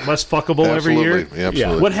 10% less fuckable every year. Absolutely.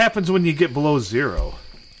 Absolutely. What happens when you get below 0?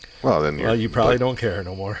 Well, then Well, you probably don't care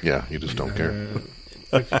no more. Yeah, you just don't care.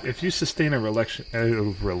 If you sustain an erection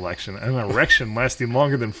lasting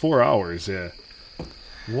longer than 4 hours, yeah.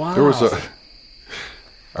 Wow. There was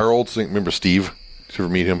our old singer, remember Steve? Did you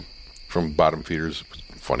ever meet him from Bottom Feeders?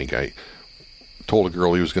 Funny guy. Told a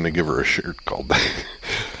girl he was going to give her a shirt called.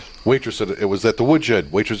 Waitress said it was at the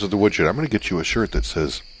Woodshed. Waitress at the Woodshed. I'm going to get you a shirt that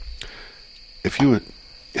says, if you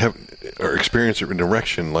have or experience an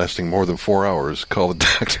erection lasting more than 4 hours, call the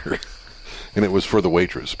doctor. And it was for the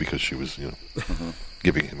waitress because she was,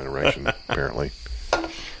 giving him an erection, apparently.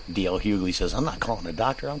 D.L. Hughley says, "I'm not calling a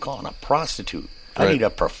doctor. I'm calling a prostitute. I Right. need a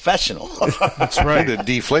professional." That's I right. need to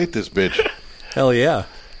deflate this bitch. Hell yeah.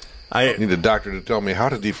 I need a doctor to tell me how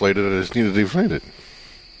to deflate it. I just need to deflate it.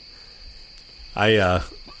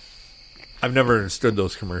 I've never understood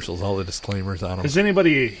those commercials, all the disclaimers on them. Has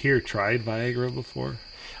anybody here tried Viagra before?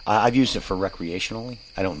 I've used it for recreationally.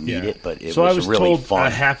 I don't need it, but it so was I was really told fun. a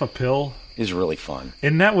half a pill, It was really fun.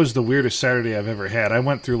 and that was the weirdest Saturday I've ever had. I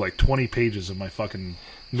went through like 20 pages of my fucking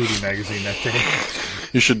movie magazine that day.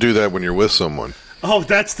 You should do that when you're with someone. Oh,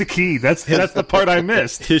 that's the key. That's the part I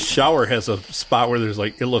missed. His shower has a spot where there's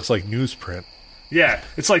it looks like newsprint. Yeah,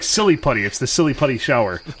 it's like silly putty. It's the silly putty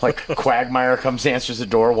shower. Like Quagmire comes, answers the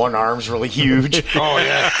door. One arm's really huge. Oh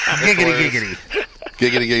yeah, Giggity.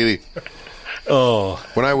 giggity. Oh,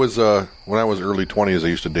 When I was early 20s, I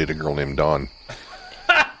used to date a girl named Dawn,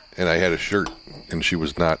 and I had a shirt, and she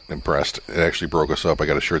was not impressed. It actually broke us up. I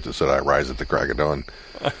got a shirt that said "I rise at the crack of dawn."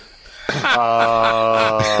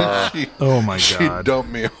 Oh my She god!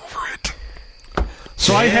 dumped me over it.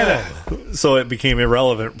 So I had a. so it became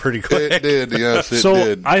irrelevant pretty quick. It did, yes, it So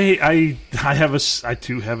did. I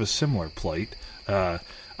too have a similar plight. I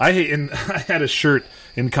had a shirt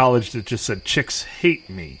in college that just said "Chicks hate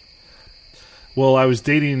me." Well, I was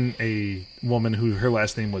dating a woman who her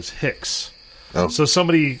last name was Hicks. Oh. So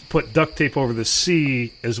somebody put duct tape over the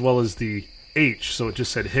C as well as the H, so it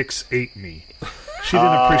just said Hicks ate me. She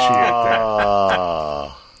didn't appreciate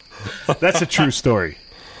that. That's a true story.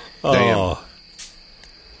 Damn. Oh,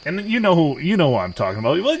 And you know who I'm talking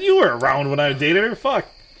about. Well, you were around when I dated her. Fuck.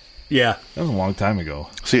 yeah. That was a long time ago.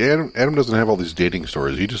 See, Adam doesn't have all these dating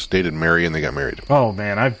stories. He just dated Mary and they got married. Oh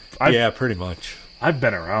man, I've Yeah, pretty much. I've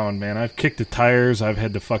been around, man. I've kicked the tires. I've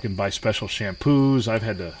had to fucking buy special shampoos. I've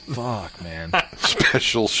had to fuck, man.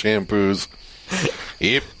 Special shampoos.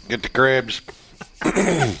 Yep, get the crabs.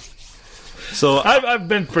 So I've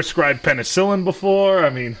been prescribed penicillin before.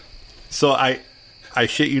 I mean, So I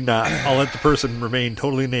shit you not. I'll let the person remain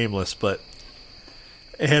totally nameless, but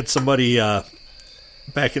I had somebody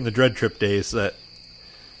back in the Dread Trip days that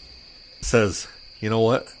says, you know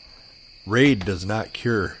what? Raid does not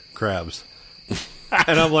cure crabs.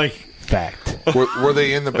 And I'm like, fact. Were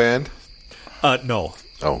they in the band? no.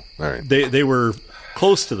 Oh, all right. They were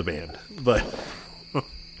close to the band, but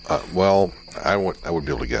Well, I would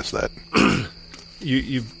be able to guess that.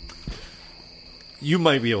 you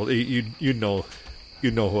might be able to, you know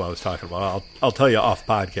who I was talking about. I'll tell you off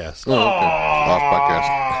podcast. Oh, okay. Off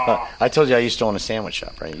podcast. I told you I used to own a sandwich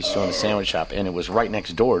shop, right? I used to own a sandwich shop, and it was right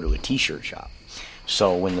next door to a T-shirt shop.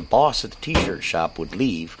 So when the boss at the T-shirt shop would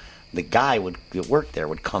leave, the guy that worked there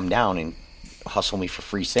would come down and hustle me for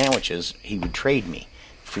free sandwiches. He would trade me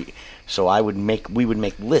free. So we would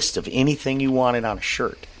make lists of anything you wanted on a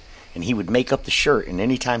shirt, and he would make up the shirt. And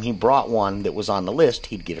anytime he brought one that was on the list,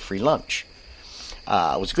 he'd get a free lunch.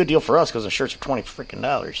 It was a good deal for us because the shirts were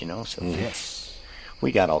 $20, you know. So yes,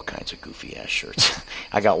 we got all kinds of goofy ass shirts.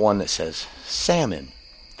 I got one that says "Salmon,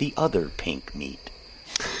 the other pink meat."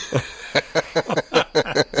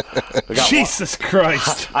 Jesus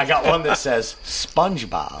Christ. I got one that says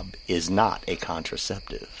SpongeBob is not a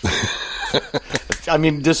contraceptive. I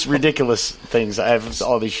mean, just ridiculous things. I have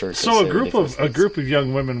all these shirts. that So say a ridiculous things. group of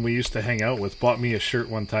young women we used to hang out with bought me a shirt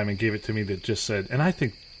one time and gave it to me that just said, and I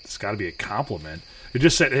think it's got to be a compliment. It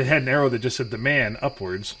just said, it had an arrow that just said "the man"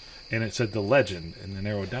 upwards, and it said "the legend" and an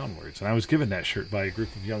arrow downwards. And I was given that shirt by a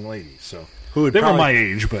group of young ladies. So Who would they were probably- my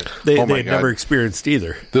age, but They Oh my had God. never experienced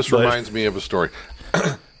either. This But- reminds me of a story.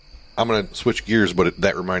 I'm going to switch gears, but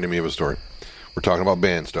that reminded me of a story. We're talking about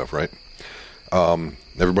band stuff, right?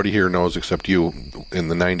 Everybody here knows, except you, in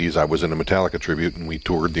the 90s, I was in a Metallica tribute, and we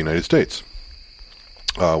toured the United States.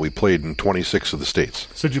 We played in 26 of the states.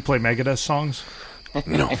 so did you play Megadeth songs?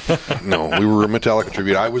 No, we were a Metallica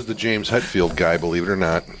tribute. I was the James Hetfield guy, believe it or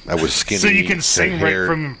not. I was skinny. So you can sing and right hair.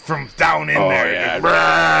 from down in there. Yeah, Like,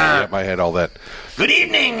 "Brrr." Yep, I had all that. Good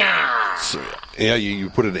evening. So, yeah, you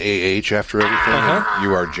put an AH after everything. and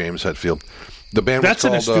you are James Hetfield. The band That's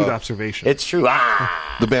an was called. astute observation. It's true.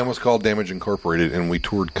 The band was called Damage Incorporated, and we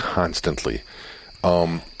toured constantly.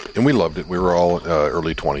 And we loved it. We were all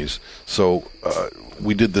early 20s. So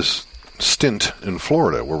we did this stint in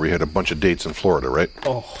Florida where we had a bunch of dates in Florida, right?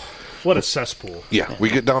 Oh, what a cesspool. Yeah, we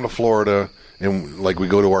get down to Florida, and like we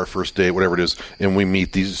go to our first date, whatever it is, and we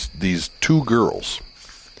meet these two girls,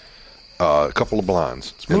 a couple of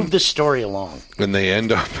blondes. Move this story along. And they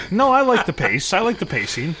end up, No, I like the pace. I like the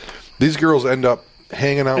pacing. these girls end up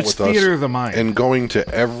hanging out It's with us theater of the mind. and going to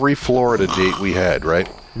every Florida date we had, right?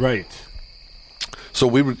 Right. So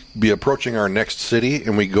we would be approaching our next city,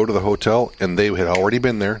 and we go to the hotel, and they had already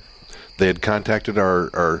been there. They had contacted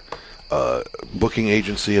our booking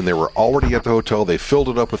agency, and they were already at the hotel. They filled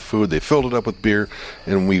it up with food. They filled it up with beer,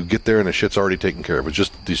 and we get there, and the shit's already taken care of. It's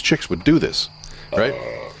just these chicks would do this, right?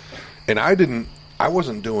 And I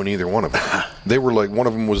wasn't doing either one of them. They were like, one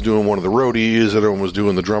of them was doing one of the roadies, the other one was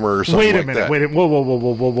doing the drummer or something Wait a like minute. that. Wait.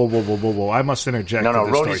 Whoa. I must interject. No,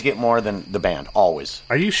 to this roadies story. get more than the band. Always.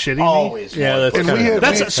 Are you shitting me? Always. Yeah, more. that's And kind we of. had-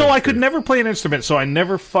 That's so I could never play an instrument, so I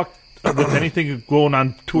never fucked with anything going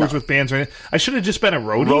on tours with bands or anything. I should have just been a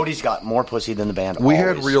roadie. Roadies got more pussy than the band. We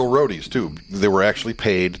always. had real roadies, too. They were actually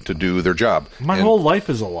paid to do their job. My And- whole life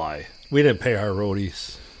is a lie. We didn't pay our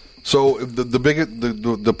roadies. So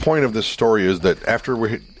the point of this story is that after we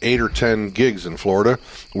hit 8 or 10 gigs in Florida,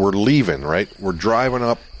 we're leaving. Right, we're driving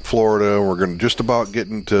up Florida. We're going to just about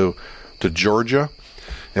getting to Georgia,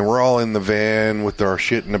 and we're all in the van with our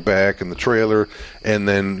shit in the back and the trailer. And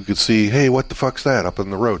then you could see, hey, what the fuck's that up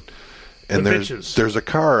on the road? And there's a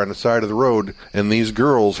car on the side of the road, and these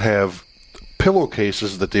girls have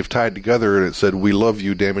pillowcases that they've tied together, and it said, "We love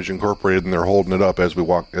you, Damage Incorporated," and they're holding it up as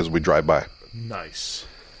we drive by. Nice.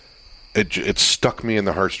 It stuck me in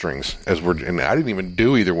the heartstrings and I didn't even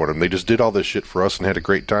do either one of them. They just did all this shit for us and had a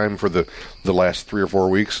great time for the last 3 or 4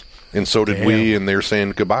 weeks, and so did we. And they're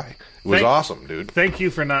saying goodbye. It was awesome, dude. Thank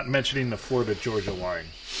you for not mentioning the Florida Georgia line.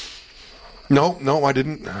 No, I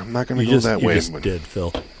didn't. I'm not going to go that way. You just did,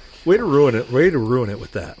 Phil. Way to ruin it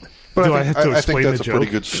with that. But Do I have to I explain think that's the a pretty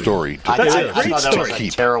joke? good story. I thought that was a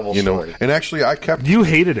terrible story. And actually, I kept. You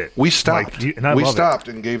hated it. We stopped. And I we love stopped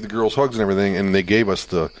and gave the girls hugs and everything, and they gave us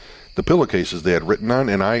the pillowcases they had written on,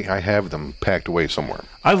 and I have them packed away somewhere.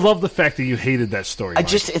 I love the fact that you hated that story.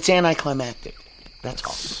 Mike. It's anticlimactic. That's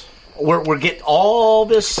all. We're getting all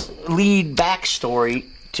this lead backstory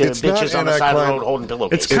to It's bitches not on the side of the road anticlim- holding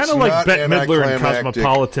pillowcases. It's kind of It's like not Bette Midler and anticlimactic.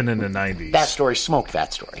 Cosmopolitan in the 90s. that story. Smoke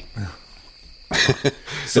that story.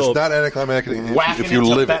 It's not anticlimactic Whacking if you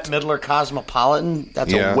into live Bette it. Midler Cosmopolitan.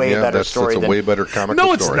 That's a way better story. That's a way better comic No,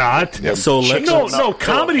 book it's story. not. Yep. So let's No,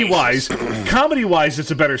 comedy-wise,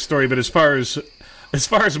 it's a better story. But as far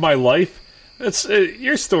as my life, it's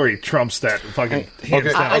your story trumps that fucking hands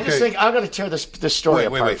Okay. down. I just think I'm going to tear this story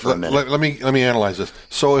apart for a minute. Let me analyze this.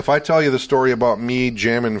 So if I tell you the story about me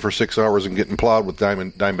jamming for 6 hours and getting plowed with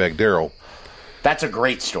Dimebag Darrell, That's a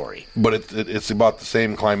great story. but it's about the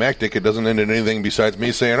same climactic. It doesn't end in anything besides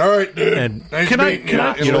me saying, "All right, dude." And nice Can I- meeting can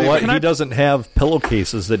I- and you know leaving. what? Can I- He doesn't have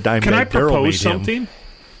pillowcases that Can I Dimebag Darrell made propose him. something?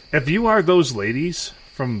 If you are those ladies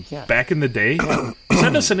from back in the day,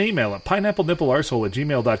 send us an email at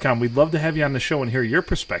pineapplenipplearsehole@gmail.com. We'd love to have you on the show and hear your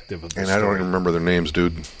perspective of this And I don't story. even remember their names,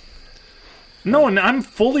 dude. No, and I'm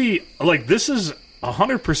fully, like, this is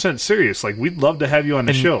 100% serious. Like, we'd love to have you on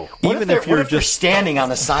the show. Even if you're they're just standing on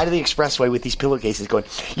the side of the expressway with these pillowcases going,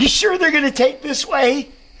 you sure they're going to take this way?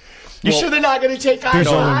 You sure they're not going to take There's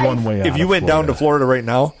I-5? only one way out. if you of went down to Florida right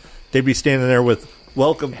now, they'd be standing there with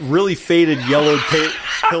really faded yellowed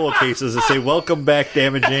pillowcases that say "Welcome back,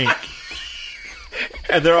 Damage Inc."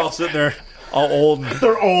 And they're all sitting there, all old.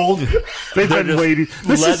 They're old. They've been waiting.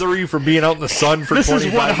 This is leathery from being out in the sun for this is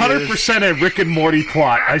 25 years. 100% a Rick and Morty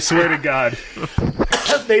plot. I swear to God.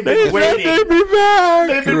 They've been waiting. They'd be back.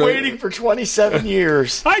 They've been waiting for 27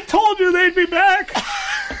 years. I told you they'd be back.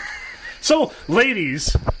 So,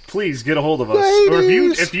 ladies, please get a hold of us. Or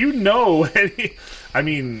if you know any, I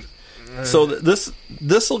mean, So this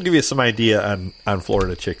will give you some idea on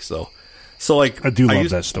Florida chicks, though. So like I do love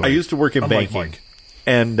used, that story. I used to work in Unlike banking, Mike.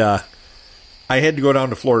 and I had to go down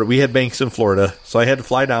to Florida. We had banks in Florida, so I had to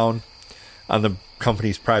fly down on the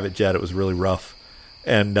company's private jet. It was really rough,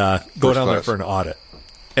 and go down there class. for an audit.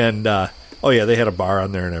 And they had a bar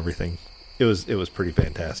on there and everything. It was pretty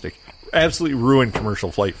fantastic. Absolutely ruined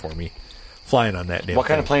commercial flight for me, flying on that damn What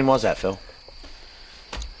kind thing. of plane was that, Phil?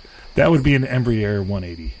 That would be an Embraer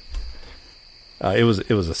 180. It was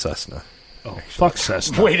a Cessna. Oh, fuck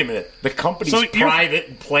Cessna. Wait a minute. The company's So you're-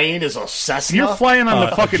 private plane is a Cessna? You're flying on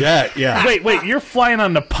the fucking jet, yeah. Wait, you're flying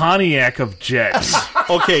on the Pontiac of jets.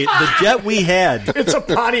 Okay, the jet we had. It's a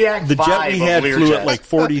Pontiac The jet 5 we of had Learjet. flew at like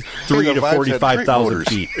 43 The to Vibes had 45,000 great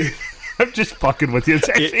feet. I'm just fucking with you. It's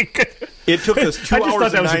actually good. It took us 2 I just hours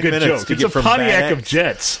thought that and was a 9 good minutes joke. to It's get a from Pontiac Bad of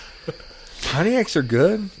jets. Pontiacs are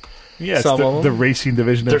good. Yeah, it's Some of the them. racing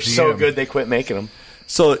division of They're GM. so good they quit making them.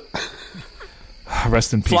 So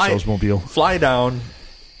Rest in peace, fly, Oldsmobile. fly down.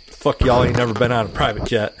 Fuck y'all ain't never been on a private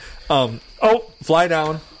jet. Fly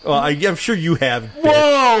down. Well, I'm sure you have.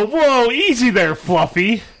 Whoa, easy there,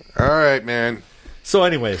 Fluffy. All right, man. So,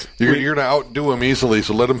 anyways, You're going to outdo him easily,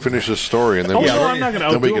 so let him finish his story, and then Oh, we- no, I'm not going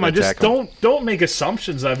to then we outdo him. can I just attack him. don't make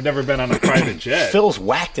assumptions. I've never been on a private jet. Phil's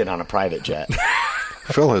whacked it on a private jet.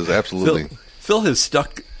 Phil has absolutely. Phil has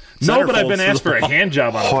stuck. No, but I've been centerfolds asked to for the a hand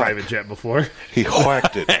job on a Whack. private jet before. He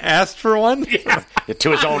whacked it. asked for one.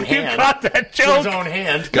 To his own You hand. got that To his joke? own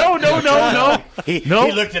hand. No. He No.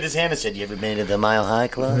 looked at his hand and said, "You ever been to the Mile High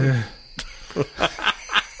Club?"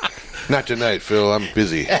 Not tonight, Phil. I'm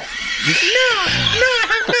busy.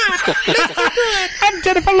 I'm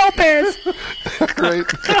Jennifer Lopez. Right?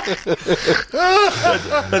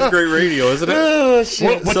 That's great radio, isn't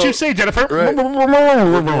it? What'd you say, Jennifer? Right.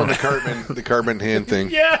 the Cartman hand thing.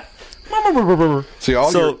 Yeah. See,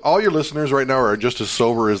 all your listeners right now are just as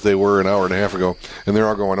sober as they were an hour and a half ago, and they're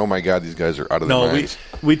all going, "Oh my God, these guys are out of their No, minds."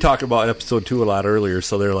 we talked about episode 2 a lot earlier,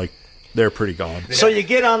 so they're like, they're pretty gone. So you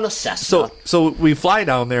get on the Cessna. So we fly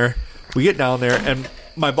down there. We get down there, and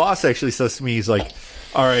my boss actually says to me, he's like,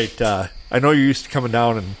 all right, I know you're used to coming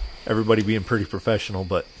down and everybody being pretty professional,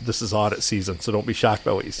 but this is audit season, so don't be shocked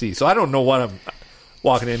by what you see. So I don't know what I'm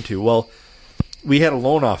walking into. Well, we had a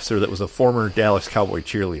loan officer that was a former Dallas Cowboy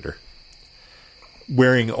cheerleader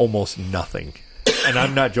wearing almost nothing. And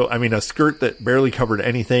I'm not joking. I mean, a skirt that barely covered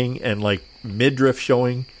anything and, like, midriff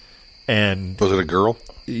showing. And Was it a girl?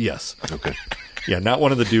 yes. Okay. Yeah, not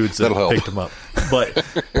one of the dudes that That'll help. picked him up. But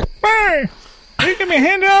Hey, can you give me a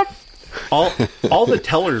hand up? all the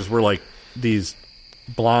tellers were like these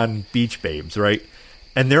blonde beach babes, right?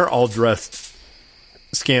 And they're all dressed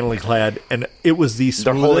scantily clad, and it was the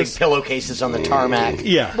They're holding smoothest. pillowcases on the tarmac.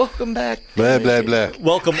 Yeah. Welcome back. Blah, blah, blah.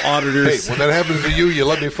 Welcome Hey, auditors. when that happens to you, you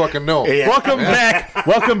let me fucking know. Yeah.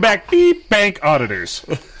 Welcome back, beep bank auditors.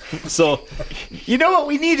 So You know what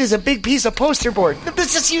we need is a big piece of poster board.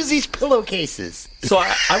 Let's just use these pillowcases.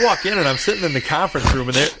 I walk in and I'm sitting in the conference room,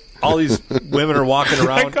 and all these women are walking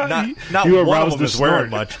around. God, Not you one of aroused them the is wearing snort.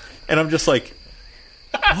 much, and I'm just like,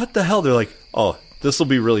 what the hell? They're like, oh, this will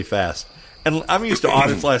be really fast. And I'm used to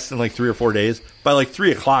audits lasting like 3 or 4 days. By like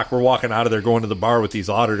 3 o'clock, we're walking out of there going to the bar with these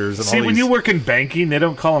auditors and See, all when these. you work in banking, they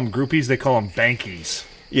don't call them groupies; they call them bankies.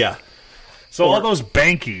 Yeah. So all those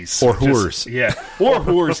bankies Or just- whores. yeah, or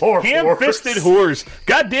whores, Or ham-fisted whores,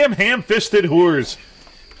 goddamn ham-fisted whores.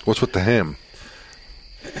 What's with the ham?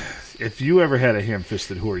 If you ever had a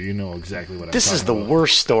ham-fisted whore, you know exactly what I'm This talking is the about.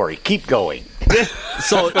 worst story. Keep going.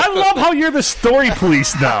 So I love how you're the story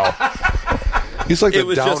police now. He's like It the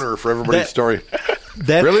was just- downer for everybody's that- story.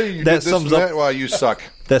 that Really? You that did this sums and up that? Well, you suck.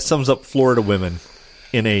 that sums up Florida women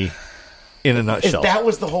in a nutshell. That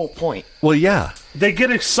was the whole point. Well, yeah. They get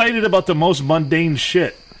excited about the most mundane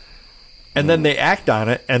shit. And then they act on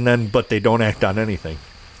it, but they don't act on anything.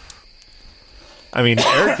 I mean,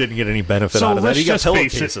 Eric didn't get any benefit So out of that. let's He got just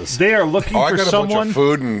face pillowcases. it. They are looking Oh, I for got a bunch someone. of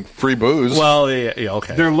food and free booze. Well, yeah,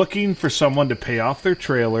 okay. They're looking for someone to pay off their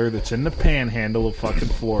trailer that's in the panhandle of fucking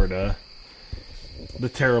Florida. The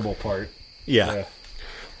terrible part. Yeah.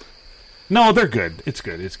 No, they're good. It's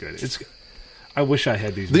good. It's good. It's good. I wish I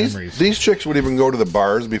had these memories. These chicks would even go to the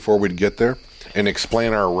bars before we'd get there and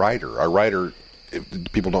explain our rider. Our rider, if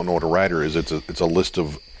people don't know what a rider is, it's a list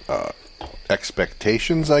of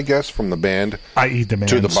expectations, I guess, from the band I.e.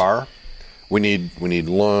 demands. to the bar. We need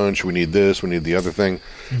lunch. We need this. We need the other thing.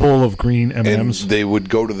 Bowl of green And M&Ms. they would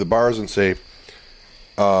go to the bars and say,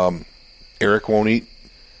 Eric won't eat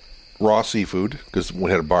raw seafood because we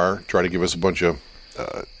had a bar try to give us a bunch of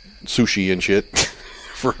sushi and shit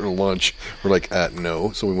for lunch. We're like,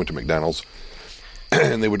 no. So we went to McDonald's.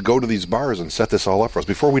 And they would go to these bars and set this all up for us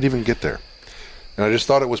before we'd even get there. And I just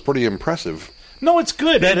thought it was pretty impressive. No, it's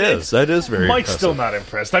good. That is very Mike's impressive. still not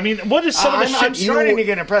impressed. I mean, what is some of the I'm shit starting to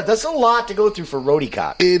get impressed. That's a lot to go through for roadie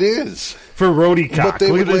cock. It is. for roadie cock? But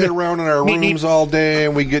they would Look at lay the- around in our rooms all day,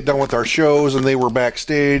 and we get done with our shows, and they were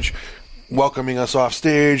backstage welcoming us off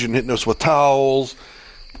stage and hitting us with towels.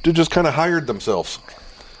 They just kind of hired themselves.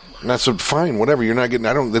 And I said, fine, whatever. You're not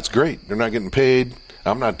getting, that's great. They're not getting paid.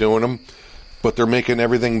 I'm not doing them. But they're making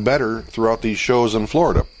everything better throughout these shows in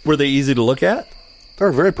Florida. Were they easy to look at?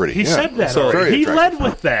 They're very pretty. He yeah. said that So- already. Very He attractive. led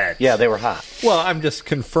with that. Yeah, they were hot. Well, I'm just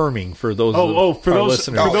confirming for those for our those,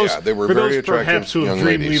 listeners. for Oh, those, yeah, they were for very those attractive perhaps who have young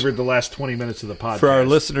ladies. dream-levered the last 20 minutes of the podcast. For our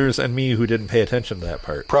listeners and me who didn't pay attention to that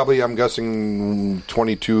part. Probably, I'm guessing,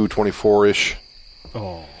 22, 24-ish.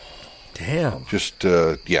 Oh, Damn. Just,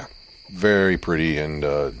 yeah, very pretty, and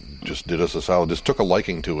just did us a solid. Just took a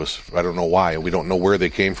liking to us. I don't know why. We don't know where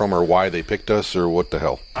they came from or why they picked us or what the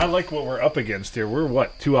hell. I like what we're up against here. We're,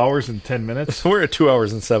 2 hours and 10 minutes? We're at 2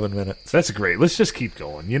 hours and 7 minutes. That's great. Let's just keep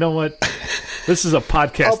going. You know what? This is a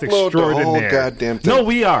podcast Upload the whole extraordinaire. goddamn thing. No,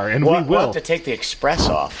 we are, and We'll we will. have to take the express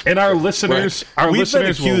off. And our listeners, our We've been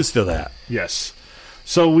listeners will- accused of that. Yes.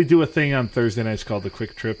 So we do a thing on Thursday nights called the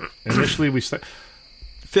Quick Trip. Initially, we start.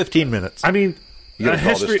 15 minutes. I mean, You got a to call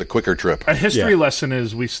history, this the quicker trip. a history Yeah. lesson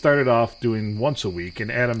is we started off doing once a week, and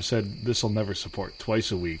Adam said this will never support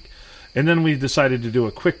twice a week. And then we decided to do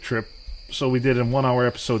a quick trip. So we did a 1 hour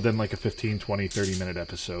episode, then like a 15, 20, 30-minute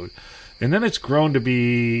episode. And then it's grown to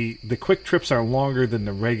be the quick trips are longer than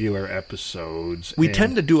the regular episodes. We and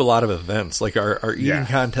tend to do a lot of events, like our eating Yeah.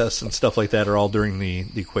 contests and stuff like that are all during the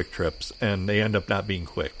quick trips, and they end up not being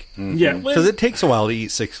quick. Yeah. Because it takes a while to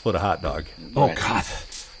eat 6 foot of hot dog. Oh, God.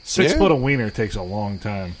 6 Yeah. foot of wiener takes a long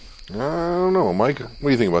time. I don't know, Mike. What do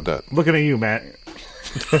you think about that? Looking at you, Matt.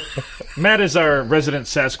 Matt is our resident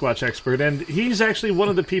Sasquatch expert, and he's actually one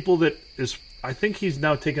of the people that is I think he's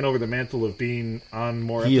now taken over the mantle of being on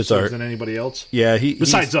more He is episodes our- than anybody else. Yeah,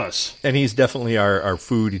 Besides he's, us. and he's definitely our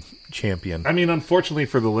food champion. I mean, unfortunately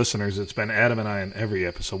for the listeners, it's been Adam and I on every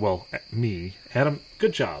episode. Well, me. Adam,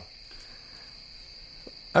 good job.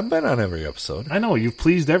 I've been on every episode. I know, you've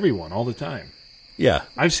pleased everyone all the time. Yeah,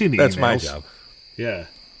 I've seen the that's emails. my job. Yeah.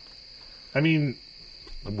 I mean,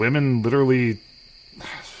 women literally,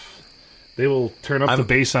 they will turn up the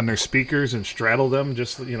bass on their speakers and straddle them,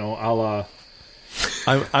 just, a la...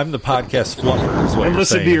 I'm the podcast fluffer. Is what And you're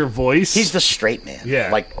listen saying. to your voice. He's the straight man.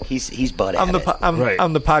 Yeah. Like, he's butt I'm at the it. po- I'm, Right.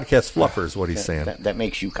 I'm the podcast fluffer. Is what he's saying. That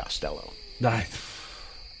makes you Costello.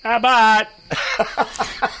 Abbott!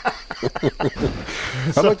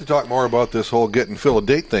 I'd like to talk more about this whole getting Phil a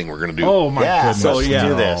date thing we're going to do. Oh, my Yeah, goodness. so yeah.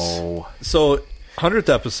 do this. No. So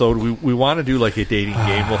 100th episode, we want to do like a dating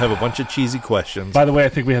game. We'll have a bunch of cheesy questions. By the way, I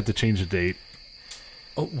think we have to change the date.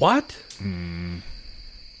 What?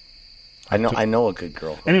 I know a good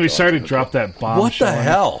girl. Anyway, sorry to drop that bomb. What the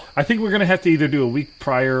hell? I think we're going to have to either do a week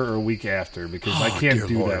prior or a week after because I can't dear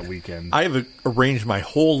do Lord. that weekend. I have arranged my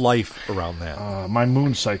whole life around that. My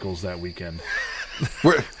moon cycle's that weekend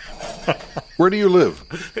Where do you live?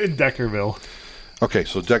 in Deckerville. Okay,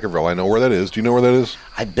 so Deckerville. I know where that is. Do you know where that is?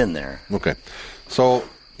 I've been there. Okay. So,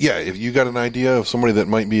 yeah, if you got an idea of somebody that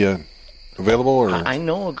might be available, or I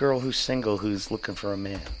know a girl who's single who's looking for a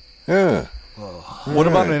man. yeah, What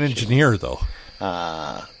about an engineer, though?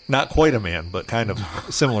 Uh, Not quite a man, but kind of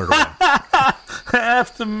similar to one.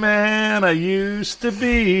 Half the man I used to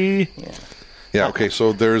be. yeah. Okay,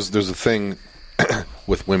 so there's a thing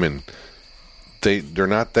with women. They're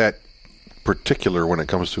not that particular when it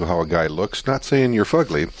comes to how a guy looks. Not saying you're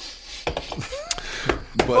fugly,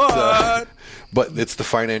 but it's the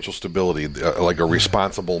financial stability, like a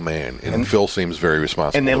responsible man. And Phil seems very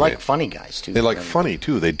responsible. and they to like me. funny guys, too. They like And funny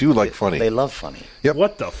too. They do like funny. They love funny. Yep.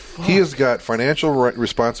 What the fuck? He has got financial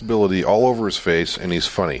responsibility all over his face, and he's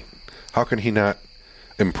funny. How can he not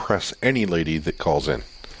impress any lady that calls in?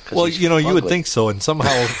 'Cause Well, he's you would fugly. think so, and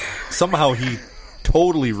somehow he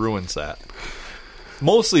totally ruins that.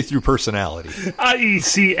 Mostly through personality.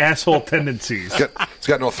 IEC asshole tendencies. It's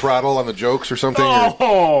got no throttle on the jokes or something. or-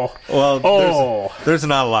 Oh, Well, there's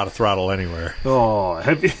not a lot of throttle anywhere.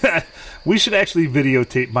 we should actually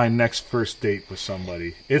videotape my next first date with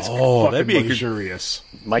somebody. It's fucking that'd be a good- luxurious.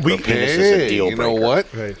 Micro penis is a Hey, deal you know breaker. what?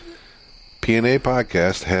 Right. P&A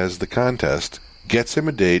Podcast has the contest. Gets him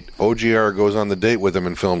a date. OGR goes on the date with him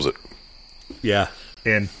and films it. Yeah.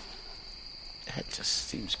 And That just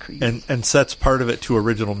seems creepy. And sets part of it to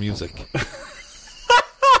original music.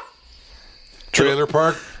 Trailer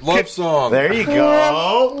Park Love Song. There you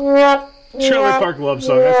go. Trailer Park Love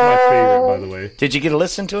Song, that's my favorite, by the way. Did you get to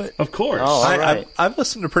listen to it? Of course. Oh, all right. I've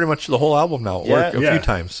listened to pretty much the whole album now at Yeah. work a Yeah. few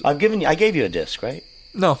times. I gave you a disc, right?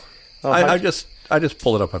 No. Oh, I how'd just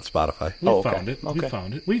pull it up on Spotify. We Oh, okay. found it. We Okay.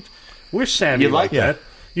 found it. We're savvy You like like that.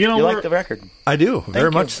 You know, You we're, like the record? I do, very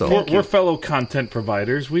you. much so. we're fellow content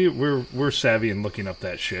providers. We're savvy in looking up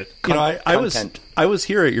that shit. You know, I Content. was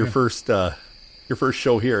here at your first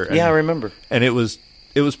show here. And, Yeah, I remember. and it was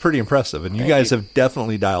pretty impressive. And you guys have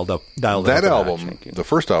definitely dialed it up That a notch. album, Thank you. the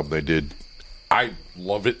first album they did, I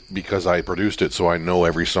love it because I produced it, so I know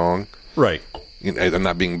every song. Right. You know, I'm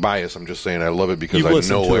not being biased. I'm just saying I love it because You've I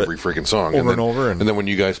listened know to it every freaking song. over then, and over, and- then when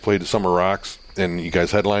you guys played Summer Rocks and you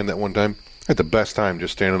guys headlined that one time, I had the best time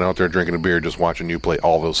just standing out there drinking a beer, just watching you play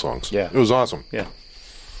all those songs. Yeah. It was awesome. Yeah.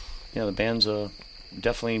 Yeah, the band's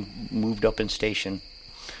definitely moved up in station.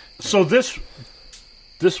 So this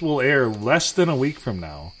will air less than a week from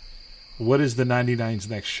now. What is the 99's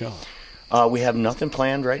next show? We have nothing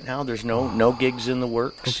planned right now. There's no gigs in the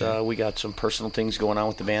works. We got some personal things going on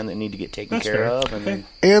with the band that need to get taken That's care fair. of. And Okay. then,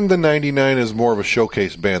 And the 99 is more of a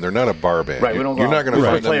showcase band. They're not a bar band. Right, we don't go You're not out- going to we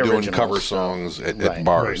find play them doing originals, cover so- songs at Right,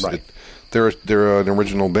 bars. right. They're an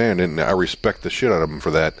original band, and I respect the shit out of them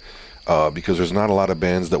for that because there's not a lot of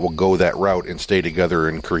bands that will go that route and stay together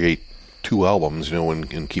and create 2 albums,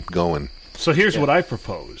 and keep going. So here's what I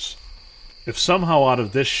propose. If somehow out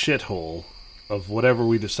of this shithole of whatever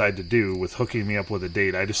we decide to do with hooking me up with a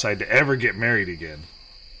date, I decide to ever get married again,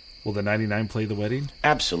 will the 99 play the wedding?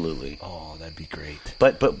 absolutely. Oh, that'd be great.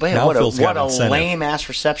 But man, Now what Phil's got a incentive. lame ass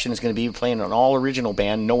reception is going to be playing an all original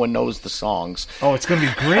band. No one knows the songs. Oh, it's going to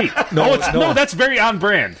be great. No, no, that's very on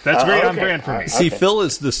brand. That's very on okay. brand for me. See, Phil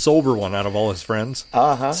is the sober one out of all his friends,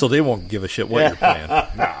 so they won't give a shit what you're playing.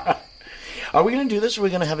 Are we going to do this? Or are we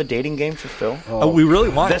going to have a dating game for Phil? We really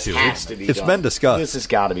want This to. has to be It's done. been discussed. This has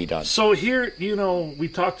got to be done. So here, we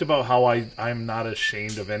talked about how I'm not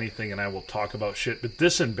ashamed of anything and I will talk about shit, but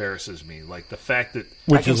this embarrasses me. Like the fact that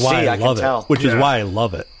Which can is why see, I I can love it. tell. Which is Yeah. why I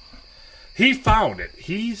love it. He found it.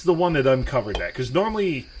 He's the one that uncovered that. Because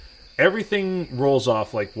normally everything rolls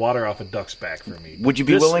off like water off a duck's back for me. Would you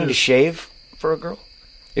be willing to shave for a girl?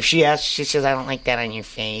 If she asks, she says, I don't like that on your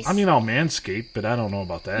face. I mean, I'll manscape, but I don't know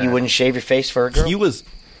about that. You wouldn't shave your face for a girl? He was...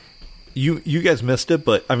 You guys missed it,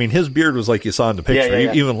 but, I mean, his beard was like you saw in the picture,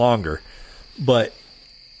 Yeah. even longer. But...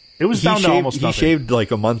 It was down to almost nothing. He shaved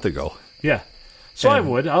like a month ago. Yeah. So I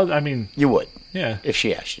would. You would. Yeah. If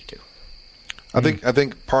she asked you to. I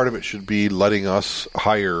think part of it should be letting us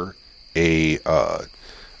hire a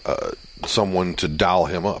someone to doll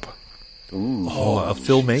him up. Ooh. Oh, a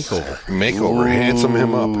Phil makeover. Handsome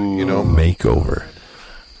him up, you know. Makeover.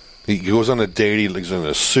 He goes on a date, he's in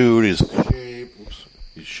a suit, he's shaved. Oops.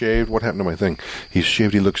 He's shaved. What happened to my thing? He's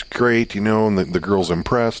shaved, he looks great, you know, and the girl's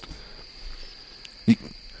impressed.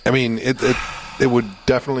 I mean, it would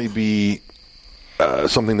definitely be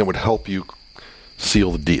something that would help you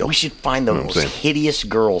seal the deal. We should find the most hideous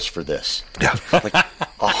girls for this. Yeah. Like a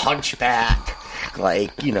hunchback,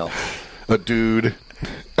 like, you know. A dude.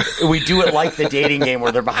 We do it like the dating game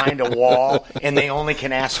where they're behind a wall and they only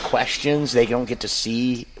can ask questions. They don't get to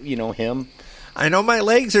see, you know, him. I know my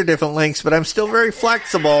legs are different lengths, but I'm still very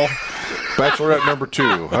flexible. Bachelorette number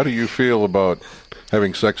 2. How do you feel about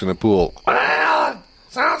having sex in a pool? Well,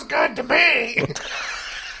 sounds good to me.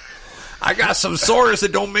 I got some sores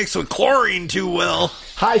that don't mix with chlorine too well.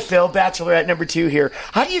 Hi, Phil. Bachelorette number 2 here.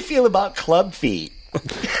 How do you feel about club feet?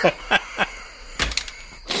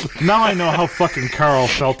 Now I know how fucking Carl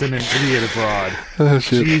felt in An Idiot Abroad. Oh,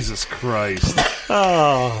 shit. Jesus Christ.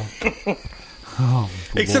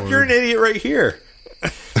 Except you're an idiot right here.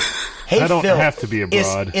 Hey, I don't Phil, have to be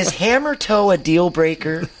abroad. Is hammer toe a deal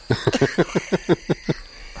breaker?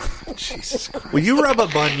 Jesus Christ. Will you rub a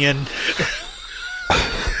bunion?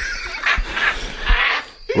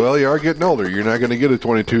 Well, you are getting older. You're not going to get a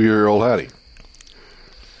 22-year-old Hattie.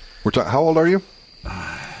 How old are you?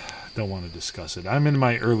 Don't want to discuss it. I'm in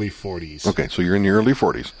my early 40s. Okay, so you're in your early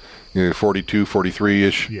 40s. You're 42,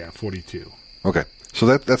 43-ish. Yeah, 42. Okay, so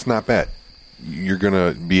that's not bad. You're going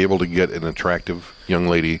to be able to get an attractive young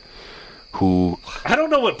lady who... I don't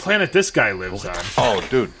know what planet this guy lives on. Oh,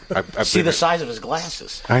 dude. I've See been- the size of his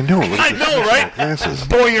glasses. I know. Look I at know, right? Glasses.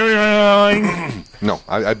 Boing. No,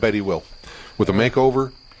 I bet he will. With a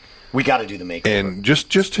makeover We got to do the makeover. and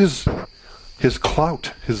just his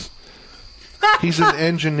clout, he's an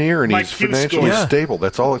engineer and My he's Q financially score. Yeah. stable.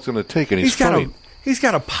 That's all it's going to take, and he's funny. He's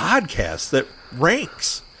got a podcast that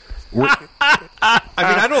ranks. I mean,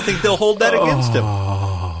 I don't think they'll hold that against him.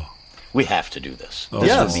 We have to do this. This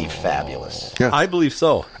Yes. would be fabulous. Yeah. I believe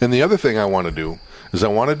so. And the other thing I want to do is I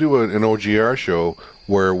want to do an OGR show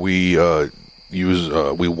where we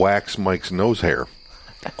we wax Mike's nose hair.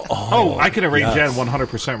 Oh, I can arrange yes. that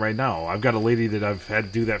 100% right now. I've got a lady that I've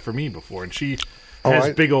had do that for me before, and she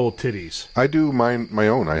has big old titties. I do my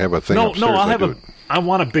own. I have a thing upstairs. I'll have I do it. I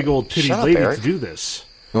want a big old titty Shut up, lady Eric. to do this.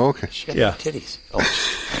 Oh, okay. She got Yeah. big titties. Oh,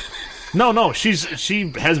 No, she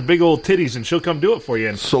has big old titties, and she'll come do it for you.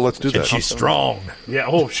 And So let's do that. And she's strong. yeah,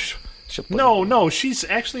 she'll put- no, she's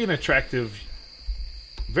actually an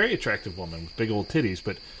very attractive woman with big old titties.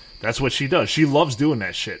 But that's what she does. She loves doing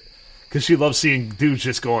that shit because she loves seeing dudes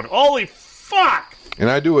just going, "Holy fuck!" And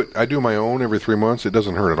I do it. I do my own every 3 months. It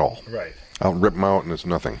doesn't hurt at all. Right. I'll rip them out and it's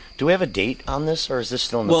nothing. Do we have a date on this, or is this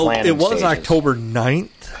still in the Well, planning it was stages? October 9th,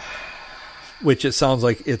 which it sounds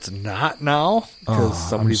like it's not now because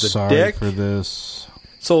somebody's a dick. for this.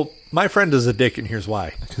 So my friend is a dick, and here's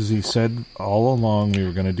why. Because he said all along we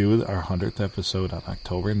were going to do our 100th episode on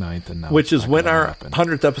October 9th, and now Which it's is not when gonna our happen.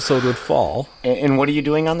 100th episode would fall. And what are you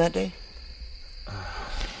doing on that day?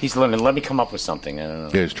 He's learning. Let me come up with something. I don't know.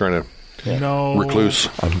 Yeah, he's trying to No recluse.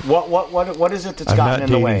 What is it that's I'm gotten not in the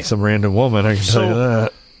dating way? some random woman, I can tell you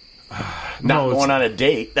that. Not it's- going on a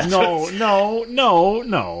date. That's No, what-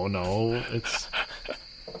 no. It's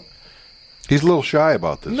He's a little shy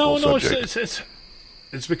about this no. whole subject.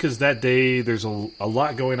 It's because that day there's a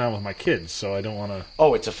lot going on with my kids, so I don't want to.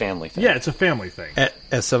 Oh, it's a family thing. Yeah, it's a family thing.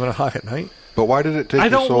 At 7 o'clock at night? But why did it take I you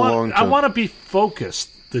don't so long want. to... I want to be focused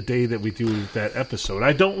the day that we do that episode.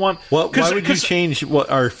 I don't want. Why would you change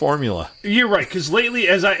our formula? You're right, because lately,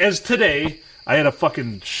 as today, I had a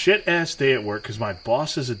fucking shit ass day at work because my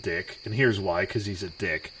boss is a dick, and here's why: because he's a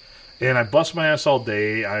dick, and I bust my ass all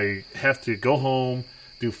day. I have to go home,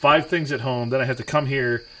 do 5 things at home, then I have to come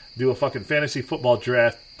here, do a fucking fantasy football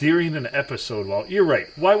draft during an episode. Well, you're right.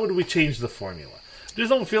 Why would we change the formula? I just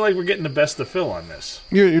don't feel like we're getting the best of Phil on this.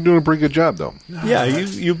 You're doing a pretty good job, though. Yeah,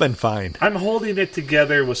 you've been fine. I'm holding it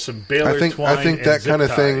together with some Baylor twine I think and that zip kind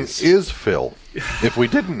of thing ties. is Phil. If we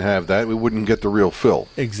didn't have that, we wouldn't get the real Phil.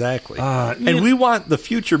 Exactly. yeah. And we want the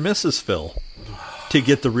future Mrs. Phil to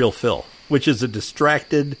get the real Phil. which is a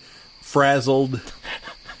distracted, frazzled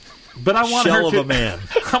But I want shell her of a man.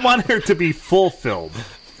 I want her to be fulfilled.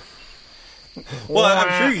 Well,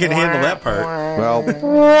 I'm sure you can handle that part.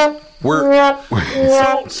 Well,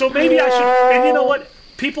 we're So maybe I should. And you know what?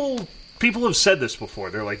 People have said this before.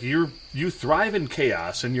 They're like, you thrive in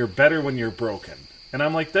chaos, and you're better when you're broken. And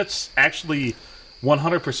I'm like, that's actually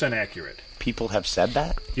 100% accurate. People have said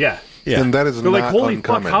that? Yeah. Yeah. and that is They're not like, holy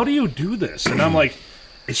uncommon. fuck, how do you do this? And I'm like,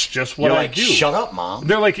 it's just what You're I like, do. shut up, Mom.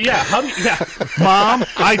 They're like, yeah, how do you, yeah, Mom,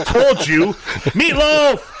 I told you,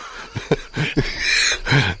 meatloaf.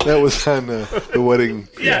 That was on the wedding.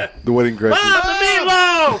 Yeah. the wedding dress. Mom, the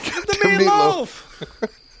meatloaf. The meatloaf!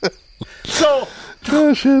 So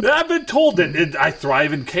Oh shit! I've been told that I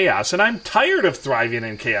thrive in chaos, and I'm tired of thriving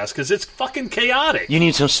in chaos because it's fucking chaotic. You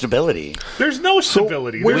need some stability. There's no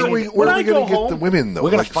stability. Where There's- are we when I going go to get home, the women though?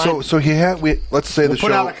 We're gonna Like, find- so you have let's say We'll the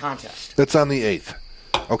put show out a contest. that's on the 8th.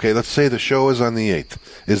 Okay, let's say the show is on the 8th.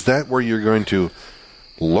 Is that where you're going to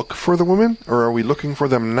look for the women, or are we looking for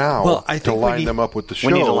them now Well, I to think we line need- them up with the show?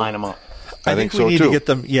 We need to line them up. I think we so need too. to get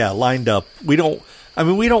them, lined up. We don't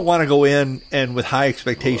want to go in and with high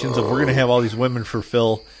expectations of we're going to have all these women for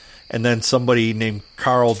Phil, and then somebody named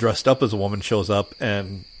Carl dressed up as a woman shows up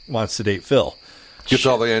and wants to date Phil. Gets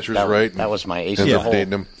all the answers right. That was my ace ends in the up hole. dating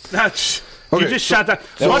them. That's, Okay, you just so- shot that.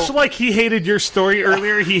 Much like he hated your story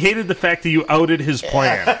earlier, he hated the fact that you outed his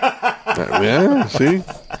plan. Yeah, see.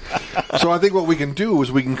 So I think what we can do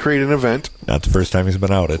is we can create an event. Not the first time he's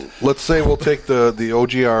been outed. Let's say we'll take the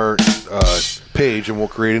OGR page and we'll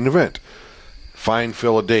create an event. Find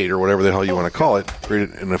Phil a date or whatever the hell you want to call it. Create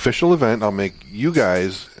an official event. I'll make you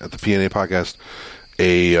guys at the PNA podcast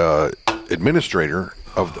a administrator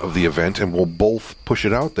of the event, and we'll both push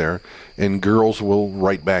it out there. And girls will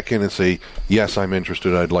write back in and say, "Yes, I'm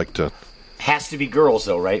interested. I'd like to." Has to be girls,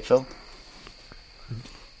 though, right, Phil?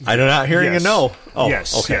 I'm not hearing Yes. a no. Oh,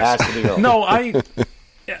 Yes, okay. yes. Has to be girls. No,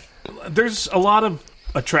 there's a lot of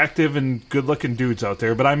attractive and good-looking dudes out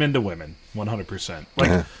there, but I'm into women 100%.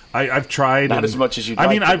 Like I've tried. Not and- as much as you'd I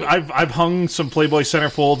mean, like to I've hung some Playboy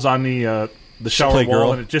centerfolds on the shower Playgirl.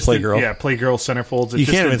 wall, and it just Playgirl. yeah, Playgirl centerfolds. It You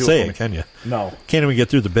just can't didn't even do say for it, me. can you? No, Can't even get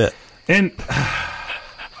through the bit. and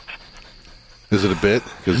Is it a bit?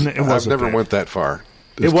 Because It was I've a never bit. went that far.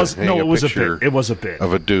 it Just to was hang no, it was a picture bit. It was a bit.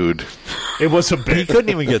 of a dude. It was a He bit. couldn't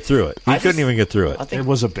even get through it. He couldn't even get through I it. think It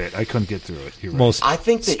was a bit. I couldn't get through it. You're right. Most I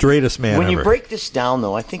think that straightest man when ever. you break this down,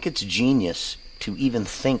 though, I think it's genius to even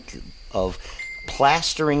think of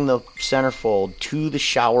plastering the centerfold to the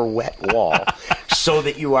shower wet wall so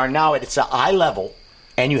that you are now at its eye level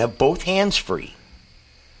and you have both hands free,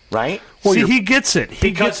 right? See, he gets it.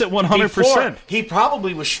 He gets it 100%. Before, he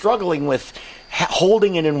probably was struggling with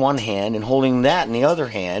holding it in one hand and holding that in the other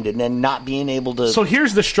hand, and then not being able to. So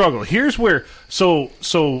here's the struggle. Here's where. So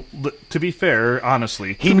to be fair,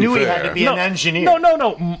 honestly, he knew he had to be no, an engineer.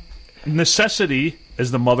 No. Necessity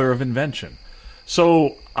is the mother of invention.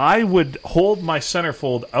 So I would hold my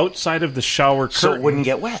centerfold outside of the shower curtain, So it wouldn't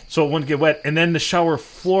get wet. So it wouldn't get wet, and then the shower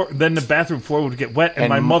floor, then the bathroom floor would get wet, and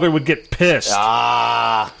my mother would get pissed.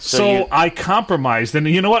 So you- I compromised, and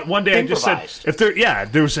you know what? One day I just said,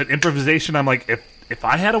 Improvised. there was an improvisation. I'm like, if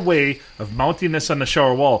I had a way of mounting this on the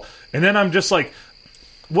shower wall, and then I'm just like,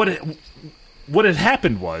 what had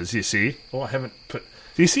happened was, you see, I haven't put.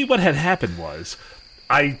 You see, what had happened was,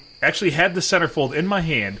 I actually had the centerfold in my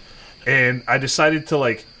hand, and I decided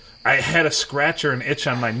to I had a scratch or an itch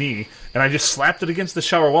on my knee, and I just slapped it against the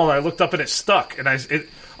shower wall, and I looked up and it stuck, and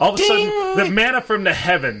all of a sudden, the manna from the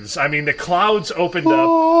heavens, I mean, the clouds opened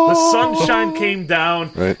up, the sunshine came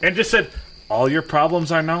down, Right. and just said, all your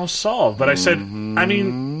problems are now solved. But I said, I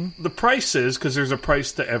mean, the price is, because there's a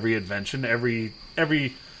price to every invention, every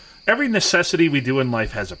necessity we do in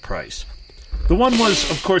life has a price. The one was,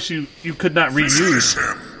 of course, you could not reuse.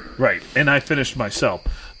 Right, and I finished myself.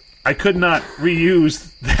 I could not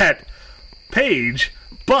reuse that page,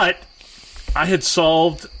 but I had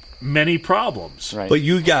solved many problems. Right. But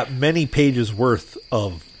you got many pages worth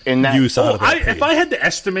of In that- use out of that page. If I had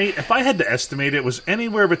to estimate, it was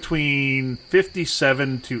anywhere between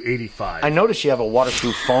 57 to 85. I notice you have a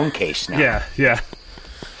waterproof phone case now. Yeah.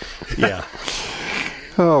 Yeah.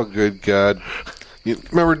 Oh, good God.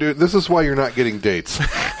 Remember, dude, this is why you're not getting dates.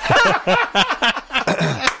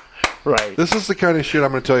 Right. This is the kind of shit I'm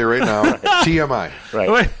going to tell you right now. TMI. Right.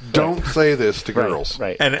 Wait, Don't say this to girls.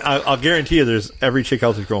 Right. And I'll guarantee you there's every chick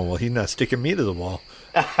out there going, well, he's not sticking me to the wall.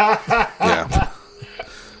 Yeah.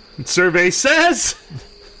 survey says.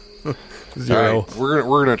 Zero. All right,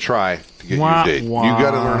 we're gonna try to get Wah, you a date. wah. You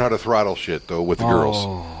got to learn how to throttle shit though with the girls.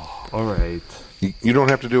 All right. You don't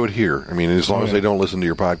have to do it here. I mean, as long as Okay. they don't listen to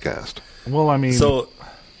your podcast. Well, I mean, So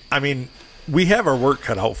I mean, we have our work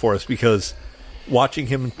cut out for us because watching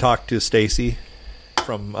him talk to Stacy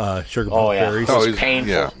from Sugar Plum Fairies. Oh, he's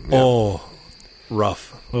painful. Yeah. Oh,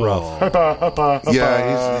 rough.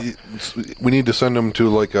 Yeah, we need to send him to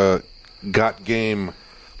like a Got Game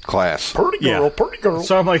class. Pretty girl, Yeah. pretty girl.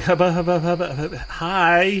 So I'm like,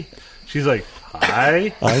 hi. She's like,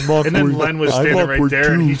 hi. I'm And then awkward. Len was I'm standing right awkward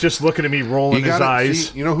there, and too. he's just looking at me, rolling his eyes.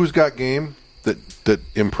 See, you know who's got game that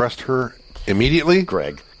impressed her immediately?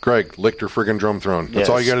 Greg. Greg licked her friggin' drum throne. That's Yes,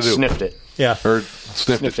 all you got to do. Sniffed it. Yeah. Or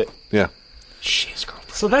sniffed Sniffed it. Yeah. She's girl.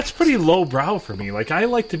 So that's pretty lowbrow for me. Like, I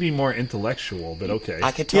like to be more intellectual, but okay.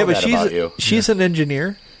 I could tell Yeah, but that about you. she's an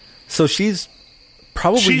engineer, so she's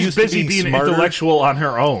probably She's used busy to being being smarter. intellectual on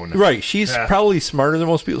her own. Right, she's Yeah. probably smarter than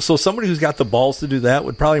most people. So somebody who's got the balls to do that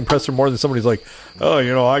would probably impress her more than somebody who's like,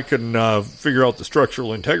 oh, I can figure out the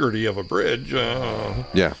structural integrity of a bridge.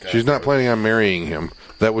 Yeah. She's not planning on marrying him.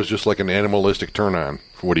 That was just like an animalistic turn on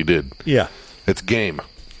for what he did. Yeah, It's game.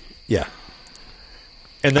 yeah.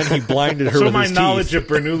 And then he blinded her So with my his knowledge teeth. of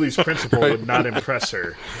Bernoulli's principle would not impress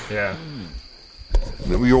her. Yeah.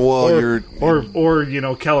 Well, Or you're.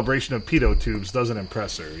 calibration of pedo tubes doesn't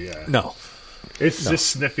impress her. Yeah. No. It's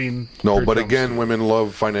just sniffing. No, her but drum again, suit. women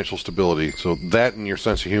love financial stability. So that and your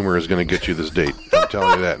sense of humor is going to get you this date. I'm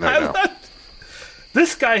telling you that right now.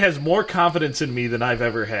 This guy has more confidence in me than I've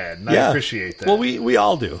ever had, and I appreciate that. Well, we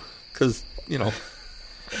all do. Because,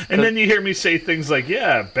 And then you hear me say things like,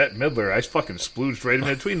 yeah, Bette Midler, I fucking splooged right in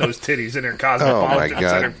between those titties in her Oh, my Cosmopolitan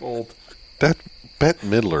God. centerfold. That Bette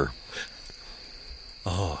Midler.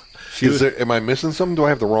 Am I missing something? Do I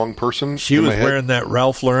have the wrong person? she in was my head? wearing that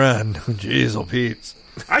Ralph Lauren. Jeez, oh, Pete.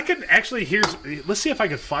 I can actually, let's see if I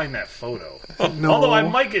can find that photo. No. Although I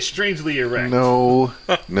might get strangely erect. No.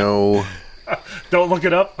 Don't look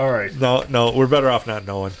it up? All right. No, we're better off not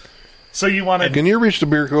knowing. So you want to... Can you reach the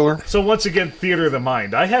beer cooler? So once again, theater of the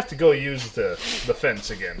mind. I have to go use the fence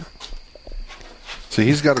again. See,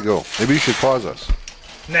 he's got to go. Maybe you should pause us.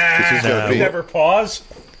 he's gotta Nah, pee. never pause.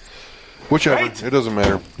 Whichever. Right. It doesn't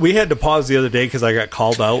matter. We had to pause the other day because I got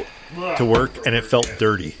called out to work, and it felt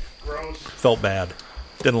dirty. Gross. Felt bad.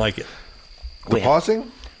 Didn't like it. We,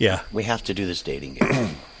 Pausing? Yeah. we have to do this dating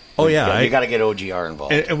game. Oh, yeah. You got to get OGR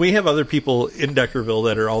involved. And we have other people in Deckerville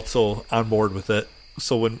that are also on board with it.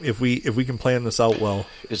 So if we can plan this out well,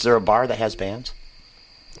 Is there a bar that has bands?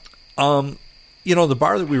 the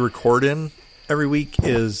bar that we record in every week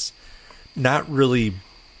is not really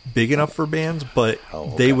big enough for bands, but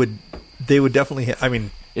Oh, okay. they would definitely. I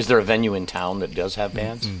mean, Is there a venue in town that does have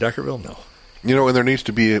bands? in Deckerville, no. And there needs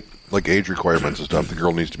to be like age requirements and stuff. The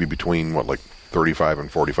girl needs to be between 35 and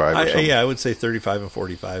 45 or something. I would say 35 and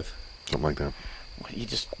 45. Something like that. What, you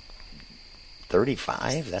just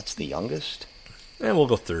 35? That's the youngest. And we'll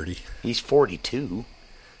go 30. He's 42.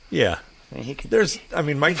 Yeah. I mean, he could.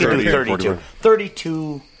 Mike He could do 30, 32. 41.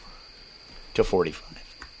 32 to 45.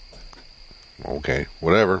 Okay,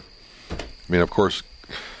 whatever. I mean, of course,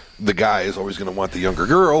 the guy is always going to want the younger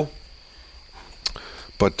girl,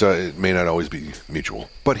 but it may not always be mutual.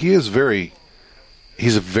 But he's very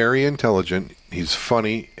intelligent, he's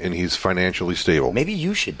funny, and he's financially stable. Maybe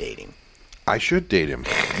you should date him. I should date him.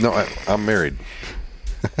 No, I'm married.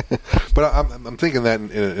 But I'm thinking that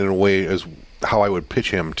in a way as how I would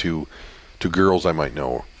pitch him to girls I might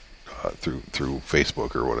know through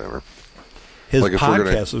Facebook or whatever. His Like if we're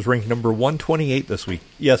gonna- podcast was ranked number 128 this week.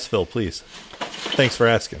 Yes, Phil, please. Thanks for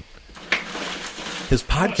asking. His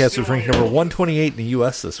podcast was ranked number 128 in the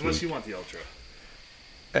U.S. this Unless you week. want the Ultra.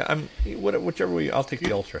 Whichever way, I'll take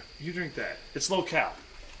the Ultra. You drink that. It's low cal.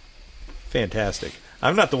 Fantastic.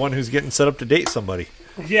 I'm not the one who's getting set up to date somebody.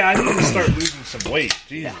 Yeah, I need to start losing some weight.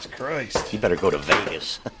 Jesus Christ. You better go to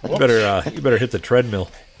Vegas. You better hit the treadmill.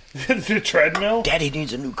 The treadmill? Daddy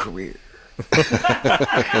needs a new career.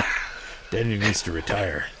 Then he needs to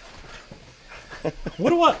retire.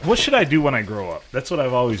 What should I do when I grow up? That's what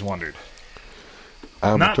I've always wondered.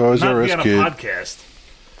 I'm Not, a Toys not R be Us on a kid. podcast.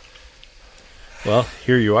 Well,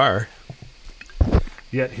 here you are.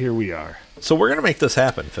 Yet here we are. So we're gonna make this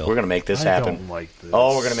happen, Phil. We're going to make this I happen. don't like this.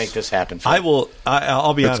 Oh, we're going to make this happen. Phil.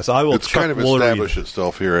 I'll be honest. I will. It's Chuck kind of Woolery. established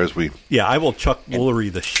itself here as we. Yeah, I will Chuck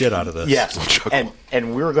Woolery the shit out of this. Yes,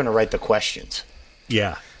 and we're going to write the questions.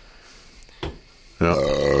 Yeah.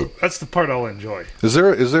 That's the part I'll enjoy. Is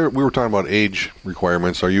there? We were talking about age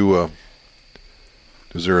requirements. Are you?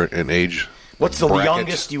 Is there an age? What's the bracket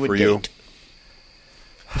youngest you would for date?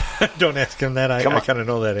 Don't ask him that. I Come on. kind of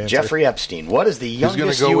know that answer. Jeffrey Epstein. What is the He's going to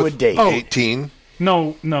youngest go you with would date? 18.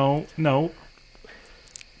 No.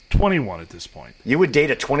 21 at this point. You would date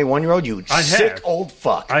a 21-year-old? You I sick have. old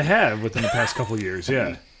fuck. I have within the past couple of years,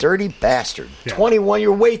 yeah. Dirty bastard. Yeah. 21,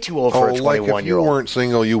 you're way too old for a like if 21-year-old. you weren't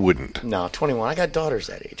single, you wouldn't. No, 21. I got daughters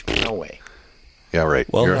that age. No way. Yeah,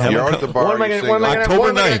 right. Well, you're have you're them out at the come- bar. What am I you're going single. to Have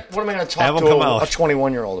talk them to come a out.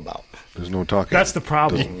 21-year-old about? There's no talking. That's the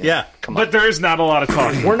problem. Yeah. Come on. But there is not a lot of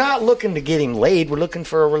talking. We're not looking to get him laid. We're looking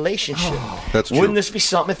for a relationship. That's true. Wouldn't this be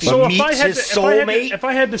something if he So meets his soulmate if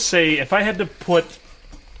I had to put,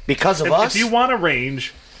 because of if us? you want a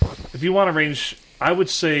range, I would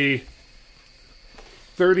say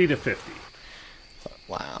 30 to 50.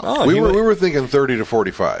 Wow. Oh, we you were would- we were thinking 30 to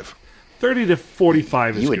 45. 30 to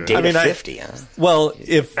 45 is You would good. date I mean, a I- 50, huh? Well,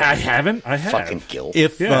 if I haven't. I have. Fucking guilt.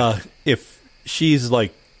 if she's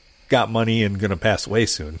like got money and gonna pass away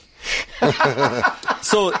soon.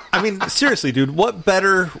 So I mean, seriously, dude, what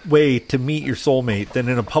better way to meet your soulmate than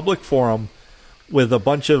in a public forum with a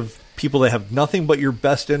bunch of people that have nothing but your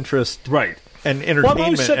best interest Right. and Well, I've entertainment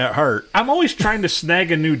always said- at heart? I'm always trying to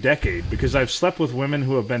snag a new decade because I've slept with women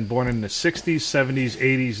who have been born in the 60s, 70s,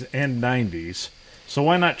 80s, and 90s. So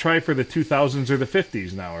why not try for the 2000s or the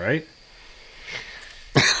 50s now, right?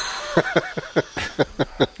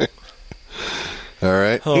 All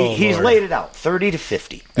right. He's Lord. laid it out, 30 to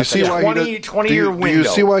 50. You see why 20-year do window. you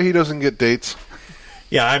see why he doesn't get dates?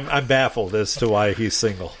 Yeah, I'm baffled as to why he's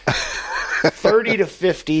single. 30 to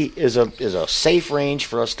 50 is a safe range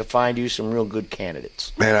for us to find you some real good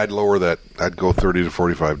candidates. Man, I'd lower that. I'd go 30 to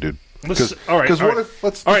 45, dude. All right, Because all what right. if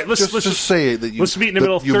let's All right, let's just say that you let's meet in the that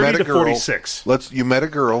middle, you 30 met a to girl, 46. You met a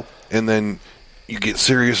girl and then you get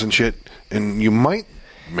serious and shit, and you might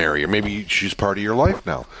marry her. Maybe she's part of your life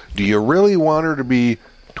now. Do you really want her to be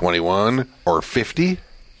 21 or 50?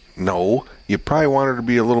 No, you probably want her to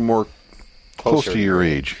be a little more close Closer to your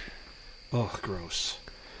age. Oh, gross.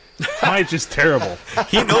 Mine's just terrible.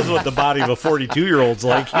 He knows what the body of a 42-year-old's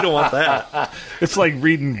like. You don't want that. It's like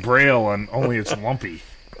reading Braille, and only it's lumpy.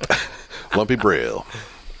 Lumpy Braille.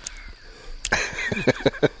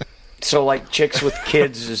 So, like, chicks with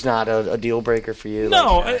kids is not a deal breaker for you?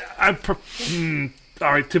 No, Like,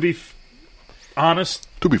 all right, to be honest,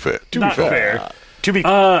 To be fair. not fair. to be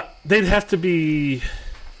They'd have to be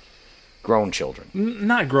grown children.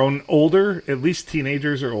 not grown, older, at least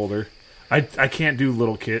teenagers or older. I can't do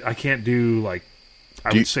little kid. I can't do, like,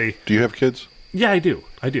 I would say, Do you have kids? yeah, I do.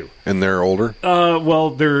 And they're older? Well,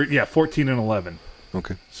 they're, 14 and 11.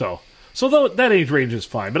 Okay. So that age range is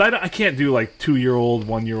fine. But I can't do, like, 2-year-old,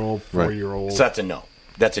 1-year-old, Right. 4-year-old. So that's a no.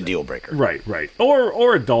 That's a deal breaker. Right.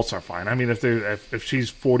 Or adults are fine. I mean, if she's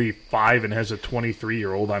 45 and has a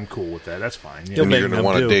 23-year-old, I'm cool with that. That's fine. Yeah, You'll And you're bang going to them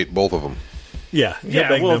want to too. date both of them. Yeah, yeah.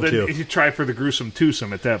 bang Well, them then too. you try for the gruesome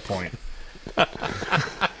twosome at that point.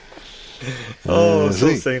 Oh, so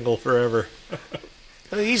see. single forever.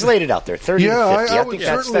 He's laid it out there, 30 Yeah, to 50. I would think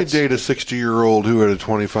certainly date a 60-year-old who had a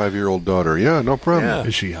 25-year-old daughter. Yeah, no problem. Yeah.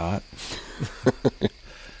 Is she hot?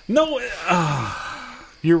 No,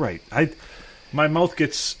 you're right. My mouth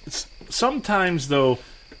gets sometimes though.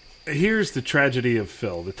 Here's the tragedy of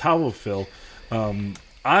Phil, the towel of Phil.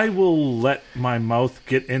 I will let my mouth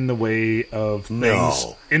get in the way of things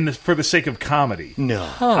No. for the sake of comedy. No.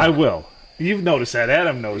 I will. You've noticed that.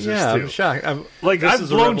 Adam knows Yeah, this too. I'm shocked. Like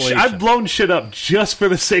I've blown shit up just for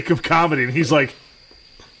the sake of comedy, and he's like,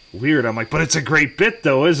 weird. I'm like, but it's a great bit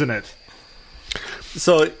though, isn't it?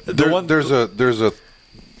 So There's a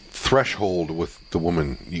threshold with the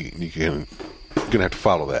woman. You're gonna have to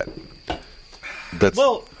follow that.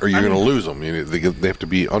 Or you're gonna lose them. They have to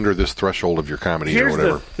be under this threshold of your comedy or Here's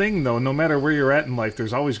whatever. the thing, though. No matter where you're at in life,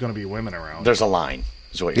 there's always going to be women around. There's a line,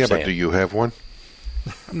 is what you're Yeah, saying. but do you have one?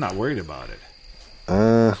 I'm not worried about it.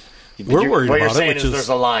 We're worried What you're about it, saying which is is- there's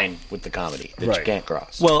a line with the comedy that you Right. can't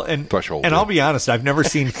cross. well, and Threshold, and yeah. I'll be honest, I've never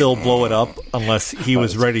seen Phil blow it up unless he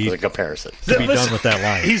was ready the comparison. to be done with that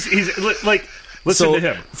line. He's like, listen so to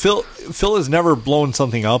him. Phil has never blown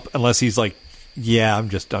something up unless he's like, yeah, I'm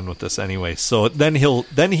just done with this anyway. So then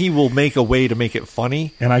he will make a way to make it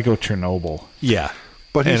funny. And I go Chernobyl. Yeah,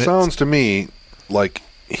 But he And sounds to me like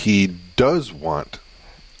he does want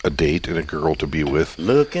a date and a girl to be with.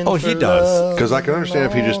 Looking Oh, he for does. love Because I can understand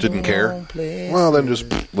if he just didn't care. Well, then just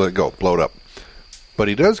let it go, blow it up. But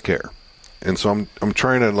he does care, and so I'm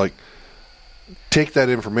trying to like take that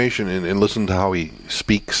information and listen to how he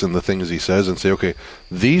speaks and the things he says, and say, okay,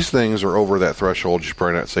 these things are over that threshold. You should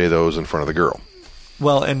probably not say those in front of the girl.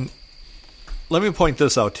 Well, and let me point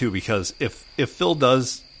this out too, because if Phil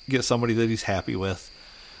does get somebody that he's happy with,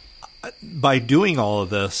 by doing all of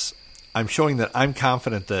this, I'm showing that I'm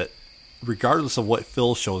confident that regardless of what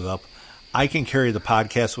Phil shows up, I can carry the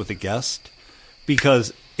podcast with a guest,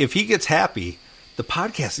 because if he gets happy, the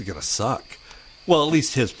podcast is going to suck. Well, at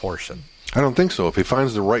least his portion. I don't think so. If he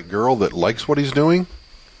finds the right girl that likes what he's doing,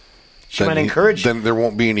 She might encourage. Then there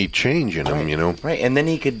won't be any change in him, you know. Right, and then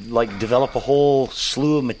he could like develop a whole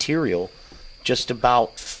slew of material just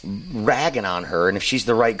about ragging on her, and if she's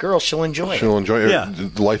the right girl, she'll enjoy She'll it. enjoy Yeah.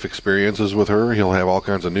 the life experiences with her. He'll have all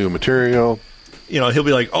kinds of new material. You know, he'll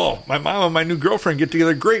be like, "Oh, my mom and my new girlfriend get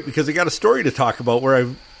together great because they got a story to talk about where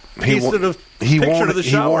I've pasted a picture of the He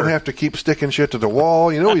shower." won't have to keep sticking shit to the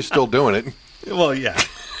wall. You know he's still doing it. Well, yeah.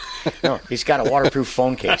 No, he's got a waterproof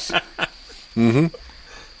phone case.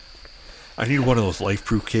 I need one of those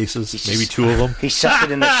life-proof cases, maybe 2 of them. He sets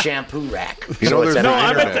it in the shampoo rack. You know, it's there's at no an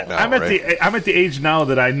internet interval. now, I'm at right? I'm at the age now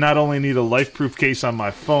that I not only need a life-proof case on my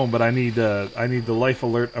phone, but I need the life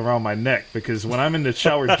alert around my neck, because when I'm in the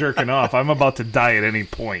shower jerking off, I'm about to die at any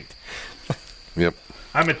point. Yep.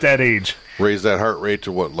 I'm at that age. Raise that heart rate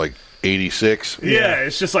to what, like 86? Yeah,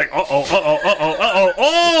 it's just like oh,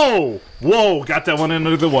 whoa, got that one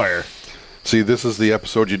under the wire. See, this is the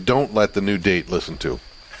episode you don't let the new date listen to. 'Cause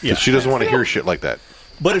Yeah. she doesn't want to hear shit like that.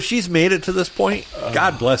 But if she's made it to this point,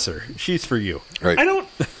 God bless her. She's for you. Right.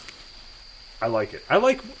 I like it. I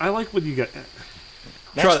like what you got.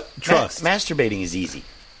 Trust. Masturbating is easy.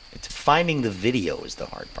 It's finding the video is the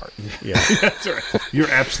hard part. Yeah. That's right. You're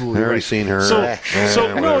absolutely I've already right. seen her.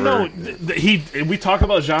 So whatever. no. We talk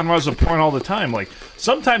about genres of porn all the time. Like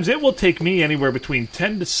sometimes it will take me anywhere between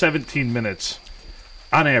 10 to 17 minutes,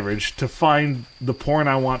 on average, to find the porn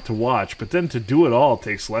I want to watch. But then to do it all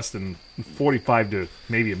takes less than 45 to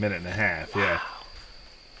maybe a minute and a half. Yeah.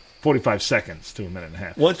 45 seconds to a minute and a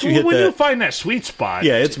half. Once you hit when that- you find that sweet spot,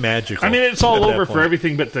 Yeah, it's magical. I mean, it's all at that over for point.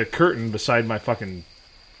 everything but the curtain beside my fucking,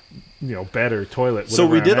 bed or toilet. So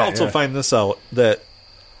whatever we I'm did at, also yeah. find this out, that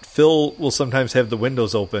Phil will sometimes have the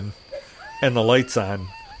windows open and the lights on,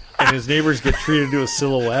 and his neighbors get treated to a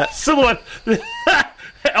silhouette. Silhouette,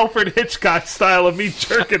 Alfred Hitchcock style of me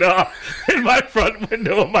jerking off in my front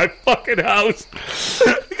window of my fucking house.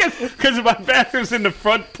 Because my bathroom's in the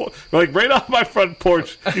front, like right off my front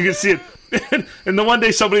porch. You can see it. And the one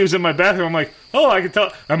day somebody was in my bathroom, I'm like, oh, I can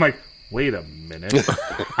tell. I'm like, wait a minute.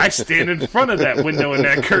 I stand in front of that window and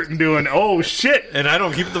that curtain doing, oh, shit. And I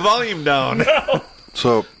don't keep the volume down.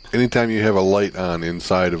 So anytime you have a light on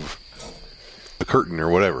inside of a curtain or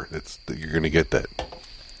whatever, you're going to get that.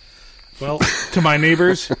 Well, to my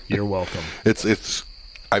neighbors, you're welcome.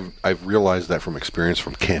 I've realized that from experience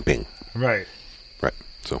from camping. Right. Right.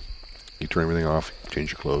 So you turn everything off,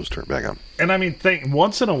 change your clothes, turn it back on. And I mean,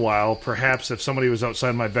 once in a while, perhaps if somebody was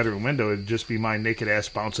outside my bedroom window, it'd just be my naked ass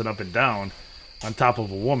bouncing up and down on top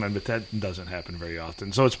of a woman, but that doesn't happen very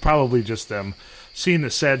often. So it's probably just them seeing the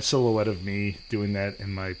sad silhouette of me doing that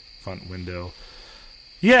in my front window.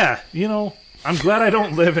 Yeah, I'm glad I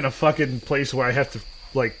don't live in a fucking place where I have to,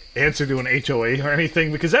 answer to an HOA or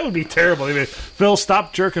anything, because that would be terrible. I mean, Phil,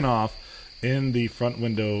 stop jerking off in the front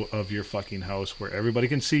window of your fucking house where everybody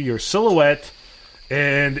can see your silhouette,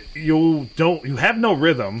 and you have no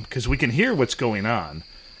rhythm because we can hear what's going on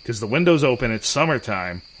because the window's open. It's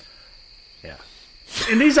summertime. Yeah,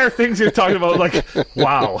 and these are things you're talking about. Like,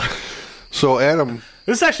 wow, So Adam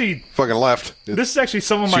this is actually fucking left. this is actually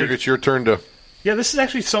some of my It's your turn to. yeah. This is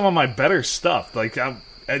actually some of my better stuff. Like,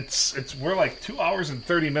 we're like 2 hours and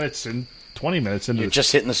 30 minutes and 20 minutes into You're this.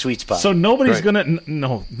 just hitting the sweet spot. So nobody's Right. gonna.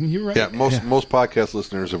 No, you're right. Yeah, most podcast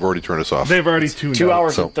listeners have already turned us off. They've already tuned 2 out.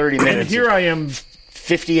 hours So- and 30 And minutes. here I am.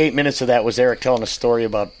 58 minutes of that was Eric telling a story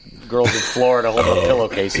about girls in Florida holding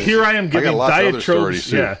pillowcases. Here I am giving lots of other diatrobes. stories,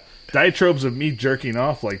 too. Yeah, diatrobes of me jerking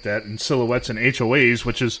off like that in silhouettes and HOAs,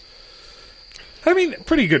 which is, I mean,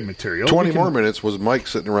 pretty good material. 20 We can- more minutes was Mike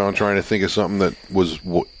sitting around trying to think of something that was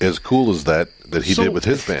as cool as that he So, did with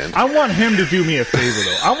his band. I want him to do me a favor,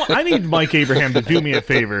 though. I need Mike Abraham to do me a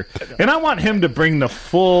favor, and I want him to bring the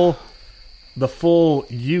full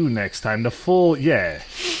you next time. The full, yeah,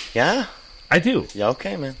 Yeah? I do. Yeah,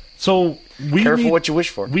 okay, man. So we Careful need, what you wish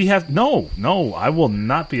for. We have no. I will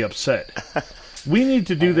not be upset. We need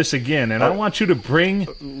to do this again, and I want you to bring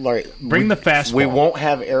Larry, Bring the fastball. We won't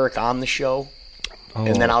have Eric on the show, and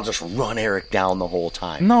Oh. then I'll just run Eric down the whole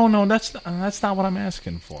time. No, that's not what I'm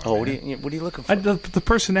asking for. Oh, what are man. you looking for? The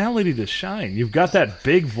personality to shine. You've got that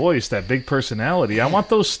big voice, that big personality. I want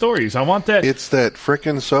those stories. I want that. It's that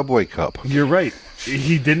frickin' Subway cup. You're right.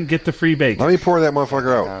 He didn't get the free bacon. Let me pour that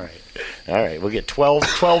motherfucker out. All right. We'll get 12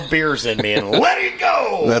 beers in me and let it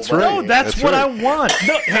go. That's buddy. right. No, that's what right. I want.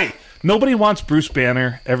 No, hey, nobody wants Bruce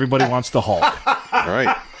Banner. Everybody wants the Hulk. All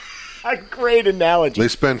right. A great analogy. They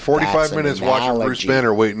spend 45 That's an minutes watching Bruce analogy.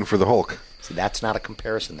 Banner waiting for the Hulk. See, that's not a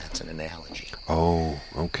comparison. That's an analogy. Oh,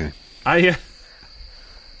 okay. I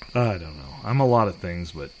don't know. I'm a lot of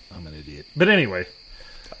things, but I'm an idiot. But anyway,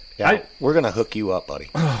 Yeah, we're gonna hook you up, buddy.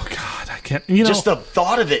 oh God, I can't. Just the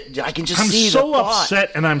thought of it, I can just see the so thought.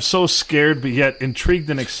 upset and I'm so scared, but yet intrigued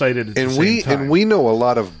and excited at the same time. And we know a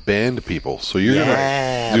lot of band people, so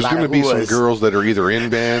there's going to be some girls that are either in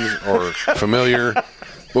bands or familiar.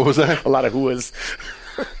 What was that? A lot of whoas.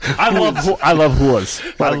 I love whoas. I love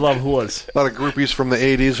whoas. A lot of groupies from the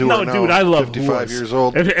 80s who are now I love 55 whoas. years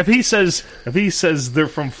old. If he says they're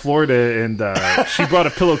from Florida and she brought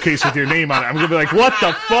a pillowcase with your name on it, I'm gonna be like, what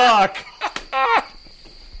the fuck?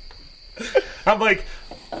 I'm like,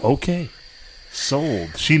 okay,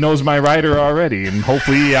 sold. She knows my rider already, and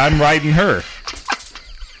hopefully I'm riding her.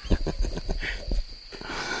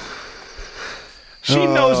 She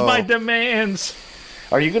knows my demands.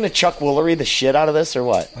 Are you going to Chuck Woolery the shit out of this or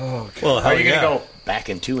what? Oh, God. Well, are you going to go back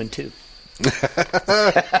in 2 and 2?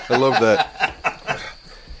 I love that.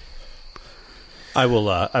 I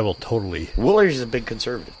will totally. Woolery's a big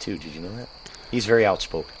conservative too. Did you know that? He's very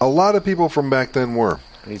outspoken. A lot of people from back then were.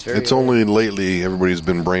 It's only lately everybody's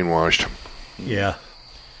been brainwashed. Yeah.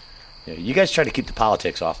 You guys try to keep the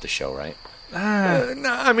politics off the show, right?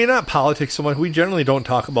 No, I mean, not politics so much. We generally don't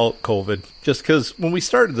talk about COVID, just because when we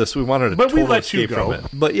started this, we wanted to we let you go from it.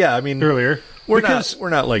 But yeah, I mean, earlier we're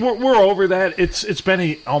not like we're over that. It's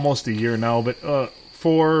been almost a year now, but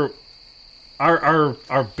for our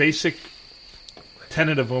basic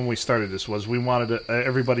tenet of when we started this was we wanted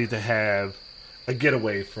everybody to have a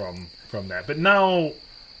getaway from that. But now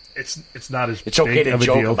it's not as it's okay to of a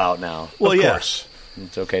joke deal. about now. Well, of course.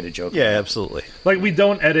 It's okay to joke. Yeah, about. Absolutely. Like we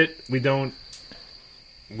don't edit. We don't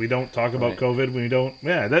talk about COVID. We don't.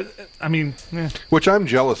 Yeah, that. I mean, which I'm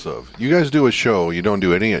jealous of. You guys do a show. You don't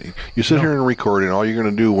do any. You sit here and record, and all you're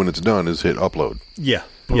going to do when it's done is hit upload. Yeah.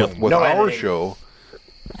 Yep. With our show,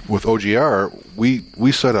 with OGR,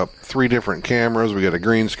 we set up 3 different cameras. We got a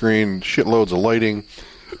green screen, shitloads of lighting,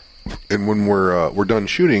 and when we're done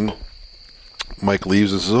shooting, Mike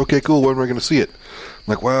leaves and says, "Okay, cool. When am I going to see it?"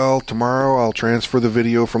 I'm like, well, tomorrow I'll transfer the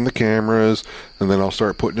video from the cameras, and then I'll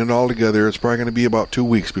start putting it all together. It's probably going to be about 2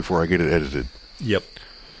 weeks before I get it edited. Yep.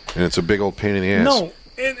 And it's a big old pain in the ass. No,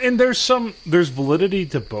 and there's validity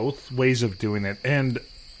to both ways of doing it. And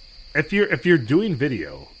if you're doing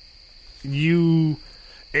video,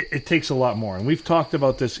 it takes a lot more. And we've talked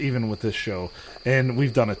about this even with this show, and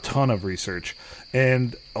we've done a ton of research.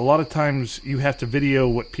 And a lot of times you have to video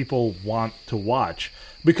what people want to watch.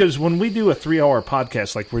 Because when we do a 3-hour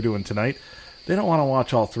podcast like we're doing tonight, they don't want to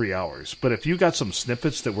watch all 3 hours. But if you got some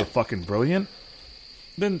snippets that were fucking brilliant,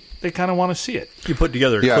 then they kind of want to see it. You put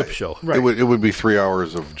together a clip show. Right. It would be 3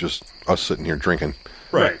 hours of just us sitting here drinking.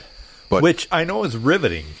 Right. But which I know is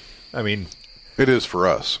riveting. I mean, it is for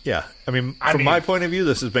us. Yeah. I mean, from my point of view,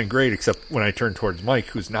 this has been great, except when I turn towards Mike,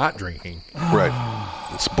 who's not drinking.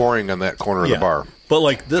 Right. It's boring on that corner of the bar. But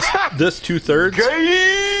like this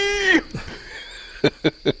 2/3.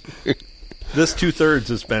 This 2/3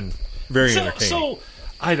 has been very entertaining. So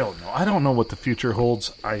I don't know. I don't know what the future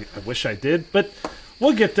holds. I wish I did, but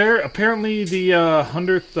we'll get there. Apparently, the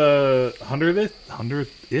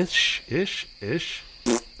 100th-ish.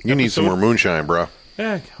 You need some more moonshine, bro.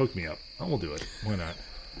 Yeah, hook me up. We'll do it. Why not?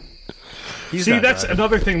 See, that's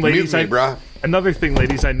another thing, ladies. Another thing,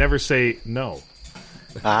 ladies. I never say no.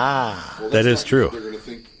 Well, that is true. They're going to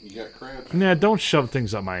think you got cramp. Nah, don't shove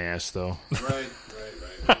things up my ass, though. Right.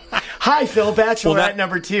 Hi, Phil. Bachelorette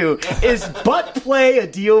number 2. Is butt play a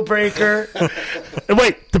deal breaker?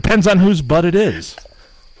 Wait, depends on whose butt it is.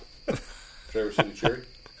 Traverse City Cherry?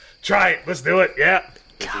 Try it. Let's do it. Yeah.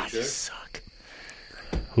 God, you suck.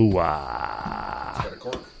 Hoo-ah. Got a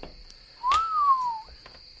cork.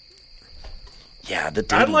 Yeah,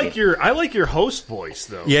 I like your host voice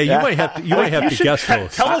though. Yeah, you might have to guest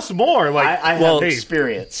host. Tell us more. Like, I have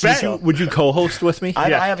experience. Would you co-host with me? I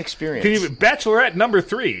have experience. Can you, Bachelorette number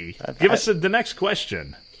 3. Give us the next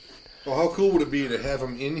question. Well, how cool would it be to have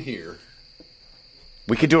him in here?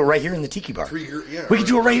 We could do it right here in the Tiki Bar. We could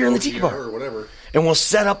do it right here in the Tiki Bar, or whatever. And we'll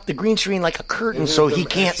set up the green screen like a curtain so he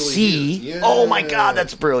can't see. Yeah. Oh my God,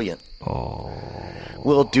 that's brilliant. Oh,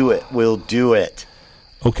 we'll do it. We'll do it.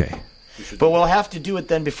 Okay. But we'll have to do it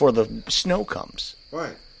then before the snow comes. All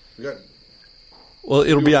right. Well,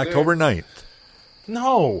 it'll be October 9th.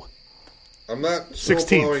 No. I'm not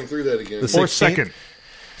 16th through that again. Or 2nd.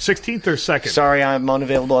 16th or 2nd. Sorry, I'm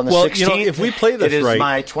unavailable on the 16th. Well, you know, if we play this it right... is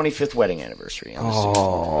my 25th wedding anniversary.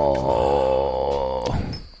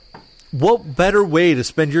 What better way to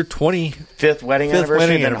spend your 25th wedding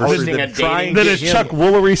anniversary than hosting a dating than a Chuck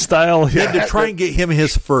Woolery style? Yeah, to try and get him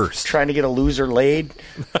his first. Trying to get a loser laid.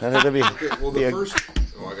 That'd be, be a first...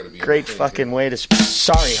 I gotta be great fucking way to...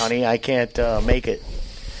 Sorry, honey, I can't make it.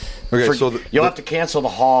 Okay, so you'll have to cancel the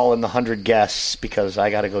hall and the 100 guests because I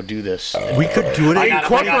got to go do this. We could do it.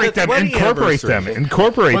 Incorporate them.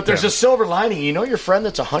 But there's a silver lining. You know your friend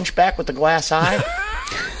that's a hunchback with the glass eye?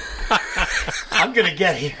 I'm going to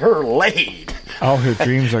get her laid. All her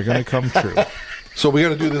dreams are going to come true. So we got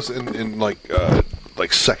to do this in like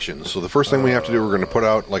sections. So the first thing we have to do, we're going to put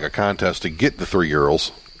out like a contest to get the 3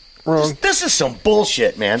 girls. Wrong. This is some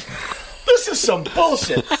bullshit, man. This is some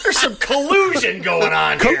bullshit. There's some collusion going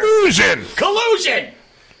on here. Collusion!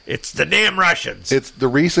 It's the damn Russians. It's the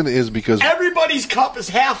reason is because Everybody's cup is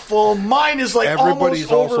half full. Mine is like everybody's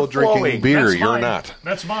almost also overflowing. drinking beer. That's You're mine. not.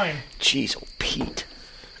 That's mine. Jeez, oh, Pete.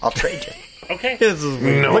 I'll trade you. Okay.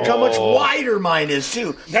 Look how much wider mine is,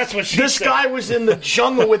 too. That's what she This said. guy was in the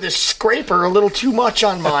jungle with his scraper a little too much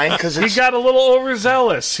on mine because He got a little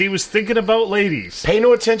overzealous. He was thinking about ladies. Pay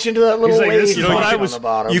no attention to that little He's like, lady this is what I on was- the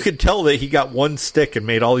bottom. You could tell that he got one stick and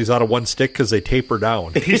made all these out of one stick because they taper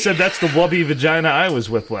down. He said that's the wubby vagina I was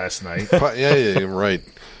with last night. Yeah, right.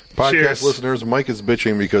 Podcast Cheers. listeners, Mike is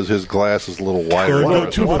bitching because his glass is a little wider. Go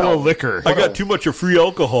too full of liquor. I got too much of free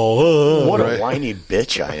alcohol. What Right. a whiny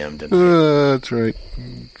bitch I am tonight. That's right.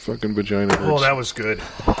 Fucking vagina hurts. Oh, that was good.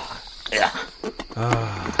 Yeah.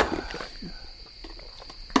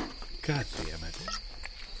 God damn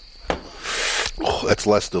it. Oh, that's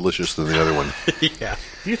less delicious than the other one. Yeah.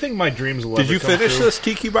 Do you think my dreams will Did ever you come finish true? this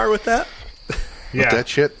tiki bar with that? Yeah. That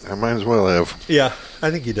shit, I might as well have. Yeah,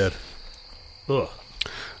 I think you did. Ugh.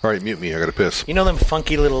 All right, mute me. I got to piss. You know them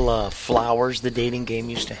funky little flowers the dating game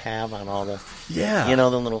used to have on all the... Yeah. You know,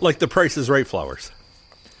 the little... Like the Price is Right flowers.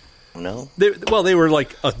 No? They were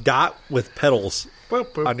like a dot with petals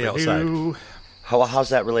on the outside. How's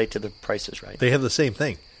that relate to the prices, right? They have the same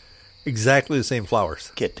thing. Exactly the same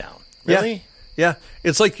flowers. Get down. Yeah. Really? Yeah.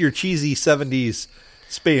 It's like your cheesy 70s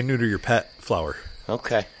spay and neuter your pet flower.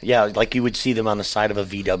 Okay. Yeah, like you would see them on the side of a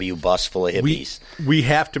VW bus full of hippies. We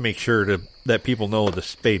have to make sure that people know to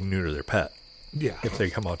spay and neuter their pet Yeah. if they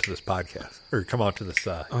come out to this podcast or come out to this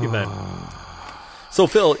event. So,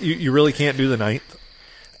 Phil, you really can't do the 9th?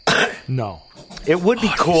 No. It would be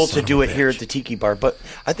cool to son do of it a here bitch. at the Tiki Bar, but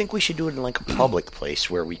I think we should do it in like a public place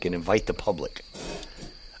where we can invite the public.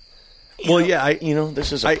 Well, yeah,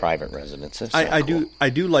 This is a I- private residence. That's I not cool.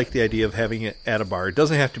 do like the idea of having it at a bar. It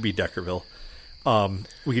doesn't have to be Deckerville.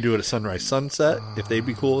 We could do it at Sunrise Sunset if they'd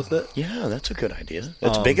be cool with it. Yeah, that's a good idea.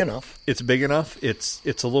 It's big enough. It's big enough. It's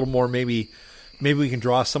a little more maybe we can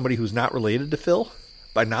draw somebody who's not related to Phil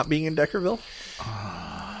by not being in Deckerville.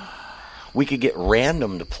 We could get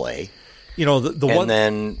random to play, You know the and one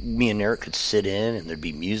then me and Eric could sit in, and there'd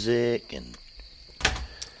be music, and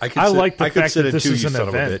I like the I could fact sit that in this too, is you an son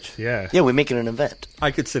of a event. bitch. Yeah. yeah, we make it an event.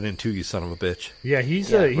 I could sit in too, you son of a bitch. Yeah, he's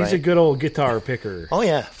Yeah, a right. good old guitar picker. Oh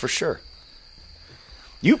yeah, for sure.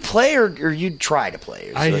 You play or you try to play?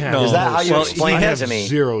 Is I it- have. Is that how you Well, explain he it has to me?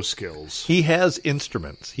 Zero skills. He has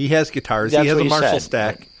instruments. He has guitars. That's he has what a you Marshall said.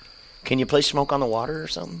 stack. Can you play Smoke on the Water or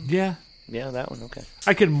something? Yeah. Yeah, that one. Okay.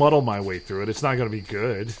 I could muddle my way through it. It's not going to be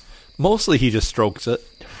good. Mostly he just strokes it.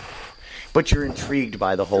 But you're intrigued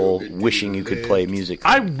by the whole wishing you could play music.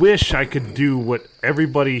 I wish I could do what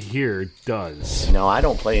everybody here does. No, I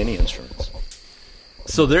don't play any instruments.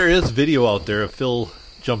 So there is video out there of Phil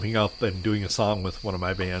jumping up and doing a song with one of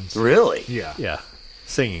my bands. Really? Yeah. Yeah,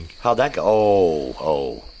 singing. How'd that go?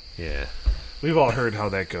 Oh. Yeah. We've all heard how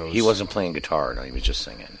that goes. He wasn't playing guitar. No, he was just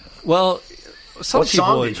singing. Well, some What people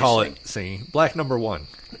song would did you call sing? it singing. Black Number One.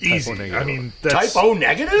 easy. Type O negative. I mean, that's... Type O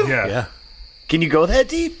negative? Yeah. Yeah. Can you go that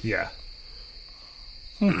deep? Yeah.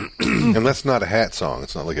 And that's not a Hat song.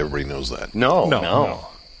 It's not like everybody knows that. No. No.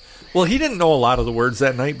 Well, he didn't know a lot of the words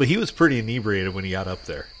that night, but he was pretty inebriated when he got up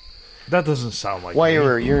there. That doesn't sound like While me. you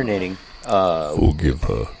were urinating, Forgive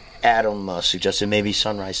her. Adam suggested maybe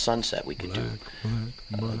Sunrise Sunset we could do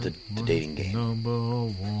the dating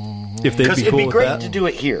game. If they'd Because be it'd cool be with great that. to do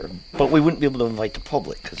it here, but we wouldn't be able to invite the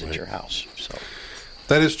public because it's your house. So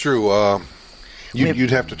That is true. Maybe-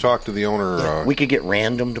 You'd have to talk to the owner, we could get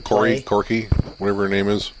random to Corey, play. Corky, whatever her name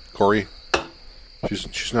is. Corey.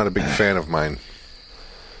 She's not a big fan of mine.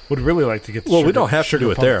 Would really like to get the Well, we Sugar- don't have to Sugar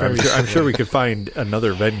do it Punk there. Fairies. I'm sure we could find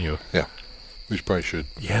another venue. Yeah, we probably should.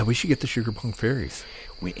 Yeah, we should get the Sugar Punk Fairies.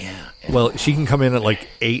 Yeah. Well, she can come in at like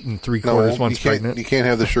 8 3/4 you months can't. pregnant. You can't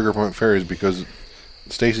have the Sugar Punk Fairies because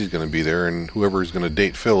Stacy's going to be there, and whoever is going to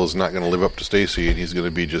date Phil is not going to live up to Stacy, and he's going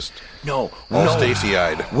to be just No. all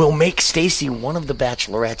Stacy-eyed. We'll make Stacy one of the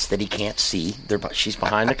bachelorettes that he can't see. She's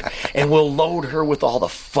behind the, and we'll load her with all the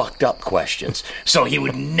fucked up questions, so he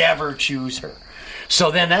would never choose her. So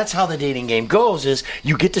then that's how the dating game goes, is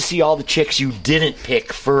you get to see all the chicks you didn't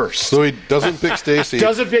pick first. So he doesn't pick Stacy.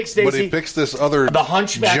 Doesn't pick Stacy. But he picks this other The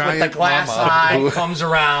hunchback with the giant glass mama eye who- comes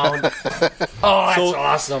around. Oh, that's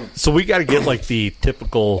awesome. So we got to get like the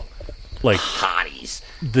typical, like Hotties.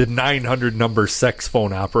 the 900 number sex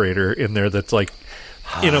phone operator in there that's like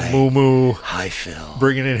in a moo-moo, Hi, Phil.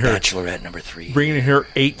 bringing in her Bachelorette number 3. bringing in her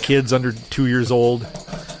 8 kids under 2 years old.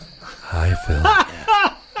 Hi, Phil.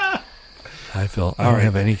 Hi, Phil. I don't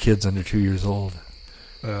have any kids under 2 years old.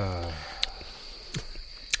 I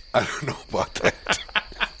don't know about that.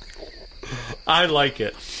 I like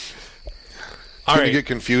it. All It's going right, to get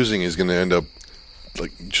confusing. He's going to end up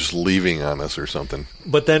like just leaving on us or something.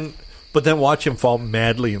 but then watch him fall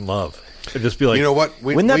madly in love. And just be like, You know what?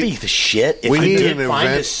 Wouldn't that be the shit if we he need did an find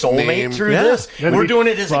event his soulmate name. through Yeah. this? That'd We're be doing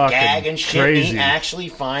it as a fucking gag and shit. And crazy. he actually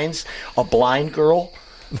finds a blind girl.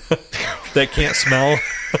 that can't smell.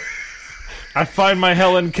 I find my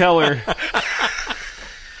Helen Keller.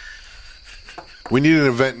 We need an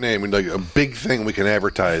event name, like a big thing we can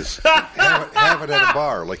advertise. have it at a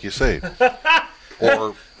bar, like you say,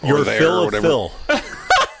 or Your there, fill or of whatever. Phil.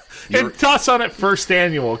 And toss on it first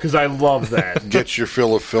annual, because I love that. Get your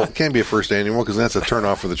fill of Phil. Can't be a first annual because that's a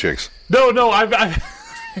turnoff for the chicks. No, I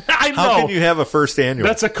know. How can you have a first annual?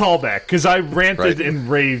 That's a callback, because I ranted Right. and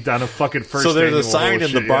raved on a fucking first so there's annual a sign in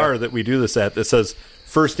the shit, bar yeah. that we do this at that says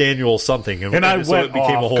first annual something, And I so went it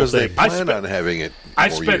became a off whole Because they thing. plan on having it I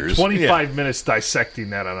for spent years. 25 minutes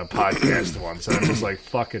dissecting that on a podcast once, and I'm just like,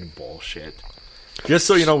 fucking bullshit. Just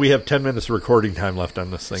so you know, we have 10 minutes of recording time left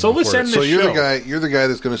on this thing. So let's before end it's- So this you're show. the guy. You're the guy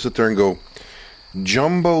that's going to sit there and go,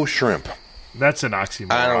 jumbo shrimp. That's an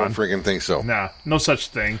oxymoron. I don't freaking think so. Nah, no such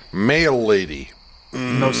thing. Male lady.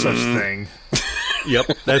 No such thing.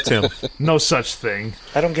 Yep, that's him. No such thing.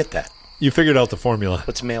 I don't get that. You figured out the formula.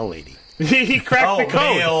 What's male lady? He cracked the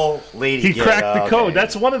code. male lady. He get cracked it, the okay. code.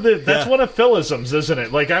 That's one of the. That's Yeah. one of Philisms, isn't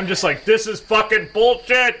it? Like I'm just like, this is fucking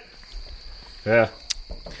bullshit. Yeah,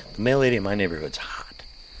 The male lady in my neighborhood's hot.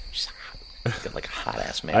 She's hot. She's got like a hot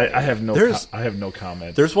ass man. I have no. There's- I have no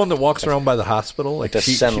comment. There's one that walks around by the hospital. Like to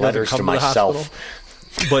she send doesn't letters come to the myself.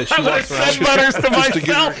 hospital, but she I'm gonna walks around. send letters to Just to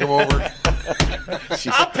get her myself. to come over.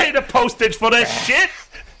 I'll pay the postage for this shit.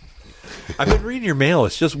 I've been reading your mail.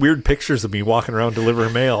 It's just weird pictures of me walking around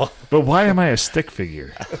delivering mail. But why am I a stick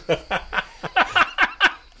figure?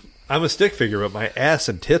 I'm a stick figure, but my ass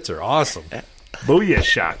and tits are awesome. Booyah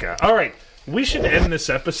shaka. All right, we should end this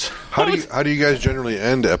episode. How do you guys generally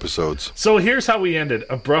end episodes? So here's how we ended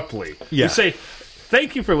abruptly. Yeah. We say,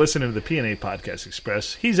 thank you for listening to the PNA Podcast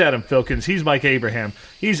Express. He's Adam Filkins. He's Mike Abraham.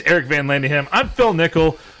 He's Eric Van Landingham. I'm Phil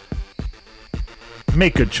Nickel.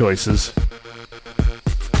 Make good choices.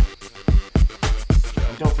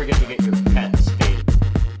 Don't forget to get your